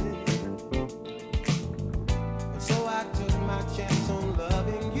everybody. So I took my chance on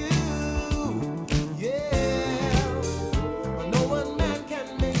loving you. Yeah. But no one man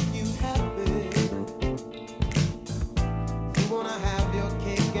can make you happy. You wanna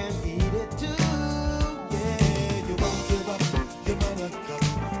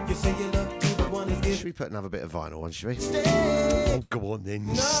Should we put another bit of vinyl on, should we? Oh, go on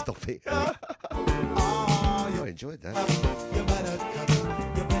then, stop it. I enjoyed that.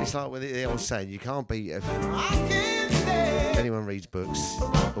 It's like with the old saying, you can't beat anyone reads books,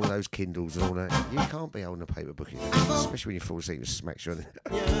 all those Kindles and all that. You can't be holding a paper book, especially when you fall asleep and smacks you on it.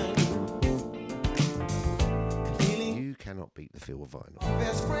 You cannot beat the feel of vinyl.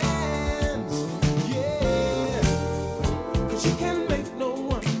 Best friends, yeah. 'Cause you can make no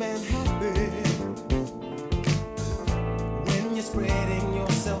one man happy when you're spreading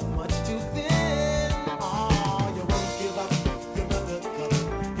yourself much too thin. Oh, you won't give up your mother cup.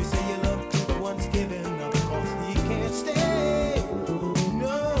 You say you love the ones giving up 'cause he can't stay.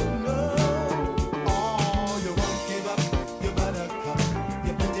 No, no. Oh, you won't give up your buttercup.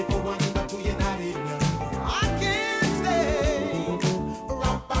 You're plenty for one, but two you're not enough. I can't stay.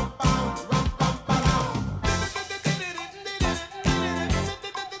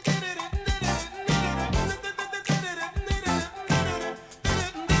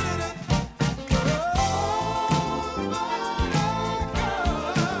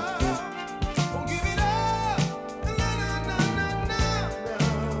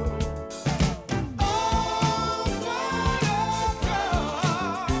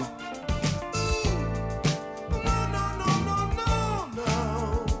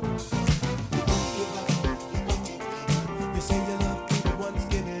 You say you love the ones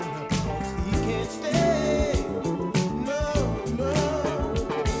giving up 'cause he can't stay. No, no.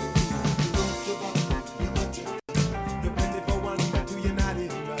 You're plenty for one, but two you're not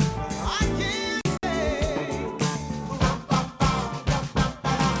enough. I can't stay.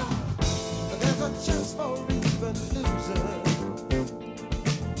 There's a chance for even losers.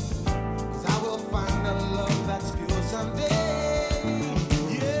 'Cause I will find a love that's pure someday.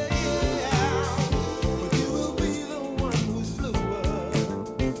 Yeah, yeah. But you will be the one who's bluer.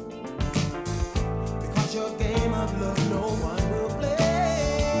 Because your game of love no one will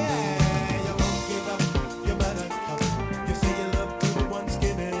play. You won't give up your buttercup. You say you love the ones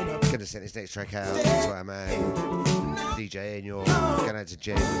giving up. Gonna send this next track out to our man DJ Enyor, going out to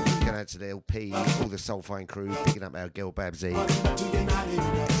Jen, going out to the LP, all the Soulfine crew, picking up our girl Babsy.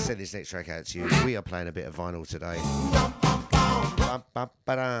 Send this next track out to you. We are playing a bit of vinyl today.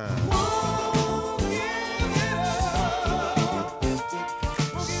 Ba-ba-ba-da.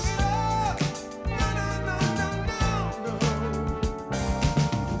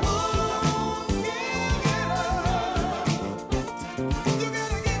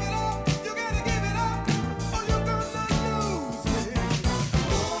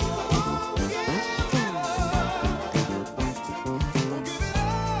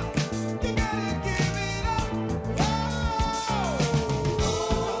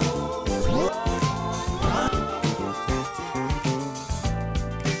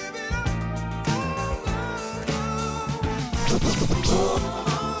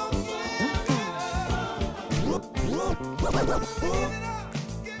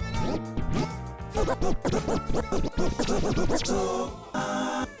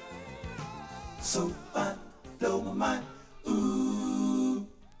 So fine, blow my mind. Ooh,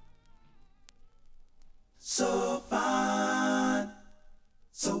 so fine,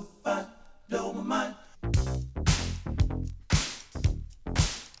 blow my mind.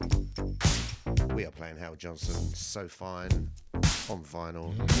 We are playing Howard Johnson, So Fine, on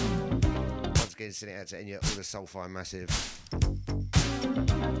vinyl. Once again, sending it out to Enya, all the Soulfine Massive.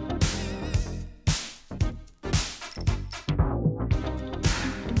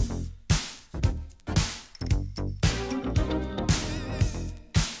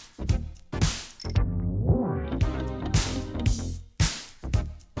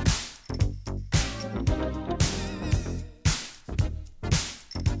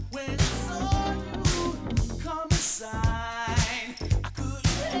 When I saw you come inside, I couldn't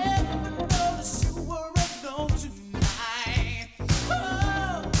help but notice you were alone tonight.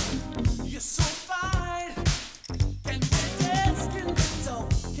 Oh, you're so fine. Can we dance? Can we talk?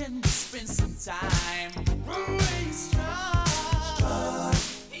 Can we spend some time? Really strong.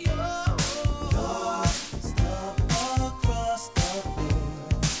 Your stuff across the floor.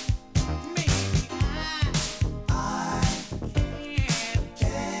 Maybe I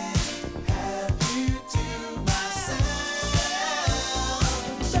can't have you to myself.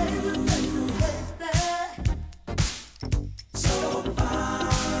 Baby, so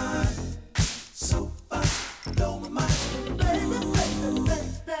fine, blow my mind. Baby,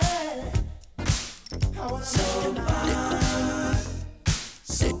 how I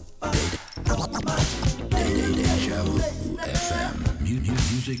so fine, blow my mind. Deja Vu FM.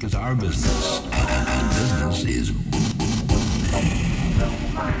 Music is our business, and business is boom, boom,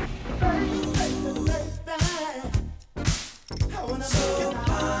 boom.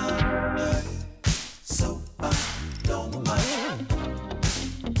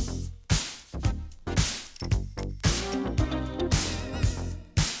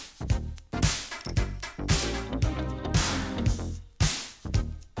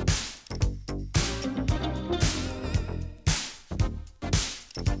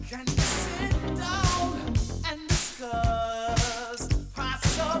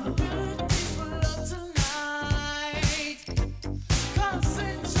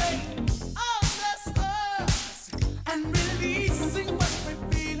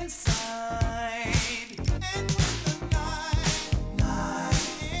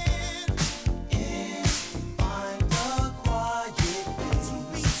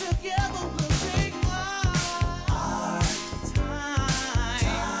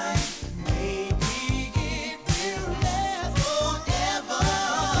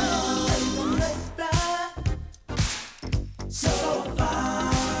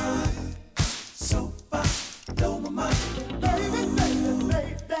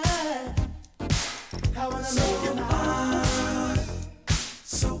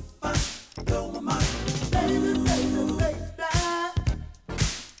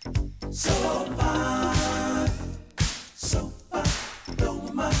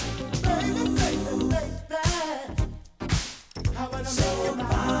 so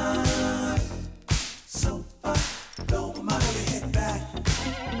fine, so fine. Blow my head back,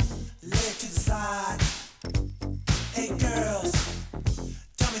 lay it to the side. Hey girls,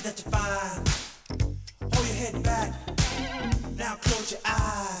 tell me that you're fine. Hold your head back, now close your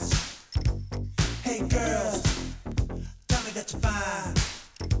eyes. Hey girls, tell me that you're fine.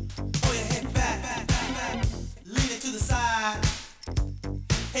 Hold your head back, lean it to the side.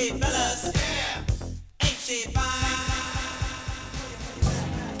 Hey fellas, yeah, ain't she fine?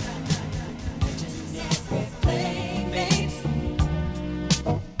 Playmates,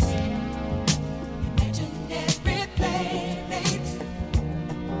 imaginary playmates,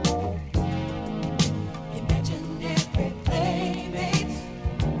 imaginary playmates.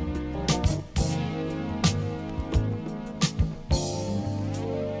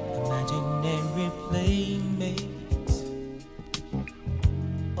 Imaginary playmates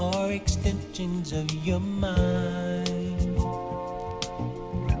or extensions of your mind.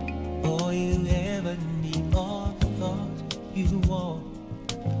 All you ever need or thought you want.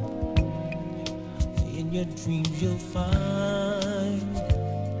 In your dreams you'll find.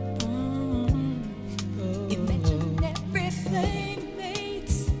 Imaginary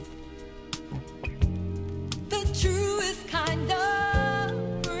playmates, the truest kind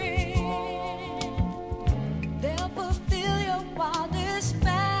of friend. They'll fulfill your wildest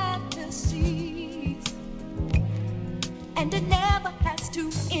fantasies, and it never has to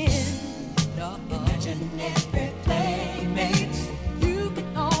end. Imaginary playmates, you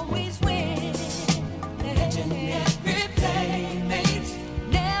can always win. Imaginary playmates,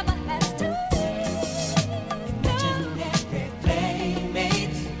 never has to end. Imaginary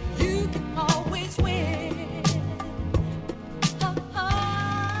playmates, you can always win.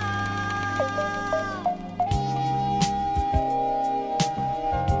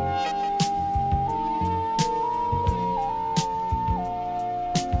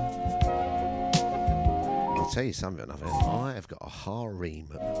 I'll tell you something, I think I have got a harem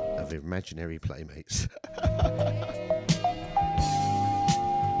of imaginary playmates.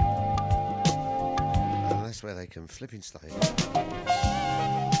 And that's where they can flipping stay.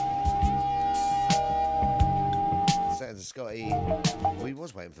 Said to Scotty, we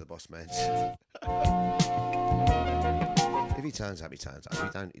was waiting for the boss man. If he turns up, he turns up. If he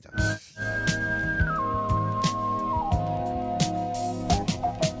don't, he don't.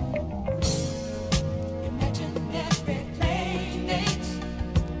 Imaginary playmates,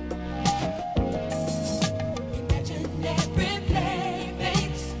 imaginary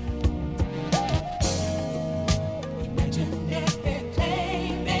playmates, imaginary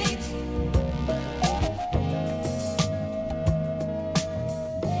playmates.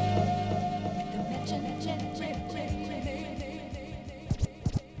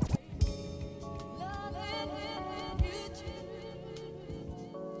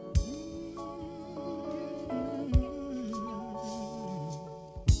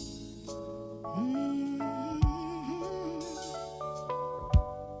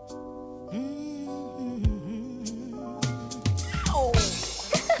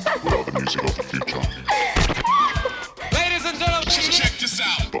 We are the music of the future. Ladies and gentlemen, Check this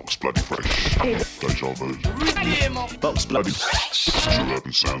out. Box Bloody Fresh. Deja Vu. Box Bloody Fresh. True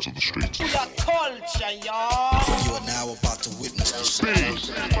urban sounds of the streets. We are culture, y'all. You are now about to witness the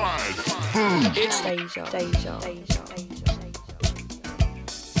Big Bad Boom. It's Deja.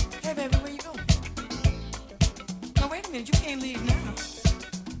 Hey, baby, where you going? No, wait a minute, you can't leave now.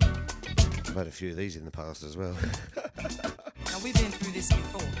 I've had a few of these in the past as well. Now, we've been through this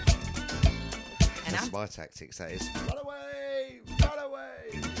before. And That's I'm my tactics, that is. Run away! Run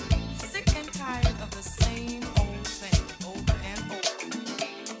away! sick and tired of the same old thing over and over.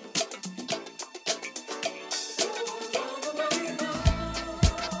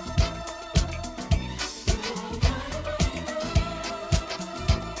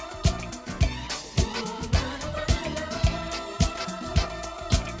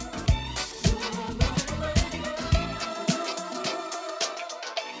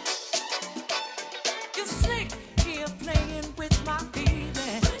 You're sick here playing with my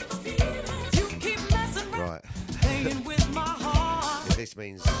feelings. You keep messing around Right. playing with my heart. If this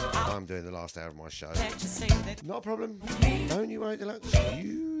means I'm doing the last hour of my show, That you say that not a problem. Don't you worry, Deluxe.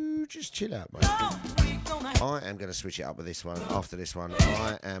 You just chill out, mate. we gonna I am going to switch it up with this one. After this one,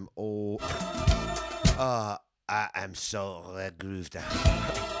 I am all... I am so grooved out.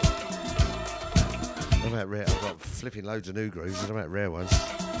 What about rare? I've got flipping loads of new grooves. What about rare ones?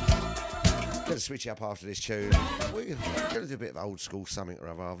 Going to switch it up after this tune. We're going to do a bit of old school something or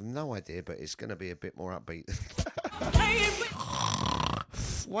other. I've no idea, but it's going to be a bit more upbeat.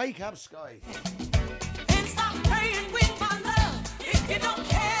 Wake up, Sky. and stop playing with my love. It's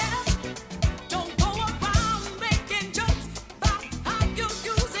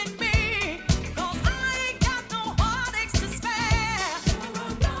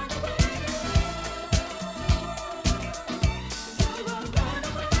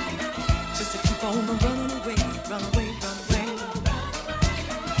phone, I'm running away, run away, run away.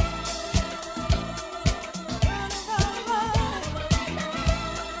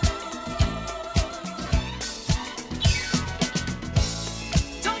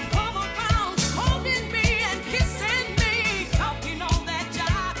 Don't come around holding me and kissing me, talking all that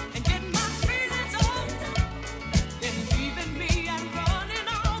jive and getting my feelings on, then leaving me and running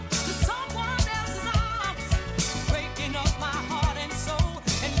off to someone else's arms, breaking up my heart and soul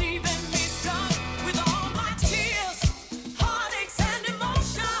and leaving me stuck with all my tears, heartaches and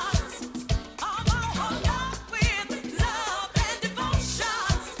emotions. I'm all hung up with love and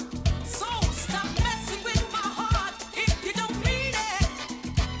devotions. So stop messing with my heart if you don't mean it,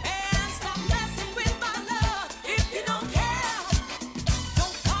 and stop messing with my love if you don't care.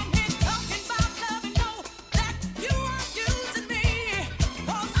 Don't come here talking about love and know that you are using me,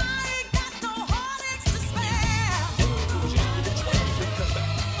 'cause I ain't got no heartaches to spare.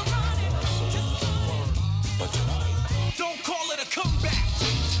 Don't call it a comeback.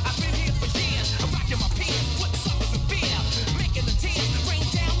 I've been here for years. I'm rocking my pants, putting suckers in fear, making the tears rain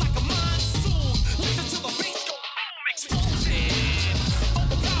down like a monsoon. Listen to the bass go boom, explosive,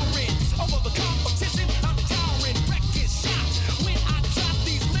 overpowering over the competition. I'm towering, wrecking shop when I drop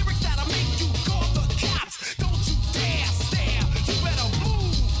these lyrics that'll make you call the cops. Don't you dare stare. You better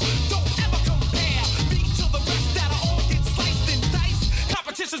move. Don't ever compare me to the rest that'll all get sliced and diced.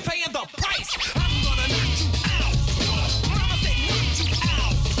 Competition's paying the price. I'm gonna knock you out. Mama say knock you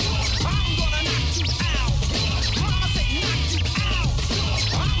out. I'm gonna knock you out. Mama say knock you out.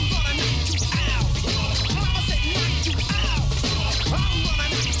 I'm gonna knock you out. Mama say knock you out. I'm gonna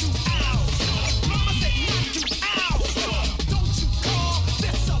knock you out. Mama say knock you out. Don't you call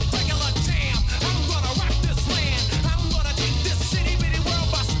this a regular jam. I'm gonna rock this land. I'm gonna take this city bitty world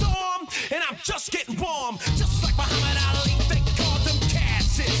by storm. And I'm just getting warm. Just like Muhammad Ali, they called them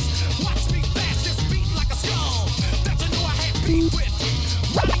Cassis. Watch me flash this beat like a skull. That you knew I had beef with.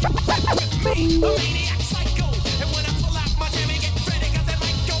 With me, a maniac psycho. And when I pull out my jammy, get ready, 'cause it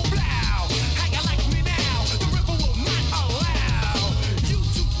might go blow. How you like me now? The ripper will not allow you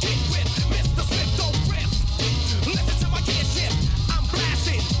to get with Mr. Smith, don't riff. Listen to my gear shift. I'm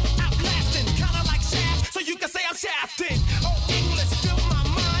blasting, outlasting, kinda like Shaft, so you can say I'm shafted. Oh, English fill my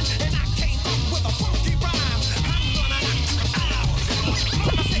mind, and I came up with a funky rhyme. I'm gonna knock you out.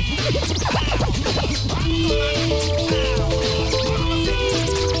 Mama say knock you out. I'm gonna knock you out. Mama say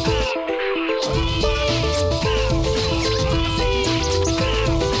knock you out. I'm gonna knock you out. Mama say knock you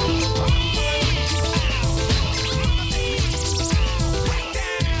out. I'm gonna knock you out. Mama say knock you out. Right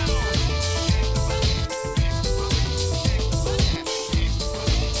down.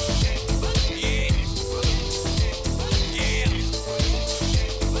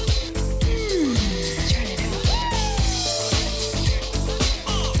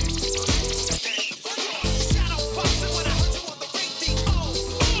 Shadow boxing when I heard you on the radio.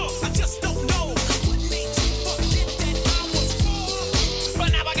 I just don't know what made you forget that I was poor, but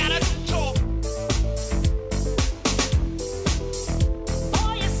now I gotta talk.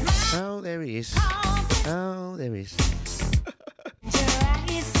 Oh, you smile, Oh, there he is. Oh, there he is. your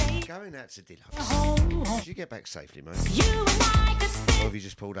eyes say Going out to Deluxe. home. Did you get back safely, mate? You and I could spend Or have you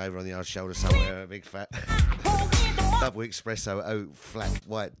just pulled over on the other shoulder somewhere, a big fat double espresso, oat, flat,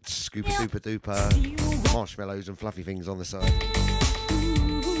 white, scooper duper duper, marshmallows and fluffy things on the side?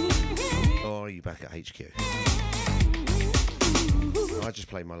 Or are you back at HQ? I just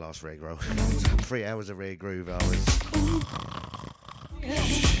played my last rare groove. 3 hours of rare groove, I was.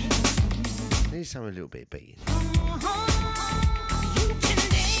 Need something a little bit beating.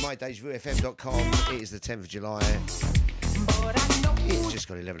 MyDejaVuFM.com. It is the 10th of July. It's just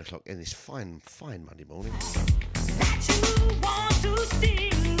got 11 o'clock in this fine Monday morning. that you want to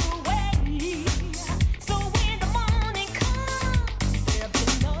steal away. So when the morning comes, there'll be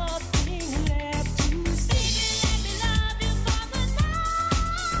nothing left to see. Let me love you for the night.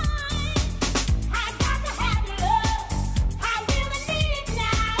 I got to have your love. I really need it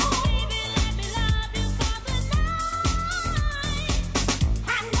now. Baby, let me love you for the night.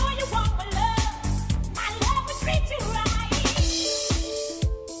 I know you want my love. My love will treat you right.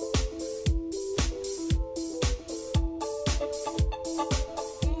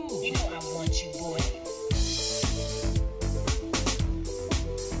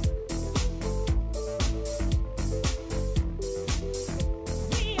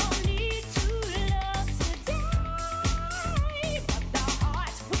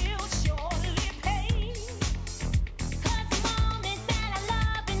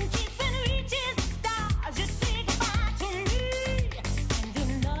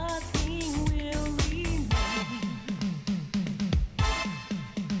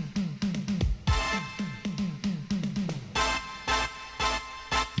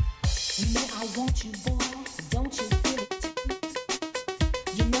 want you, boy. Don't you feel it?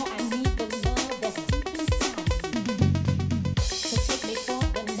 You know I need the love that's deep inside you. So take me for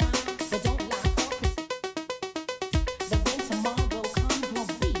the night, but don't lie off. But when tomorrow comes, we'll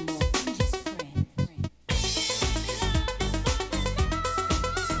be more than just friends.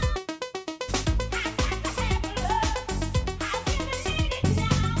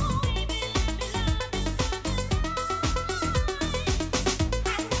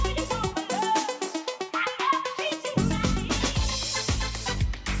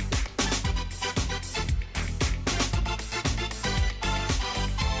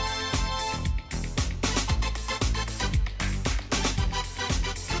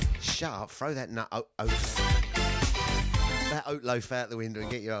 Shut up, throw that nut oat that oat loaf out the window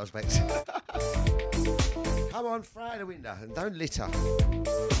and get your ass back. Come on, throw out the window and don't litter.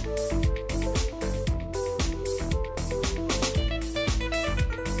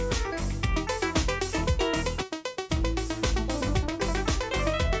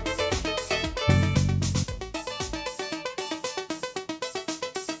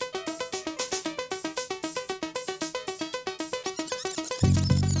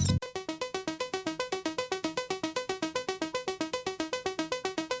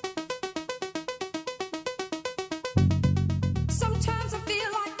 Sometimes I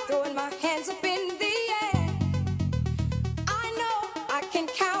feel like throwing my hands up in the air. I know I can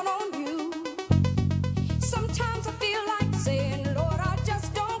count on you. Sometimes I feel like saying, Lord, I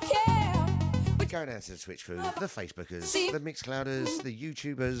just don't care. Going out to the Twitch crew, the Facebookers, the Mixclouders, the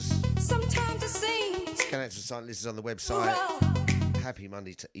YouTubers. Sometimes it seems Going out to the silent listeners on the website. Happy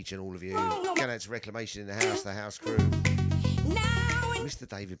Monday to each and all of you. Going out to Reclamation in the house, the house crew. Mr.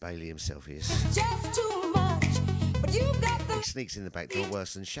 David Bailey himself is. just too much. But you got the He sneaks in the back door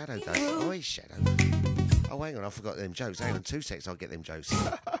worse than Shadow does. Oh, he's Shadow. Oh, hang on, I forgot them jokes. Hang on, 2 seconds, I'll get them jokes.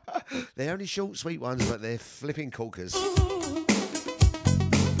 They're only short, sweet ones, but they're flipping corkers.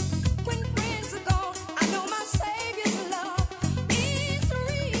 when friends are gone. I know my Savior's love is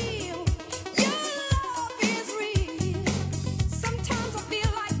real. Your love is real. Sometimes I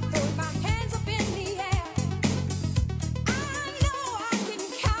feel like throwing my hands up in the air. I know I can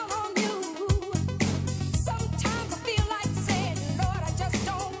count on you. Sometimes I feel like saying, Lord, I just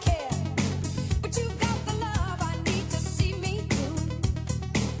don't care. But you got the love I need to see me through.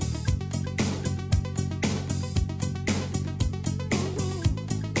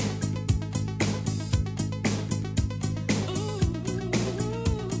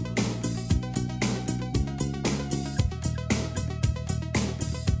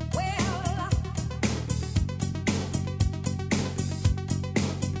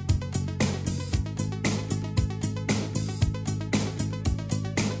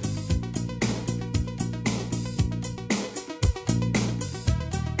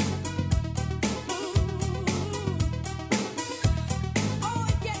 Oh,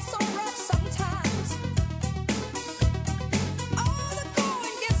 it gets so rough sometimes. Oh, the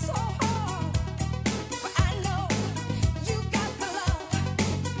going gets so hard. But I know you got the love.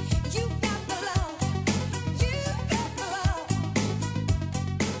 You got the love. You got the love.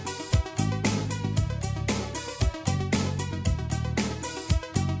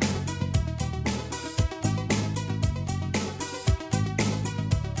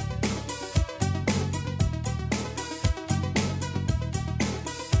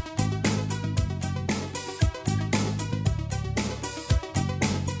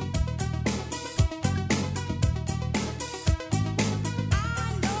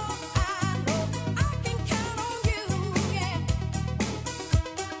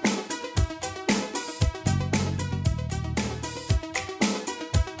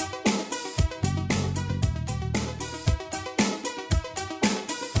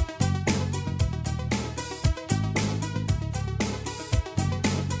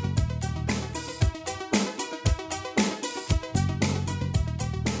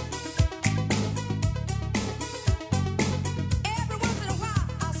 Every once in a while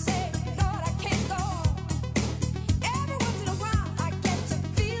I say, Lord, I can't go on. Every once in a while I get to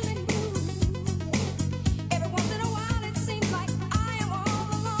feeling blue. Every once in a while it seems like I am all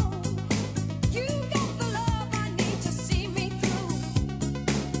alone. You got the love I need to see me through.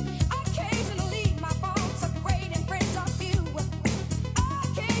 Occasionally my faults are great and friends are few.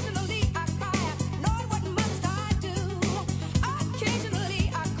 Occasionally I cry, Lord, what must I do?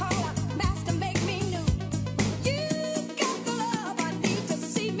 Occasionally I call out, Master, make me new. You got the love I need to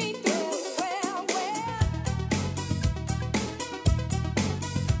see me through. Well,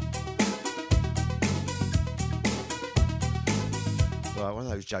 Right, one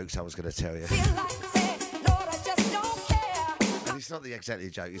of those jokes I was going to tell you. feel like saying, Lord, I just don't care. And it's not exactly a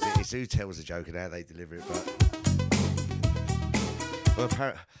joke, is it? It's who tells the joke and how they deliver it. But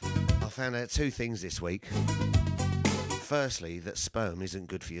well, I found out two things this week. Firstly, that sperm isn't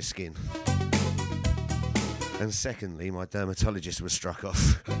good for your skin. And secondly, my dermatologist was struck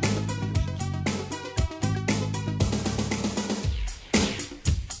off.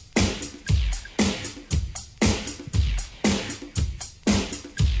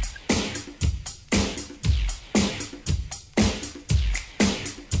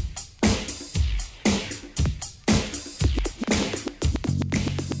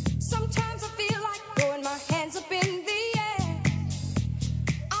 Sometimes I feel like throwing my hands up in the air.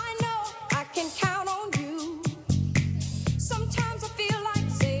 I know I can count on you. Sometimes I feel like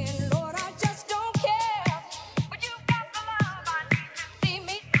saying, Lord, I just don't care. But you've got the love I need to see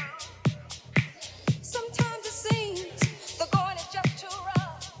me through. Sometimes it seems the going is just too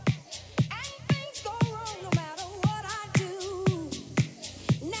rough. And things go wrong no matter what I do.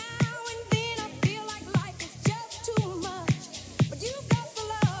 Now and then I feel like life is just too much. But you've got the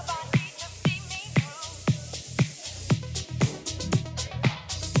love I need to see me through.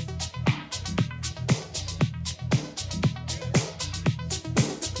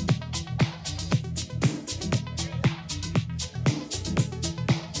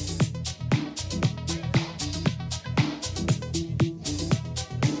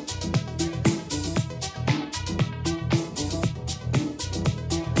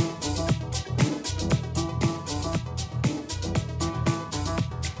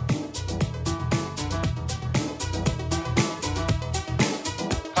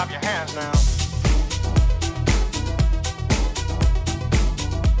 Clap your hands now.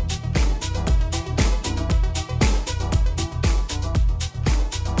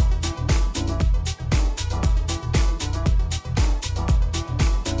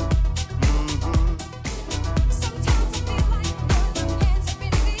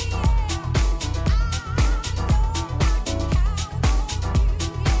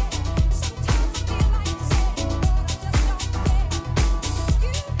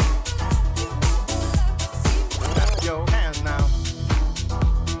 Clap your hands now.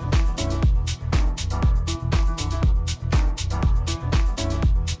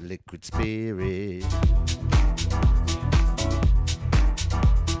 Liquid Spirit.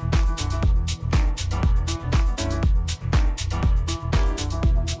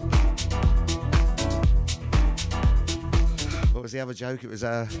 What was the other joke? It was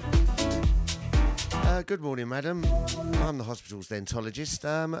good morning, madam. I'm the hospital's dentologist.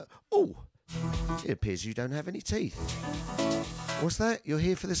 It appears you don't have any teeth. What's that? You're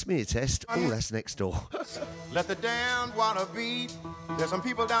here for the smear test? Oh, that's next door. Let the damned water beat. There's some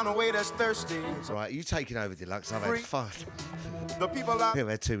people down the way that's thirsty. Right, you taking over, Deluxe. I've had fun. The people out I've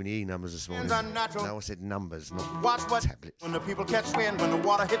had too many E-numbers this morning. Hands unnatural. No, I said numbers, not watch what tablets. when the people catch wind, when the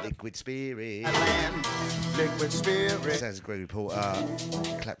water hit the Liquid Spirit. land. Liquid Spirit. Sounds a great report.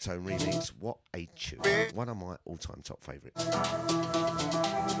 Claptone remix. What a tune. One of my all-time top favourites.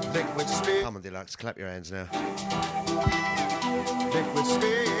 Liquid Spirit. Come on, Deluxe. Clap your hands now. Liquid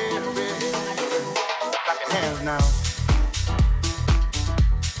Spirit. Clap your hands now.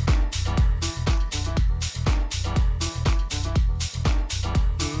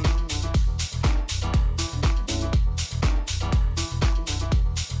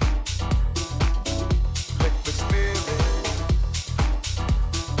 Liquid Spirit.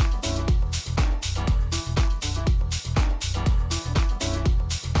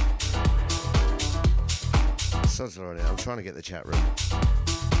 Sods are on it. I'm trying to get the chat room.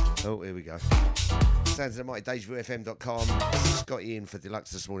 Oh, here we go. Sounds at MightyDageViewFM.com. Scotty in for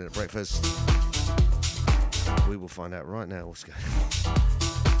Deluxe this morning at breakfast. We will find out right now what's going on.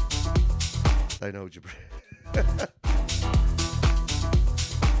 Don't hold your breath.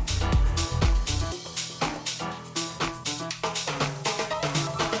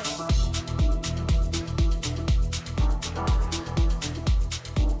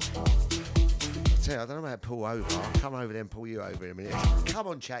 I don't know how to pull over. I'll come over there and pull you over in a minute. Come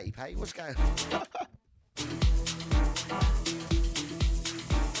on, Chatty Patty, what's going on?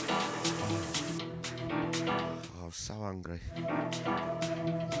 Oh, I'm so hungry.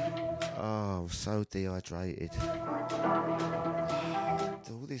 Oh, I'm so dehydrated.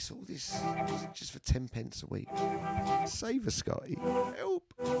 All this just for 10 pence a week. Save us, Scotty.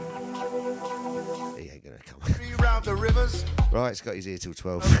 Help. He ain't gonna come. Reroute the rivers. Right, Scotty's here till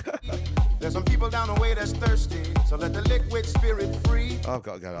 12. There's some people down the way that's thirsty, so let the liquid spirit free. I've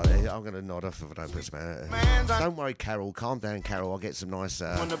got to go like that. I'm going to nod off if I don't put some out. Don't worry, Carol. Calm down, Carol. I'll get some nice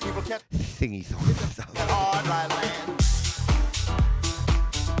When the people catch thingy thought. that hard dry land.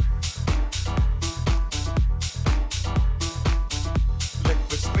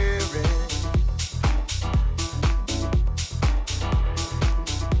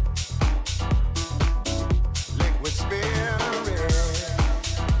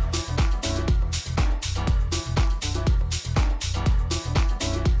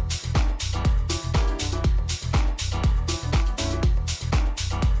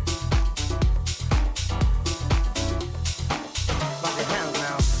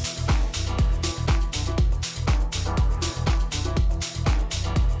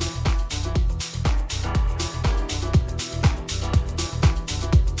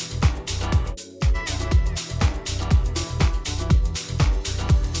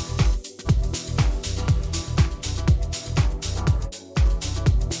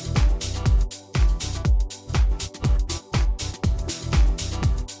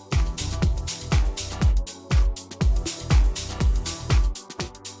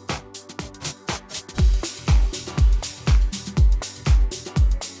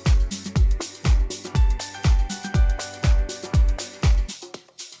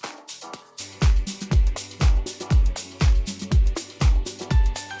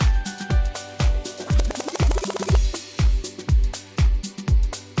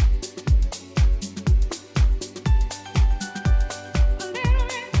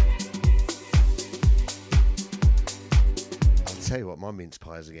 you what, my mince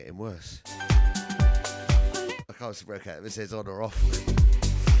pies are getting worse. I can't work out if it says on or off.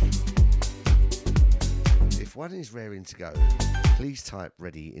 If one is raring to go, please type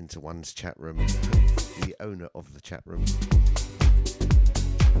ready into one's chat room. The owner of the chat room.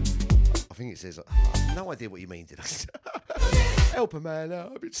 I think it says, I have no idea what you mean, did I? Help a man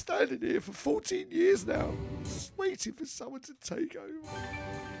out. I've been standing here for 14 years now, just waiting for someone to take over.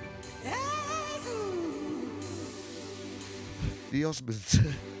 The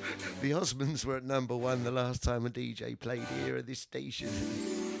Osmonds were at number 1 the last time a DJ played here at this station.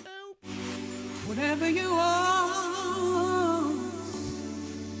 Whatever you want,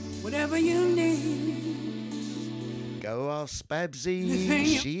 whatever you need. Go ask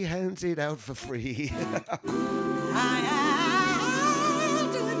Babsy, she hands it out for free.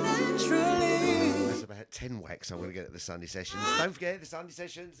 That's about 10 whacks I'm going to get at the Sunday sessions. Don't forget the Sunday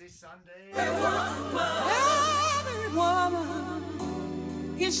sessions this Sunday. Every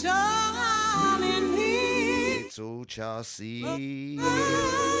woman is all in me. It's all Chelsea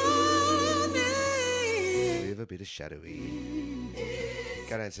with a bit of shadowy.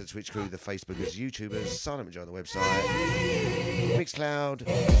 Go down to the Twitch crew, the Facebookers, YouTubers, sign up and join the website. Mixcloud.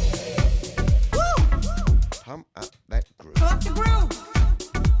 Pump up that groove. Up the groove.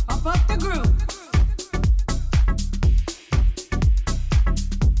 Up the groove.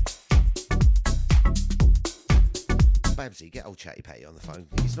 Babsy, get old Chatty Patty on the phone.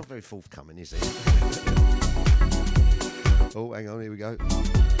 He's not very forthcoming, is he? Oh, hang on, here we go.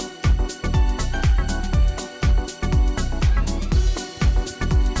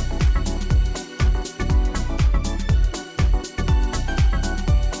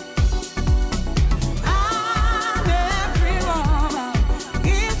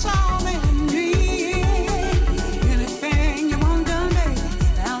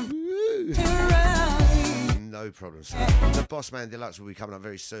 No problem, sir. The Boss Man Deluxe will be coming up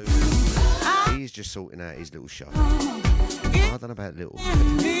very soon. He's just sorting out his little show. I don't know about little.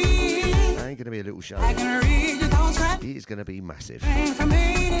 It ain't going to be a little show. It is going to be massive.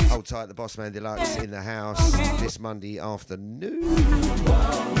 Hold tight, the Boss Man Deluxe in the house this Monday afternoon.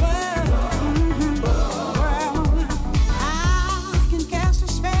 I can cast a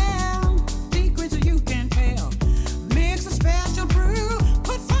spell, secrets you can tell. Mix a special brew,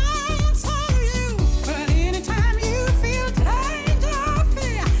 put fire inside of you. But anytime you feel danger or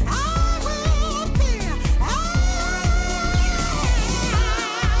fear, I will appear.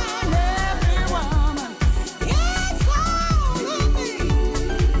 Every woman, it's all in me.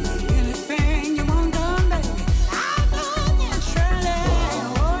 Anything you want done, baby, I'll do it naturally.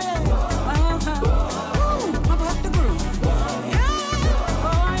 Oh yeah, pump up the groove.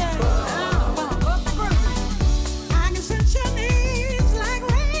 I can set your knees like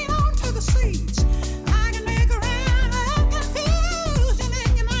rain onto the seas. I can make a round of confusion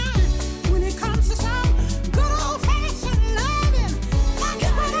in your mind. When it comes to some good old-fashioned loving, that's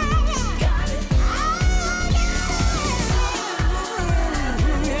what I like.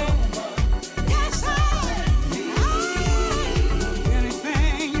 Yes,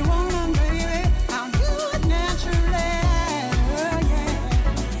 anything you want, baby, I'll do it naturally.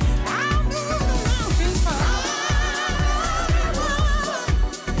 I'll move the mountains for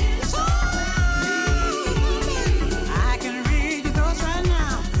it's all I can read your thoughts right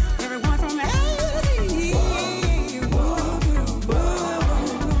now. Everyone from A to Z.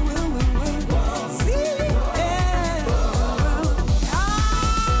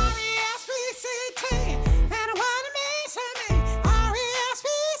 R-E-S-P-C-T, that's what it means to me.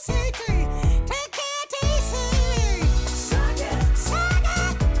 R-E-S-P-C-T, take care, T-C. Suck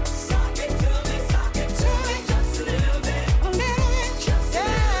it to me, just a little bit, just a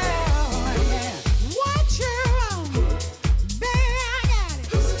little bit. What you want, baby, I got it.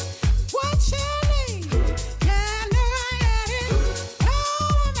 What you need, yeah, I know I got it.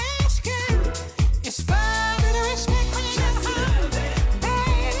 All I'm asking is for a bit of respect when you get home, baby.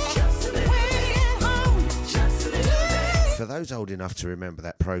 When you get home, For those old enough to remember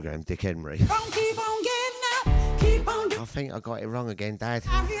that programme, Dick Henry. keep on getting up, keep on I think I got it wrong again, Dad.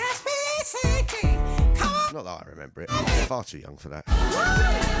 R-E-S-P-C-T. Come on, Not that I remember it. Far too young for that.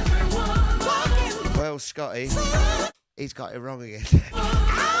 walking. Well, Scotty, he's got it wrong again.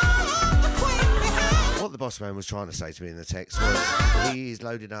 What the Boss Man was trying to say to me in the text was he is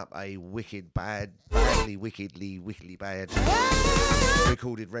loading up a wickedly bad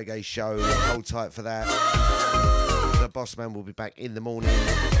recorded reggae show. Hold tight for that. The Boss Man will be back in the morning,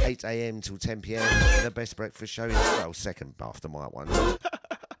 8 a.m. till 10 p.m. The best breakfast show. Well, second after my one.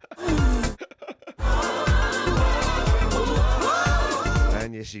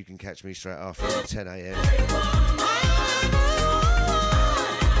 And yes, you can catch me straight after at 10 a.m.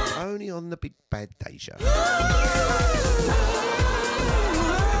 only on the Big Bad Deja.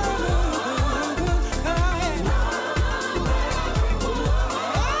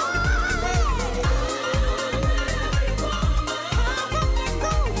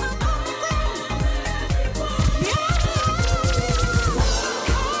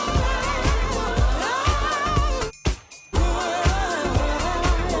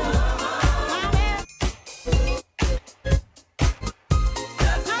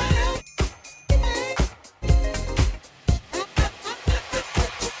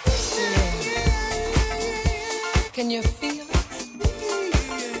 Can you feel it?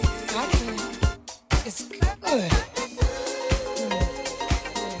 I can. It's good.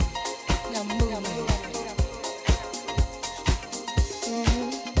 Now move it.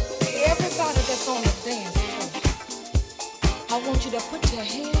 Everybody that's on the dance floor, I want you to put your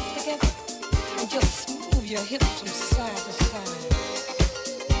hands together and just move your hips from side to side.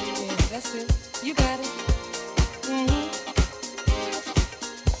 Yeah, that's it. You got it.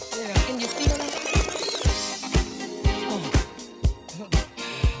 Yeah, can you feel it?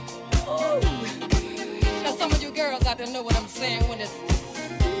 Now some of you girls out there know what I'm saying when it's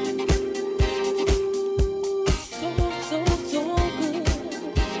so good.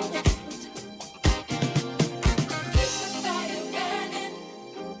 Keep the fire burning.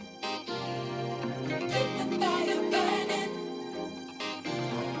 Keep the fire burning.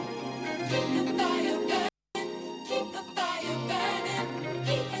 Keep the fire burning. Keep the fire burning.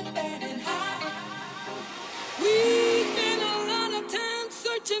 Keep it burning hot. We spend a lot of time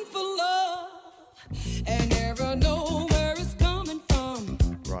searching for love and never know where it's coming from.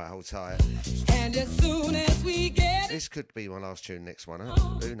 Right, hold tight. And as soon as we get This could be my last tune, next one, huh?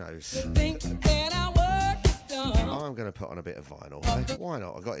 Who knows? think that our work is done. I'm going to put on a bit of vinyl. Why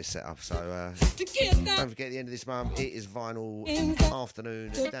not? I got it set up, so To get that don't forget the end of this month. It is vinyl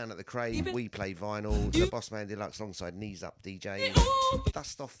afternoon down at the Crave. We play vinyl. The Boss Man Deluxe alongside Knees Up DJ.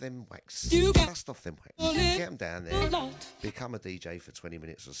 Dust off them wax. Dust off them wax. Get them down there. Become a DJ for 20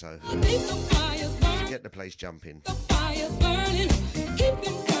 minutes or so. Get the place jumping. fire's burning, keep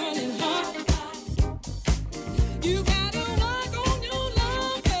it burning hot. You gotta work on your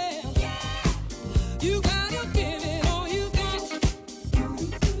love, yeah. You gotta give it all you got.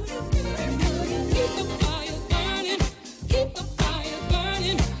 Keep the fire burning, keep the fire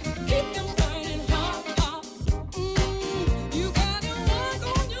burning, keep them burning hot, hot. You gotta work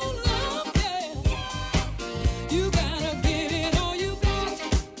on your love, yeah. You gotta give it all you got.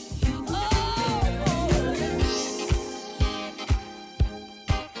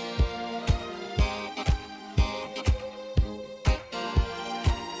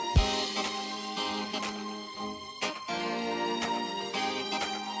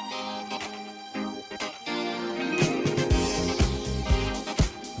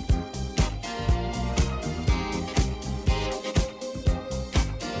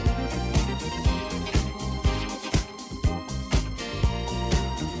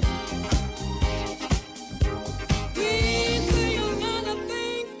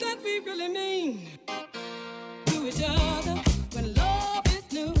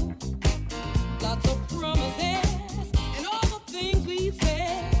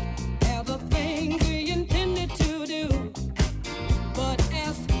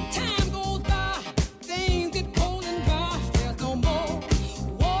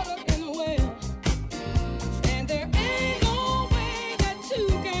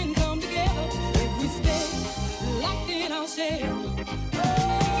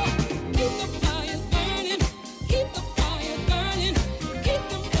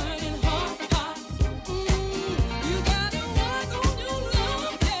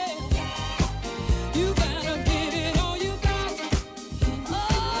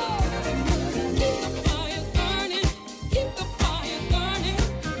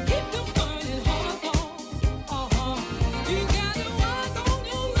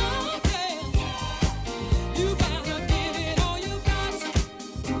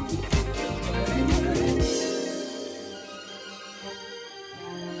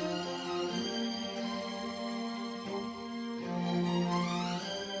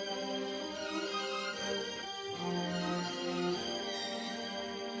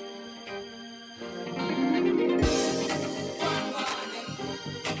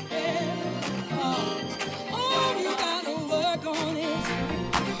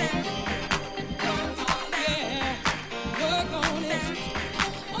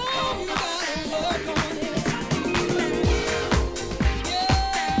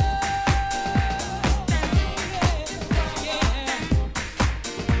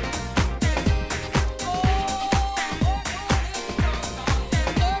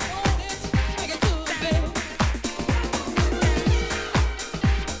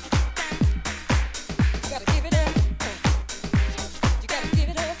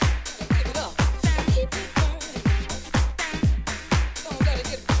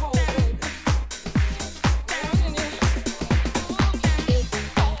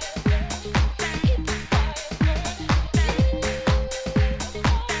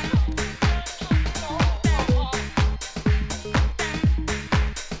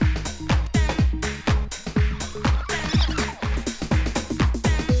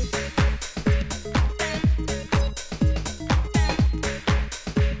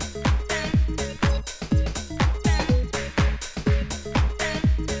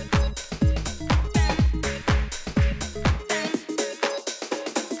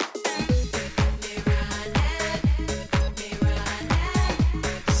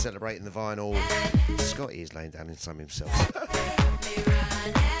 He's laying down in some himself.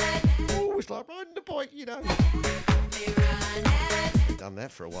 Always like riding the bike, you know. Done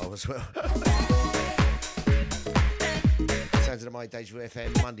that for a while as well. Sounds of the My Deja Vu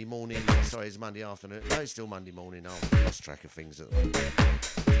FM Monday morning. Sorry, it's Monday afternoon. No, it's still Monday morning. I've lost track of things at the moment.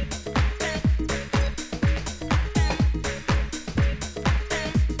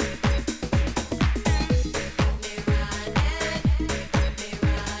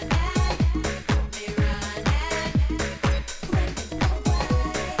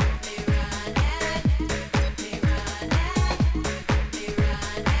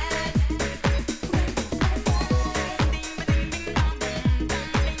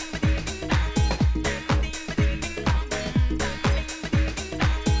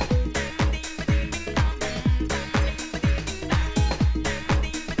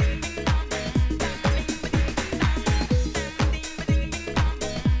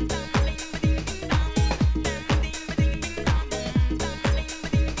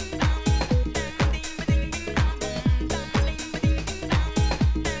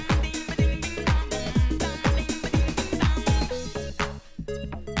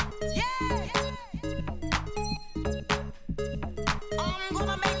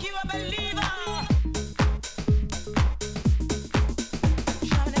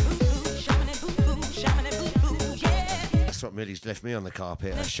 Millie's left me on the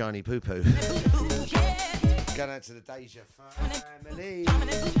carpet, a shiny poo-poo. Going out to the Deja family.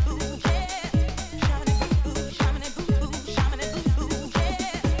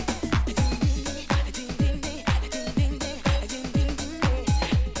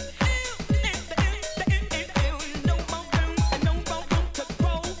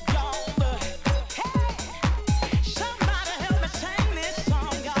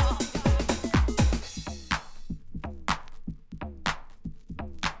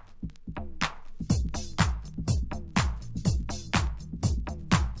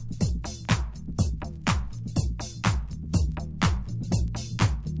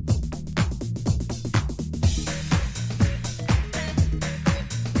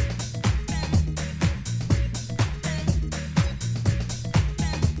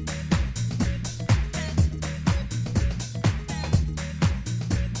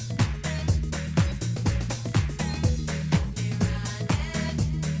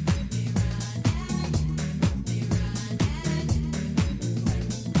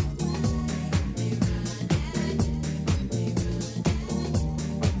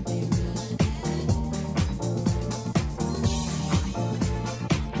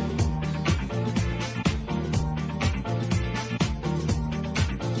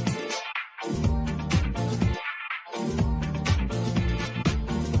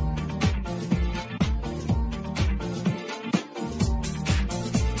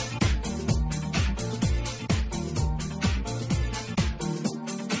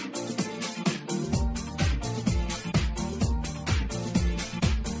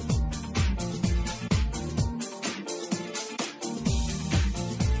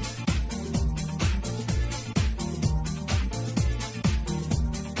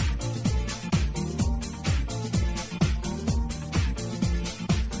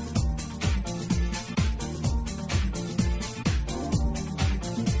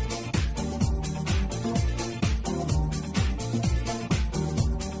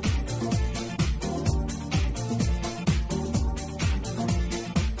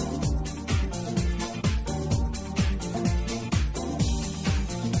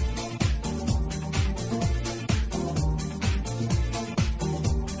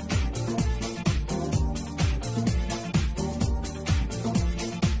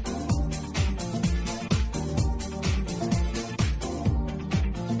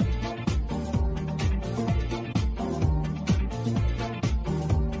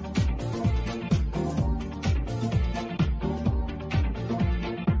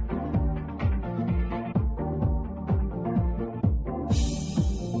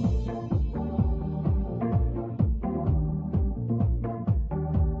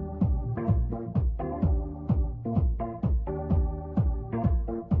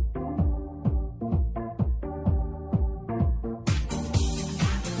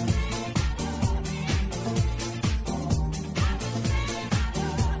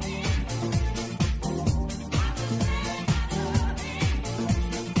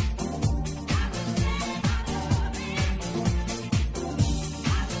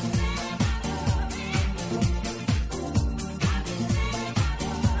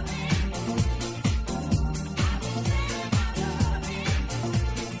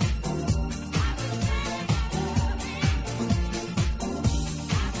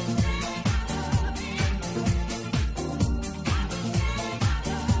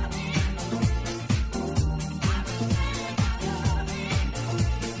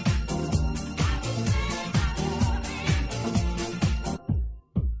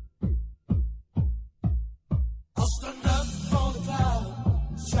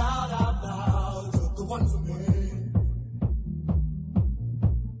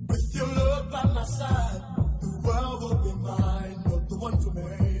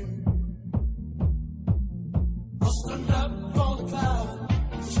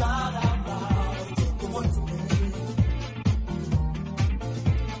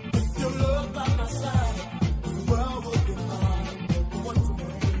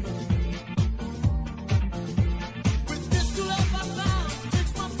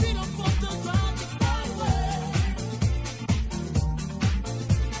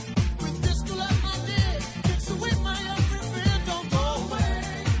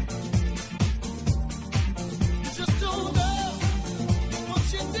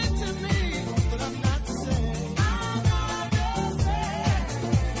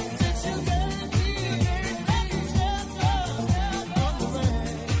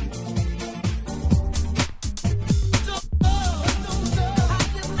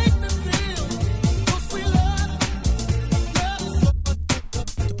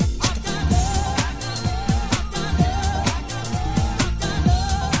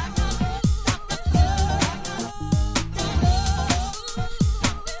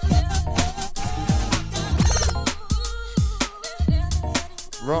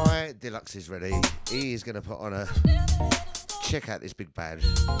 Deluxe is ready. He is going to put on a... Check out this big bad.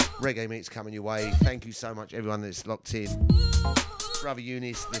 Reggae Mix coming your way. Thank you so much, everyone that's locked in. Brother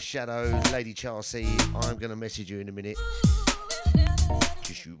Eunice, The Shadow, Lady Chelsea. I'm going to message you in a minute.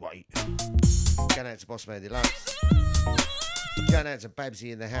 Just you wait. Going out to Bossman Deluxe. Going out to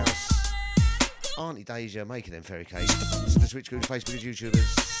Babsy in the house. Auntie Deja making them fairy cakes. To the Twitch group, Facebook, and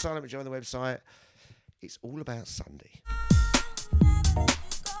YouTubers. Silent Joe on the website. It's all about Sunday.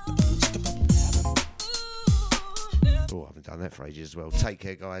 Oh, I haven't done that for ages as well. Take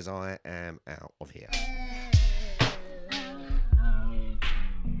care, guys. I am out of here.